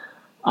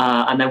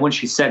 And then when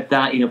she said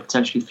that,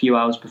 potentially a few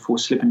hours before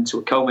slipping into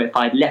a coma, if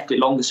I had left it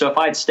longer, so if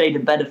I had stayed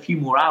in bed a few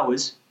more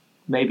hours,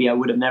 maybe I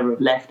would have never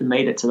have left and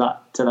made it to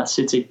that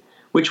city,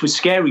 which was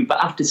scary.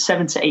 But after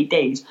 7 to 8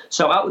 days,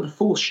 so out of the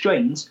 4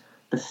 strains,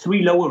 the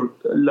 3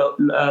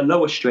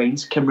 lower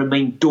strains can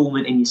remain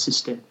dormant in your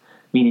system,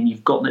 meaning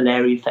you've got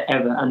malaria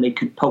forever, and they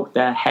could poke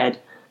their head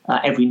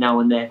every now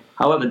and then.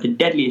 However, the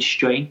deadliest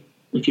strain,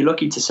 if you're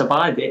lucky to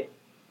survive it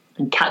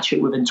and catch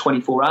it within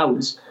 24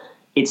 hours,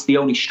 it's the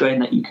only strain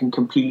that you can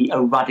completely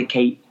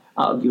eradicate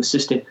out of your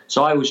system.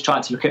 So I always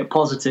try to look at a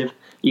positive,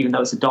 even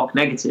though it's a dark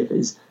negative,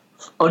 is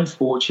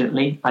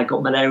unfortunately I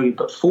got malaria,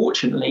 but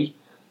fortunately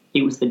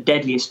it was the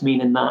deadliest,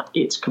 meaning that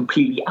it's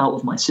completely out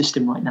of my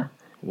system right now.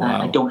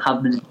 Wow. I don't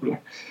have malaria.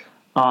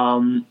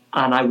 And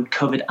I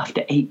recovered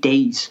after 8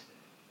 days.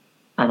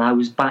 And I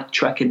was back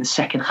trekking the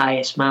second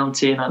highest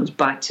mountain. I was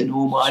back to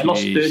normal. I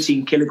lost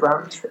 13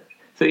 kilograms.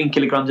 13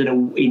 kilograms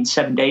in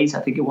 7 days, I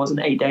think it was, in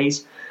 8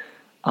 days.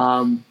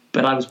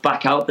 But I was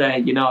back out there.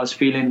 You know, I was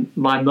feeling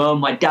my mum,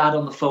 my dad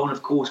on the phone,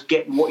 of course,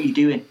 what are you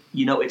doing?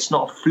 You know, it's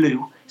not a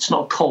flu. It's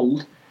not a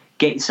cold.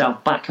 Get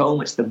yourself back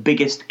home. It's the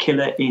biggest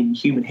killer in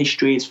human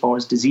history as far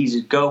as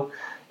diseases go.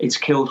 It's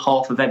killed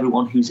half of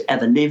everyone who's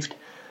ever lived.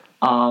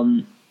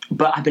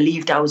 But I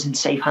believed I was in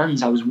safe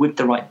hands. I was with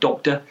the right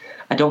doctor.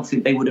 I don't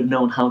think they would have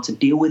known how to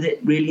deal with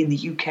it really in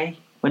the UK.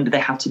 When do they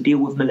have to deal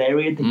with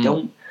malaria? They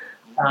don't.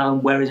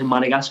 Whereas in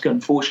Madagascar,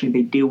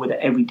 unfortunately, they deal with it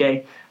every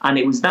day. And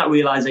it was that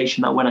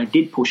realization that when I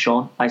did push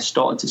on, I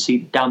started to see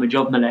the damage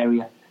of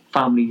malaria.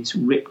 Families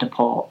ripped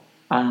apart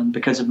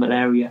because of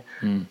malaria.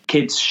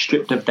 Kids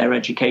stripped of their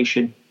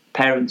education.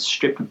 Parents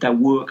stripped of their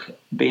work,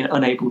 being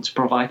unable to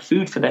provide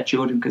food for their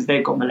children because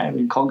they've got malaria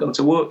and can't go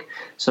to work.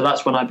 So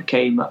that's when I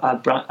became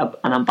an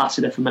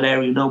ambassador for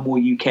Malaria No More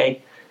UK.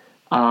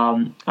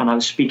 And I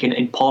was speaking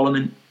in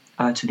Parliament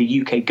to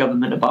the UK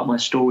government about my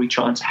story,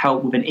 trying to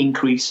help with an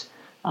increase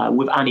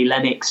with Annie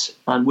Lennox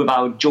and with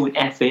our joint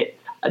effort,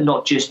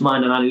 not just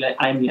mine and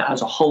Annie,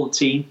 as a whole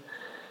team.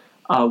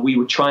 We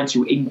were trying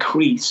to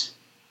increase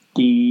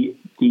the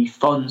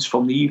funds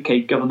from the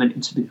UK government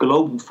into the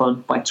global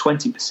fund by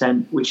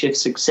 20%, which if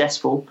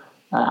successful,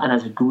 and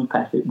as a group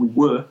effort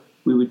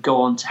we would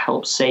go on to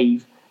help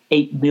save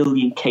 8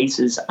 million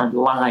cases and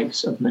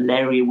lives of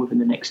malaria within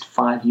the next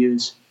 5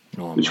 years,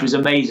 which was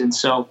amazing.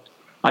 So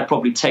I'd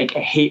probably take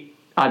a hit.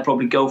 I'd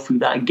probably go through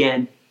that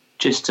again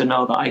just to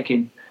know that I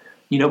can,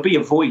 be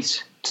a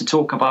voice to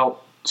talk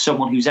about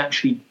someone who's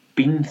actually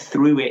been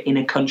through it in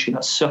a country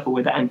that suffered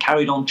with it and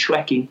carried on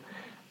trekking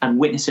and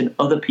witnessing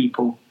other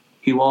people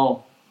who are,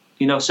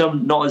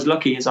 some not as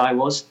lucky as I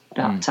was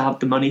to have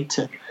the money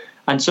to.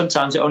 And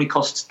sometimes it only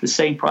costs the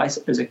same price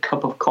as a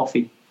cup of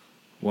coffee.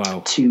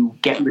 Wow. To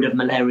get rid of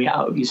malaria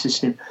out of your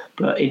system.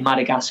 But in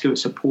Madagascar,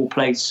 it's a poor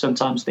place.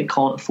 Sometimes they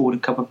can't afford a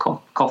cup of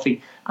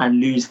coffee and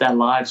lose their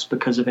lives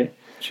because of it.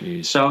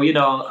 Jeez. So,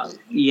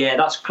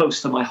 that's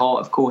close to my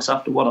heart, of course,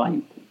 after what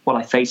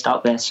I faced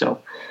out there.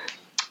 So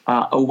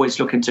always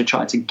looking to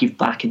try to give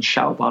back and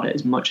shout about it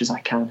as much as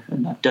I can.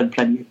 And I've done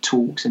plenty of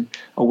talks and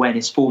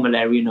awareness for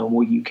Malaria No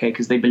More UK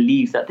because they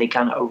believe that they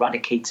can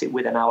eradicate it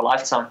within our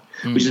lifetime,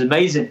 which is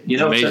amazing.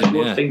 So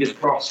fingers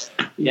crossed.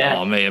 Yeah.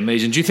 Oh, mate,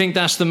 amazing. Do you think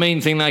that's the main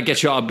thing that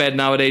gets you out of bed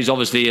nowadays?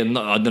 Obviously, and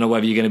I don't know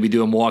whether you're going to be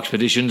doing more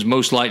expeditions,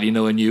 most likely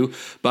knowing you.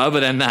 But other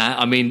than that,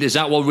 I mean, is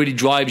that what really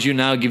drives you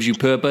now, gives you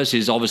purpose,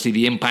 is obviously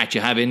the impact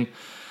you're having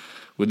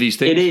with these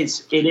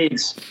things? It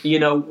is.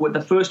 With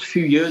the first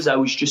few years, I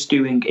was just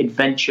doing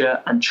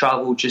adventure and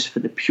travel just for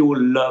the pure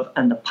love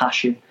and the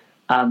passion.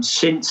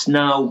 Since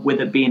now, with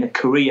it being a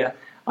career,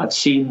 I've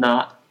seen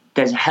that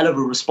there's a hell of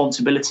a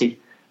responsibility,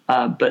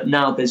 but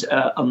now there's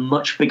a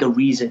much bigger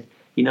reason.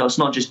 It's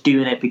not just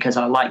doing it because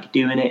I like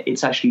doing it.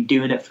 It's actually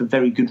doing it for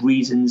very good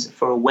reasons,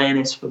 for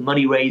awareness, for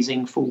money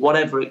raising, for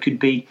whatever it could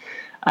be.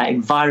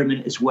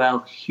 Environment as well,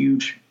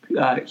 huge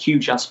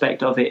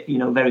aspect of it,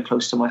 very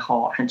close to my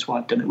heart. Hence why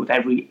I've done it with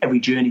every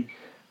journey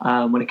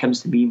when it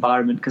comes to the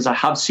environment, because I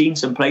have seen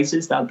some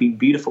places that have been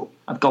beautiful.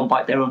 I've gone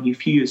back there only a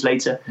few years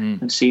later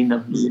and seen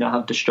them,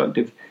 how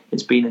destructive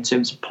it's been in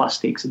terms of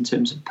plastics, in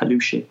terms of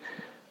pollution.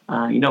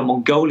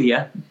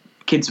 Mongolia,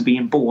 kids are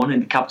being born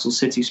in the capital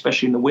city,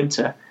 especially in the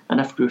winter, and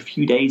after a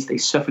few days they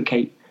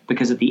suffocate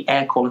because of the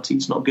air quality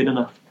is not good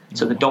enough.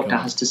 So the doctor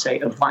has to say,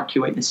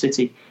 evacuate the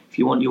city. If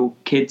you want your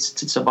kids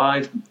to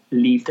survive,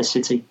 leave the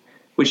city.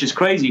 Which is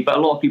crazy, but a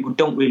lot of people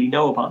don't really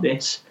know about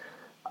this.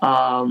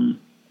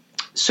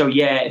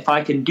 If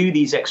I can do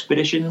these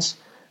expeditions,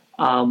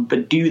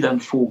 but do them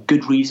for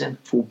good reason,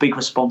 for big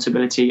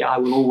responsibility, I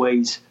will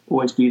always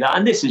do that.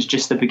 And this is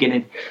just the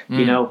beginning.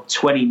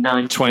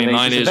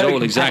 29 years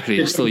old, exactly.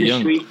 You're still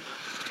young.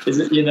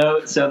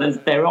 So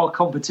there are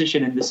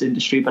competition in this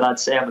industry, but I'd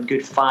say I'm a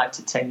good 5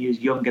 to 10 years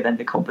younger than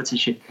the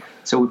competition.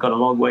 So we've got a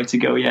long way to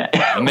go yet.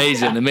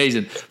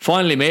 Amazing.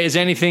 Finally, mate, is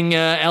there anything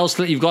else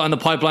that you've got in the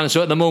pipeline?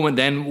 So at the moment,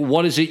 then,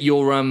 what is it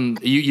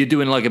you're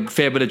doing, like a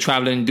fair bit of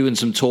traveling, doing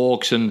some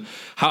talks, and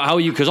how are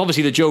you? Because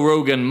obviously the Joe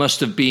Rogan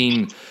must have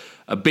been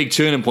a big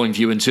turning point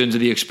for you in terms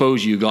of the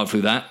exposure you got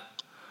through that.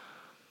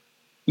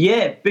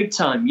 Yeah, big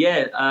time.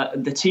 Yeah,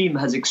 the team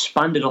has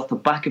expanded off the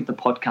back of the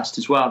podcast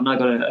as well. I've now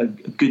got a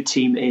good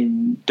team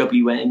in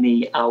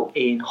WNE out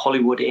in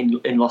Hollywood,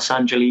 in Los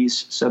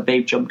Angeles. So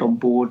they've jumped on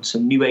board.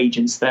 Some new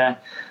agents there.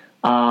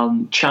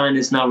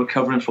 China's now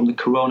recovering from the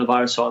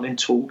coronavirus, so I'm in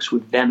talks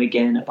with them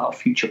again about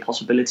future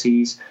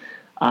possibilities.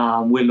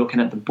 We're looking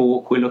at the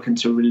book. We're looking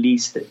to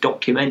release the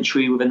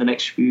documentary within the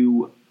next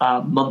few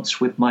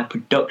months with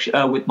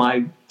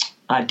my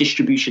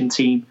distribution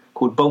team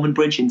called Bowman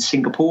Bridge in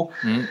Singapore.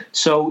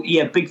 So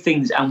yeah, big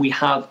things, and we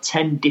have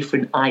 10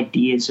 different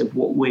ideas of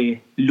what we're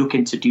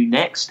looking to do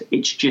next.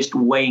 It's just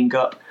weighing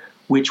up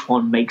which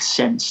one makes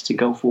sense to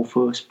go for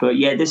first. But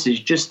yeah, this is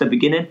just the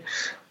beginning.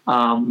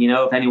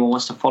 If anyone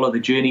wants to follow the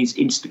journeys,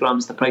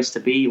 Instagram's the place to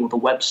be, or the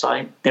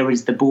website. There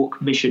is the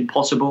book Mission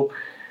Possible.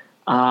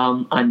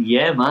 And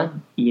yeah,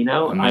 man, Amazing.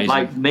 I'd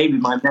like maybe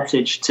my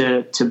message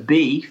to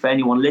be, for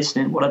anyone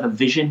listening, whatever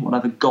vision,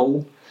 whatever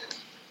goal,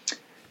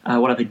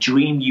 whatever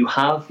dream you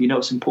have,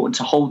 it's important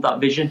to hold that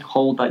vision,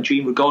 hold that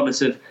dream,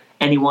 regardless of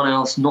anyone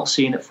else not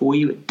seeing it for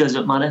you. It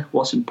doesn't matter.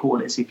 What's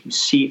important is if you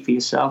see it for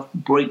yourself,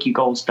 break your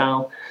goals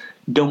down,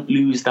 don't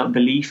lose that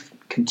belief,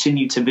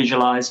 continue to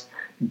visualize,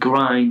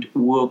 grind,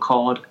 work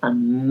hard,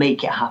 and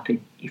make it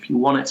happen. If you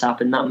want it to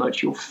happen that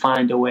much, you'll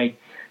find a way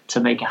to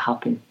make it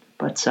happen.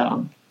 But,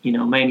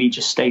 mainly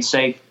just stay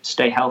safe,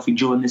 stay healthy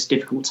during this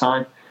difficult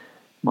time.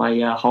 My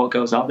heart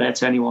goes out there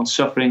to anyone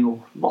suffering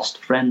or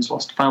lost friends,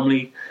 lost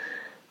family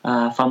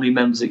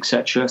members,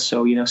 etc.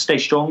 So, stay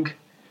strong,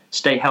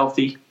 stay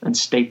healthy, and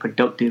stay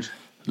productive.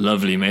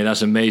 Lovely, mate.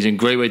 That's amazing.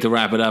 Great way to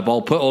wrap it up.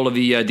 I'll put all of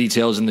the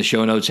details in the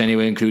show notes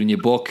anyway, including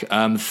your book.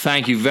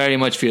 Thank you very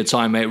much for your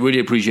time, mate. Really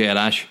appreciate it,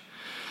 Ash.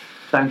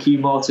 Thank you,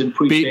 Martin.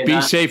 Appreciate Be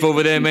that. safe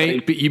over there,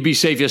 mate. You be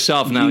safe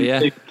yourself now,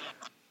 yeah?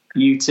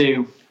 You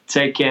too.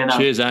 Take care now.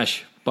 Cheers,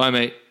 Ash. Bye,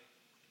 mate.